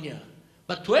Armenia.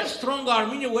 But to have strong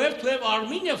Armenia, we have to have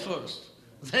Armenia first.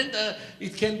 Then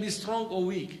it can be strong or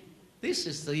weak. This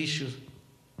is the issue.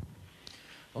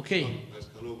 Okay.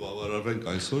 Այսքանով բավարարվենք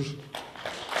այսօր։